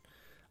just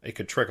it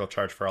could trickle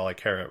charge for all I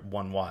care at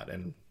 1 watt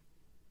and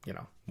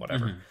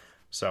whatever.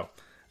 So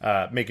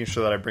making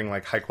sure that I bring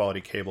like high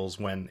quality cables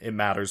when it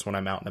matters, when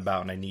I'm out and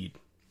about and I need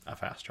a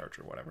fast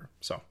charger or whatever.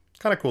 So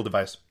kind of cool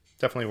device.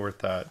 Definitely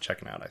worth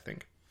checking out, I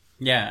think.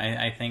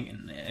 Yeah, I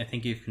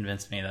think you've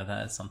convinced me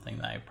that is something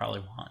that I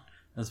probably want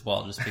as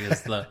well, just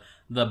because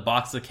the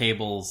box of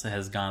cables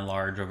has gone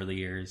large over the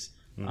years.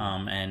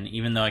 And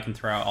even though I can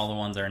throw out all the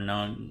ones that are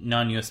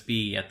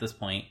non-USB at this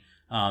point,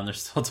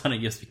 there's still a ton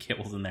of USB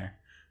cables in there.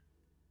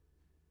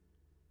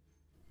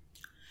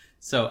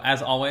 So,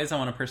 as always, I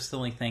want to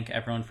personally thank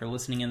everyone for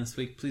listening in this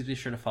week. Please be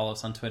sure to follow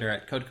us on Twitter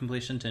at Code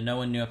Completion to know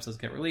when new episodes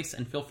get released,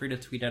 and feel free to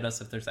tweet at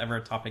us if there's ever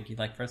a topic you'd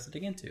like for us to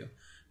dig into.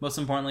 Most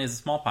importantly, as a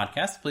small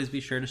podcast, please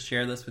be sure to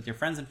share this with your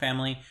friends and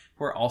family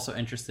who are also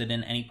interested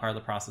in any part of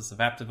the process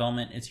of app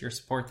development. It's your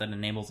support that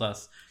enables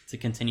us to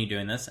continue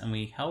doing this, and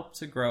we help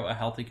to grow a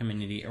healthy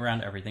community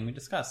around everything we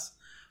discuss.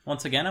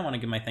 Once again, I want to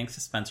give my thanks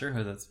to Spencer,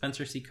 who's at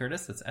Spencer C.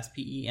 Curtis, that's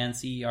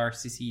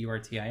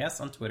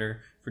SpencerCurtis on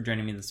Twitter, for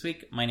joining me this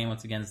week. My name,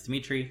 once again, is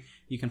Dimitri.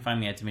 You can find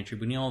me at Dimitri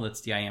Bouniol,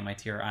 that's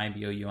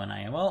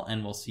DimitRiBouniol,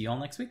 and we'll see you all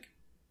next week.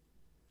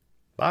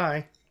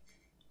 Bye.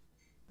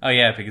 Oh,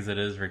 yeah, because it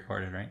is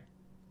recorded, right?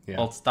 Yeah.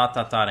 Well, it's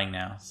dotting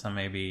now, so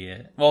maybe...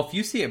 Well, if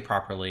you see it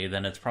properly,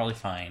 then it's probably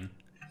fine.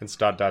 It's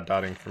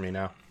dotting for me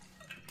now.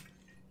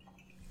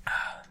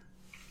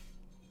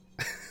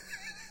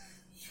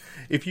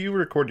 If you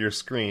record your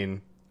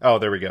screen... Oh,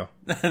 there we go.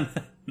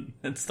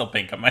 It's still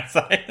pink on my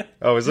side.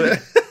 Oh, is it?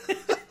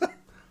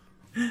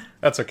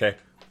 That's okay.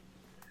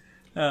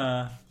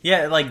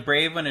 Yeah, like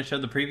Brave, when it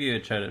showed the preview,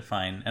 it showed it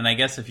fine. And I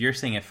guess if you're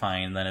seeing it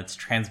fine, then it's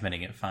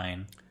transmitting it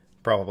fine.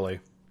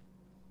 Probably.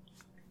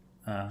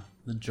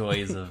 The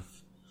joys of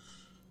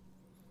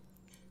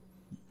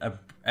a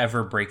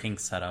ever-breaking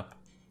setup.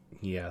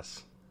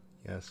 Yes.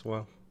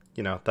 Well,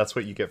 that's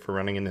what you get for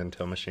running an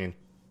Intel machine.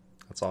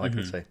 That's all I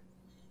can say.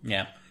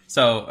 Yeah.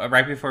 So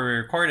right before we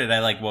recorded,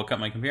 I woke up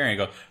my computer and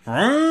I go,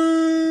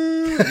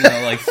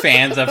 like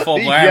fans at full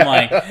blare. Yeah. I'm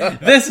like,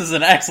 this is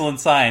an excellent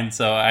sign.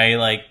 So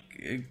I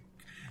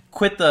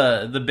quit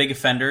the big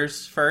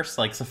offenders first,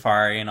 like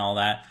Safari and all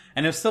that,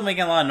 and it was still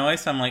making a lot of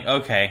noise. So I'm like,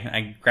 okay.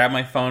 I grab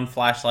my phone,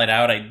 flashlight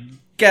out. I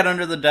get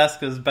under the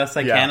desk as best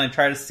I can. I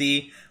try to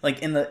see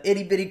in the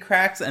itty bitty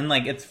cracks, and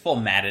it's full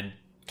matted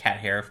cat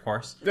hair, of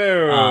course.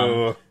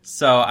 No.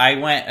 So I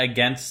went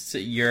against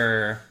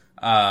your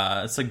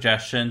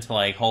suggestion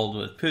to hold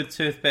with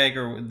toothpick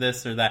or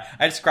this or that.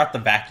 I just got the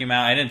vacuum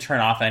out. I didn't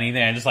turn off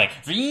anything. I just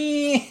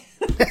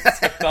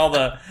sucked all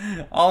the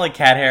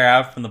cat hair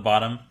out from the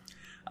bottom.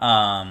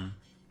 And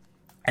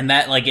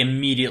that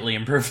immediately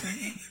improved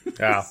things.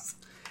 Yeah.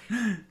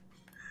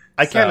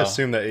 I can't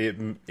assume that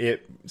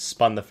it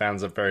spun the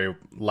fans up very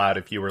loud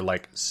if you were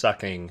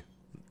sucking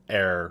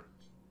air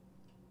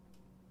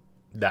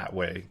that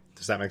way.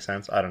 Does that make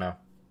sense? I don't know.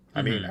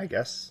 I mean, I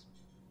guess.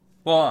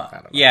 Well,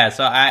 yeah,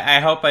 so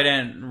I hope I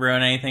didn't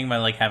ruin anything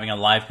by having a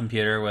live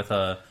computer with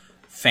a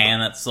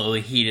fan that's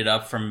slowly heated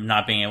up from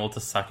not being able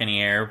to suck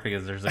any air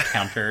because there's a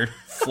counter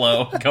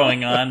flow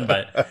going on,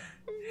 but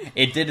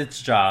It did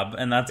its job,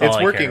 and that's all It's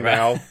I working care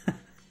about. now.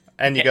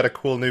 And you got a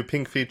cool new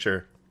pink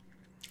feature.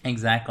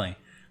 Exactly.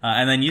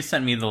 And then you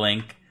sent me the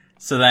link.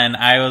 So then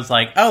I was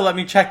like, oh, let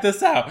me check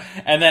this out.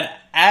 And then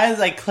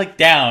as I clicked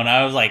down,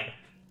 I was like,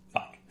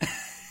 fuck.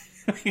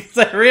 Because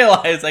I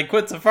realized I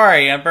quit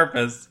Safari on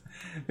purpose.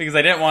 Because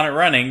I didn't want it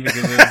running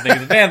because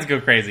the fans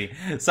go crazy.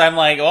 So I'm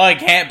like, well, I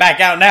can't back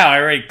out now. I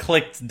already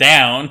clicked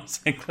down.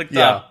 So I clicked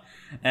up.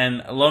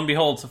 And lo and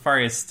behold,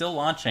 Safari is still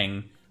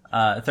launching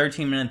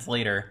 13 minutes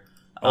later.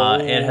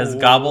 It has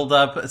gobbled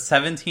up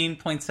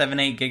 17.78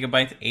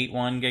 gigabytes,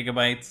 8.1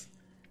 gigabytes,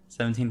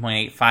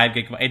 17.85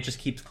 gigabytes. It just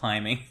keeps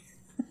climbing.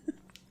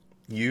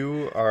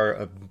 You are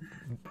a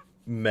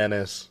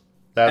menace.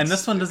 And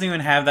this one doesn't even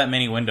have that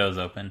many windows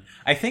open.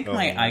 I think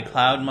my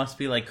iCloud must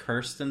be like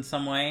cursed in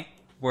some way,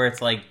 where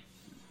it's like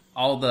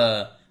all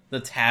the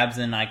tabs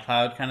in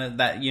iCloud kind of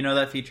that, you know,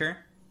 that feature?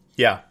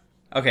 Yeah.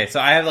 Okay, so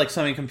I have like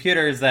so many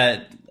computers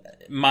that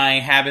my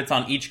habits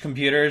on each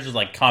computer is just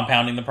like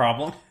compounding the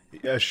problem.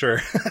 Yeah, sure.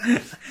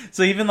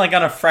 So even like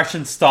on a fresh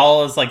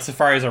install, is like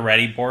Safari's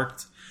already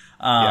borked.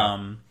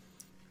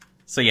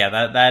 So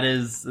yeah, that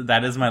is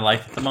my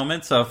life at the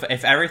moment. So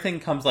if everything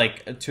comes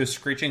like to a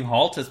screeching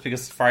halt, it's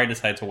because Safari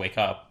decided to wake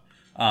up.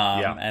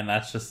 And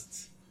that's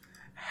just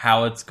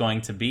how it's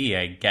going to be,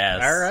 I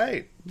guess. All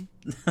right.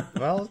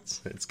 Well,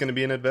 it's going to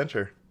be an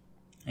adventure.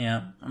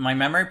 Yeah, my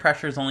memory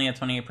pressure is only at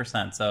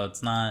 28%, so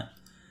it's not.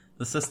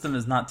 The system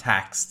is not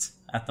taxed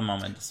at the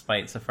moment,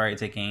 despite Safari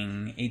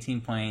taking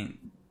 18.73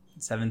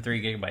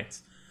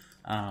 gigabytes.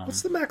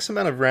 What's the max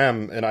amount of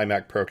RAM an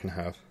iMac Pro can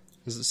have?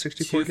 Is it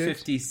 64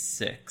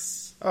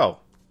 256. Oh,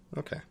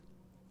 okay.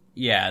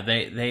 Yeah,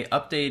 they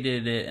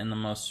updated it in the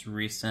most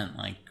recent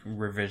like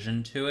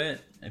revision to it,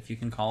 if you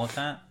can call it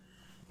that.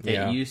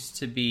 It used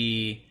to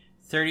be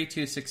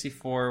 32,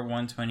 64,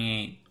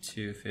 128,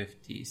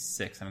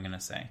 256, I'm going to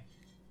say.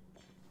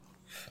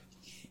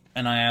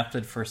 And I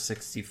opted for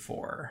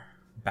 64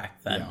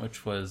 back then,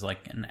 which was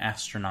like an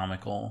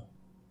astronomical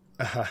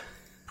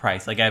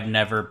price. Like, I've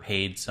never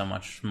paid so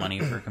much money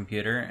for a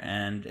computer,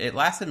 and it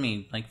lasted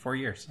me like 4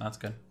 years, so that's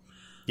good.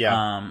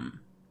 Yeah.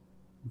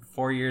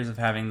 4 years of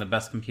having the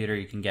best computer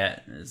you can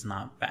get is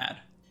not bad,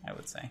 I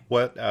would say.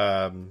 What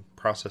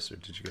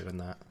processor did you get in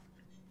that?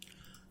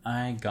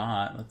 I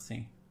got, let's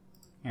see.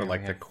 Or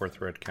like the core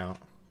thread count?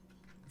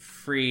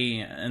 Free,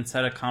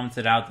 instead of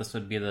commented out, this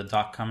would be the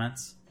doc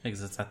comments,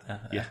 because it's at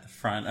the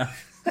front of...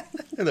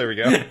 There we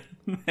go.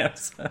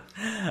 Yes.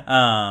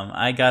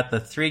 I got the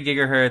 3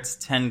 gigahertz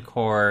 10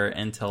 core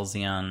Intel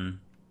Xeon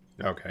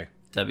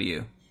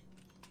W.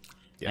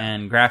 Yeah.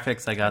 And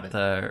graphics, I got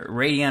the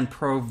Radeon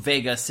Pro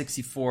Vega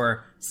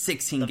 64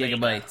 16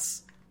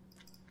 gigabytes.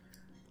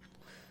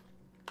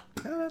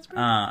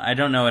 I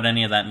don't know what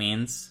any of that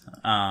means.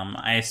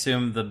 I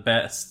assume the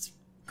best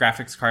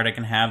graphics card I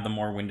can have, the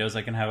more windows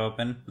I can have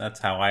open.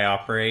 That's how I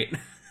operate.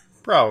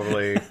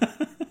 Probably.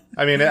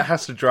 I mean, it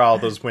has to draw all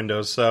those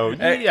windows, so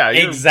yeah,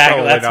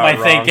 exactly. That's my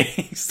wrong.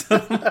 Thinking. So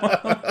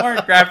the more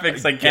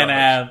graphics I can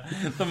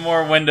have, the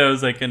more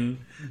windows I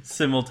can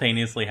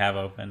simultaneously have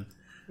open.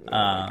 Oh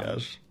my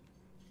gosh!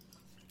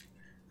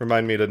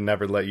 Remind me to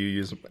never let you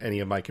use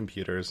any of my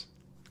computers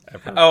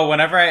ever. Oh,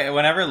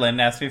 whenever Lynn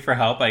asks me for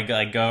help, I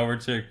go over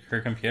to her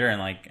computer and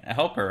like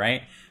help her,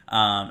 right?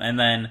 And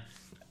then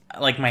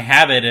like my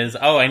habit is,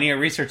 I need a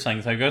research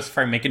thing, so I go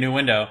for make a new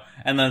window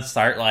and then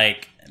start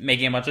like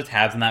making a bunch of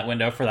tabs in that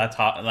window for that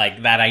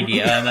that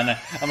idea, and then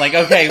I'm like,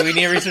 okay, we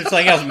need to research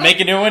something else, make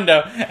a new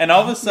window, and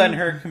all of a sudden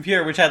her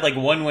computer, which had like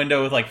one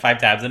window with like 5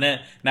 tabs in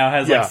it, now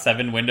has like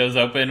 7 windows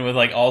open with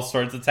like all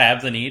sorts of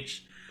tabs in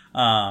each.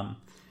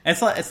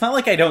 It's not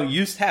like I don't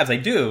use tabs, I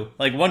do.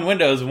 Like one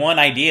window is one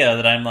idea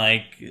that I'm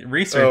like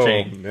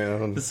researching.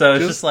 Oh, man. So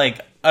it's just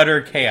like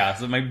utter chaos.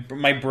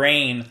 My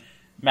brain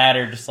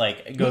matter just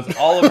like goes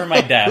all over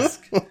my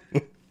desk.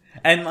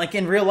 And, like,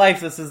 in real life,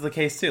 this is the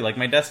case, too. Like,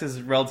 my desk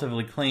is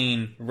relatively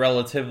clean,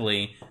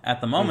 at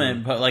the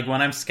moment. But, like,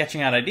 when I'm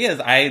sketching out ideas,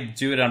 I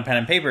do it on pen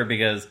and paper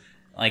because,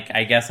 like,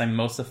 I guess I'm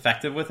most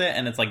effective with it.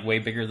 And it's, like, way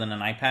bigger than an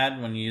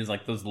iPad when you use,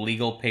 like, those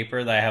legal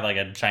paper that I have, like,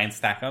 a giant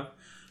stack of.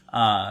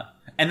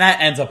 And that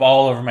ends up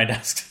all over my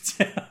desk,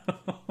 too.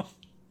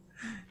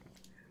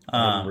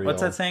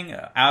 What's that saying?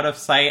 Out of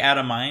sight, out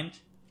of mind?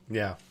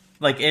 Yeah.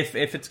 Like, if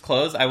it's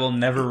closed, I will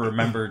never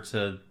remember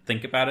to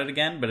think about it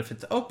again. But if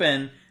it's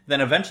open, then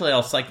eventually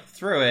I'll cycle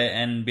through it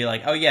and be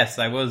like, oh, yes,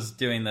 I was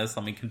doing this.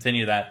 Let me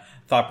continue that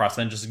thought process,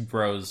 and it just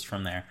grows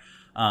from there.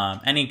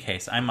 Any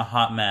case, I'm a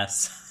hot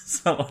mess,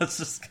 so let's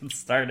just get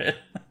started.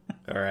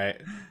 All right.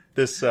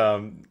 This,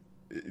 I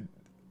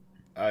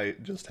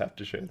just have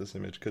to share this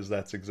image because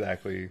that's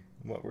exactly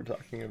what we're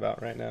talking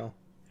about right now.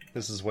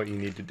 This is what you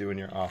need to do in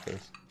your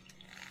office.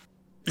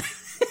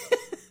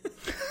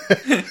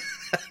 I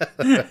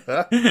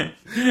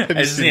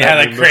just need to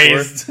have that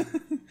crazed...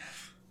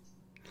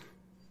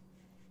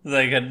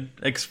 like an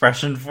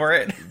expression for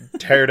it.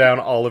 Tear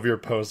down all of your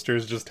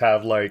posters, just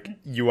have like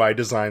UI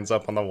designs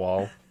up on the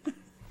wall.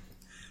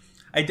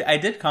 I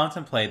did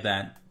contemplate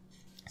that.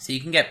 So you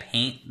can get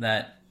paint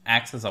that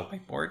acts as a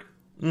whiteboard.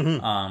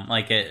 Mm-hmm.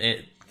 Like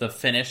it the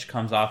finish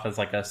comes off as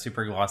like a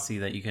super glossy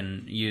that you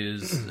can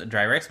use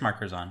dry erase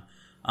markers on.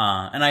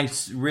 And I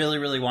really,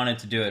 really wanted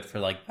to do it for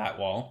like that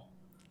wall.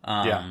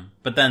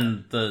 But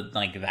then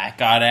that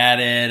got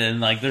added, and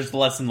like there's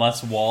less and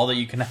less wall that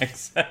you can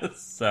access.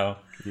 So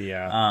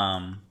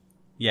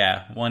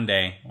one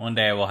day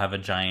I will have a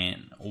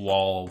giant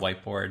wall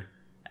whiteboard,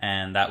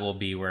 and that will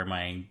be where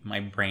my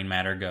brain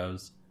matter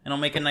goes, and I'll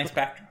make a nice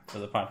backdrop for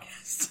the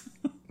podcast.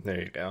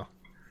 There you go.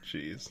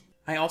 Jeez.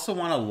 I also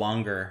want a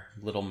longer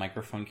little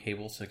microphone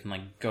cable so it can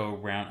like go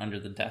around under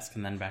the desk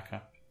and then back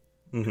up.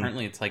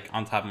 Currently, it's like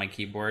on top of my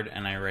keyboard,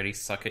 and I already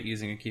suck at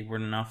using a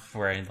keyboard enough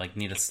where I like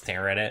need to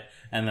stare at it,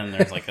 and then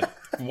there's like a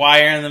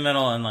wire in the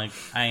middle, and like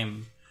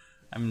I'm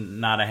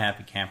not a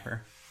happy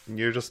camper.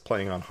 You're just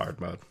playing on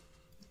hard mode.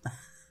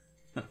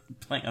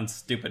 Playing on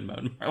stupid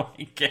mode, more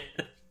like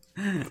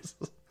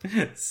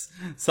it.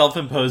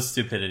 Self-imposed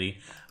stupidity.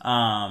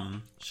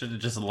 Should have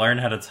just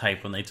learned how to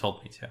type when they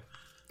told me to.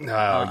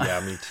 Oh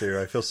yeah, me too.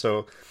 I feel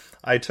so.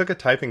 I took a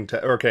typing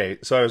test. Okay,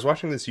 so I was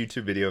watching this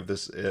YouTube video of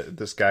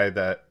this guy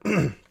that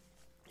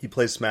he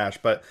plays Smash,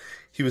 but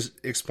he was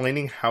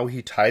explaining how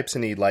he types,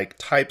 and he like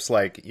types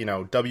like, you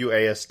know,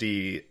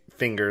 WASD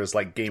fingers,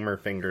 like gamer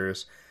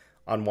fingers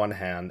on one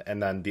hand,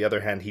 and then the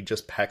other hand he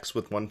just pecks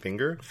with one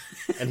finger,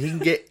 and he can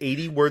get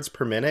 80 words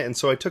per minute. And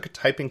so I took a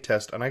typing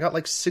test, and I got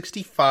like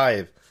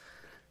 65,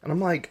 and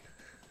I'm like,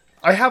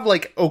 I have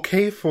like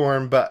okay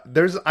form, but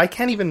I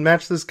can't even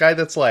match this guy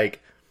that's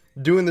like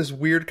doing this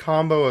weird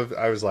combo of.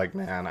 I was like,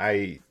 man,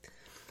 I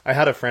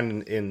had a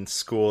friend in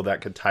school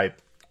that could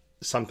type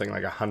something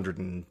like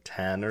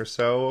 110 or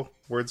so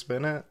words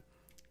per minute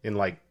in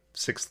like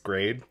 6th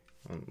grade.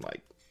 I'm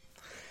like,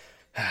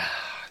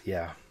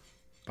 yeah,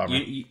 bummer.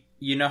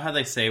 You know how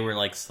they say we're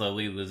like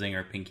slowly losing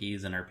our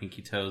pinkies and our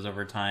pinky toes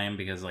over time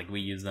because like we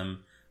use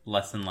them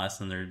less and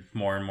less, and they're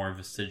more and more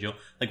vestigial.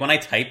 Like when I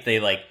type, they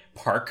like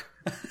park.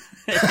 And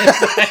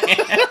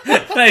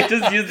I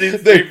just use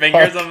these 3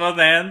 fingers on both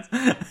hands.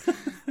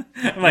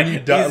 I'm like, easy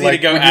to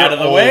go out of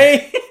the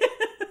way.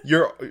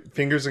 Your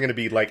fingers are going to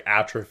be like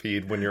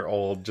atrophied when you're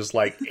old, just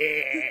like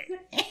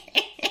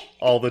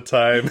all the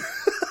time.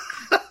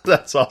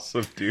 That's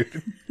awesome,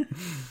 dude.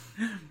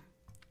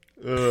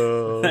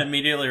 That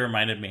immediately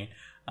reminded me.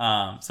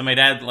 So my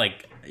dad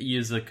like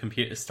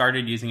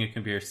started using a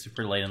computer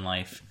super late in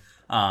life.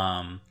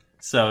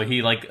 So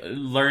he like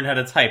learned how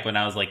to type when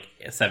I was like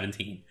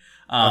 17.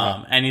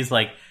 And he's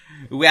like,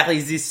 "Where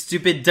is this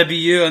stupid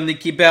W on the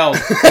keyboard?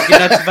 I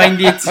cannot find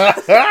it."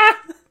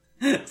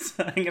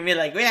 So I'm gonna be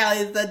like, "Where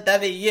is the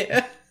W?"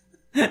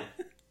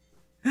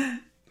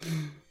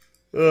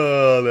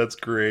 Oh, that's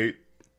great.